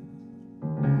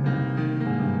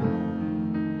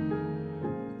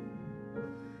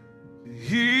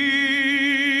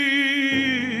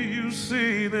 Here you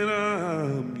say that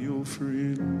I'm your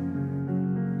friend.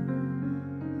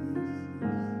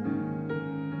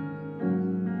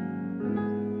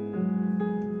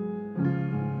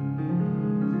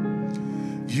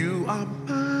 You are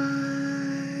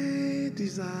my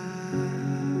desire.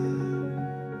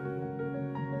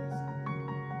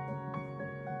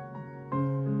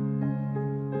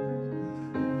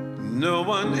 No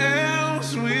one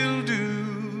else will do.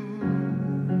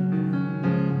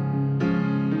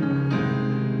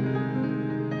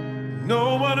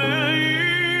 No one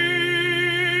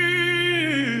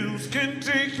else can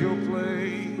take your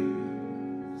place.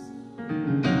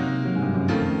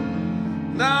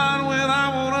 Not when I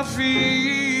wanna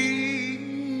feel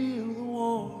the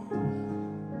warmth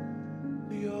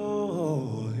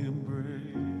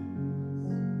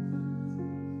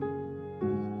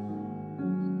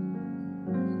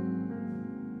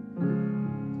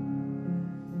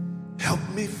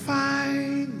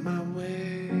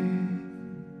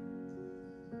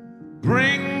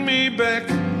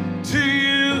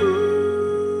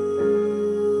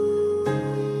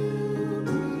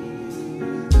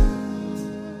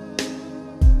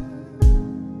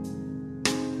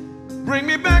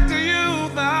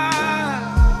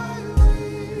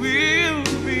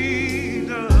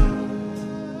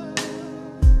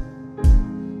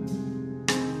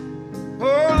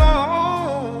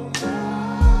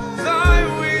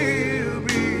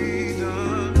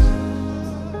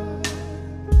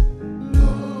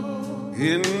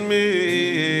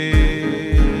me.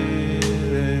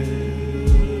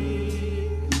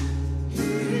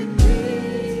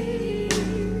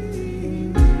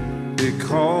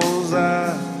 Because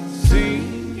I've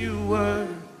seen you work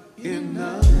in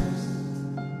us,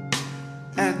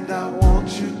 and I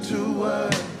want you to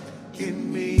work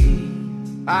in me.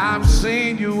 I've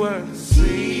seen you work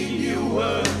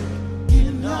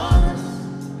in us.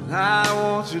 I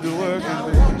want you to work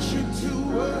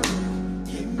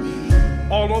in me.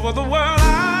 All over the world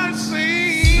I've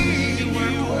seen you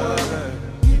work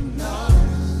in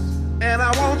us, and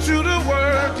I want you to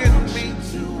work in me.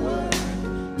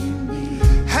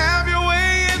 Have your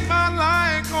way in my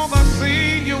life, 'cause I've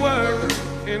seen you work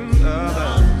in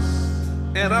others,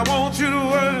 and I want you to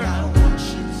work.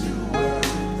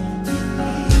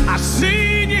 I've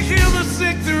seen you heal the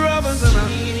sick through others,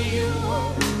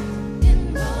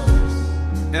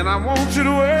 and I want you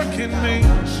to work in me.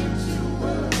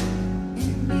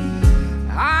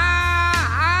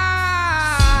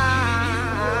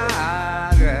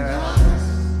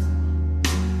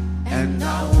 And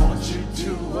I want you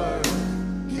to work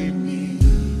in me.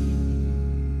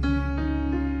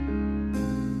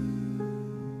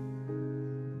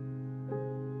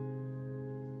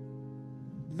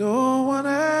 No one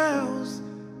else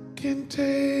can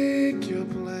take your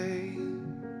place.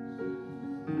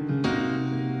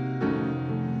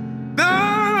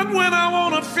 Not when I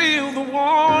want to feel the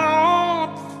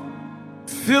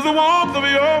warmth of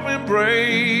your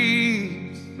embrace.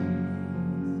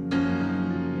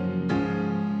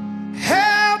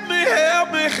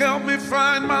 Help me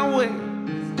find my way.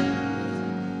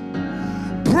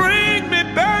 Bring me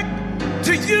back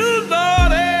to you,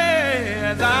 Lord,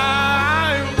 as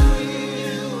I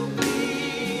will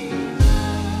be.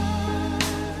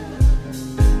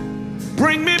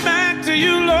 Bring me back to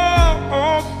you,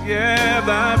 Lord, yeah,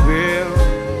 thy will.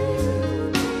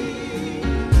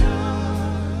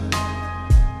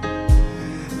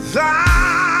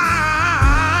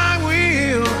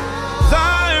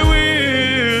 Thy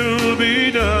will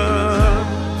be done,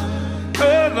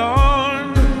 oh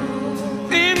Lord,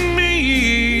 in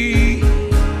me.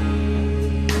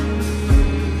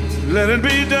 Let it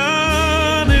be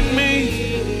done in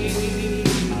me,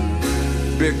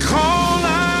 because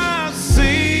I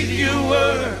see you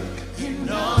work,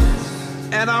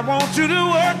 and I want you to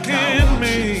work in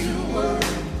me.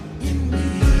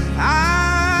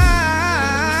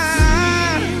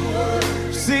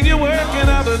 Seen you work in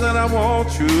others, and I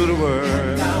want you to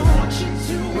work.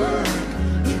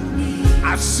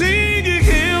 I've seen you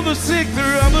heal the sick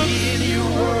through others,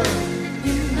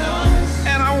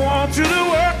 and I want you to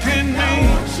work in me.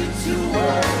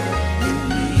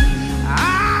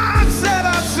 I said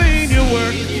I've seen you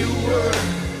work,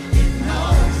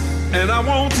 and I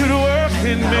want you to work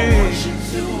in me.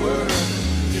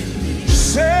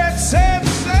 Said, seen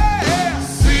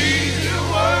you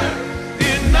work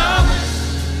in others,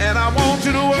 and I want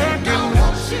you to work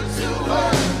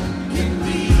in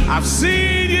me. I've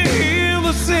seen you heal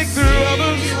the sick through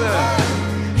others,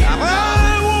 and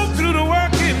I want you to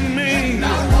work in me.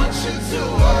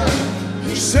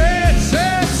 Say,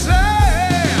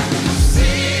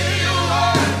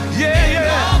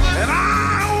 yeah, and I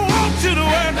want you to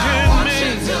work in me.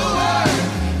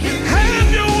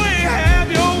 Have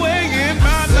your way in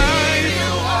my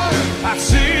life. I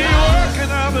see you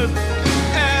working others,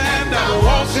 and I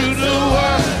want you to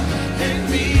work in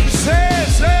me. Say.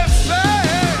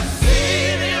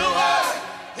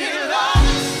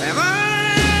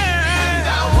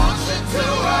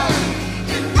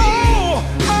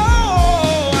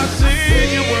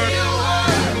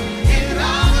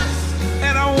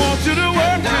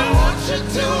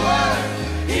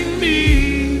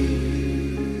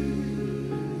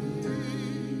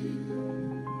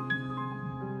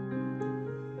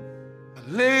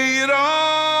 Lay it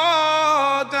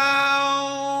all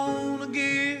down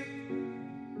again.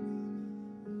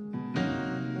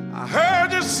 I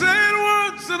heard you say it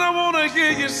once, and I want to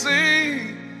hear you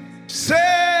say,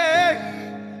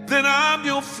 that I'm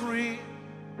your friend.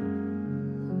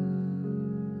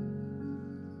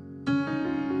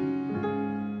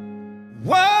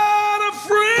 What a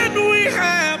friend we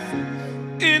have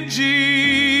in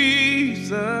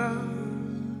Jesus.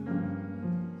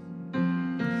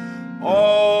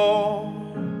 All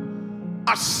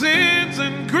our sins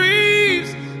and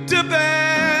griefs to bear.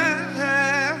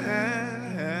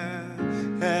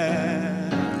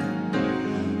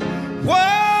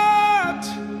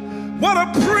 What a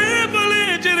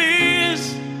privilege it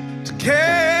is to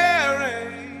carry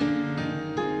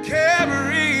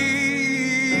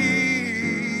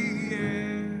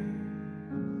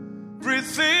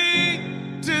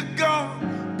everything to God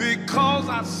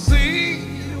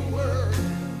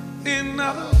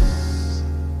others,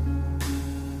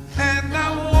 and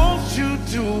I want you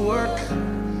to work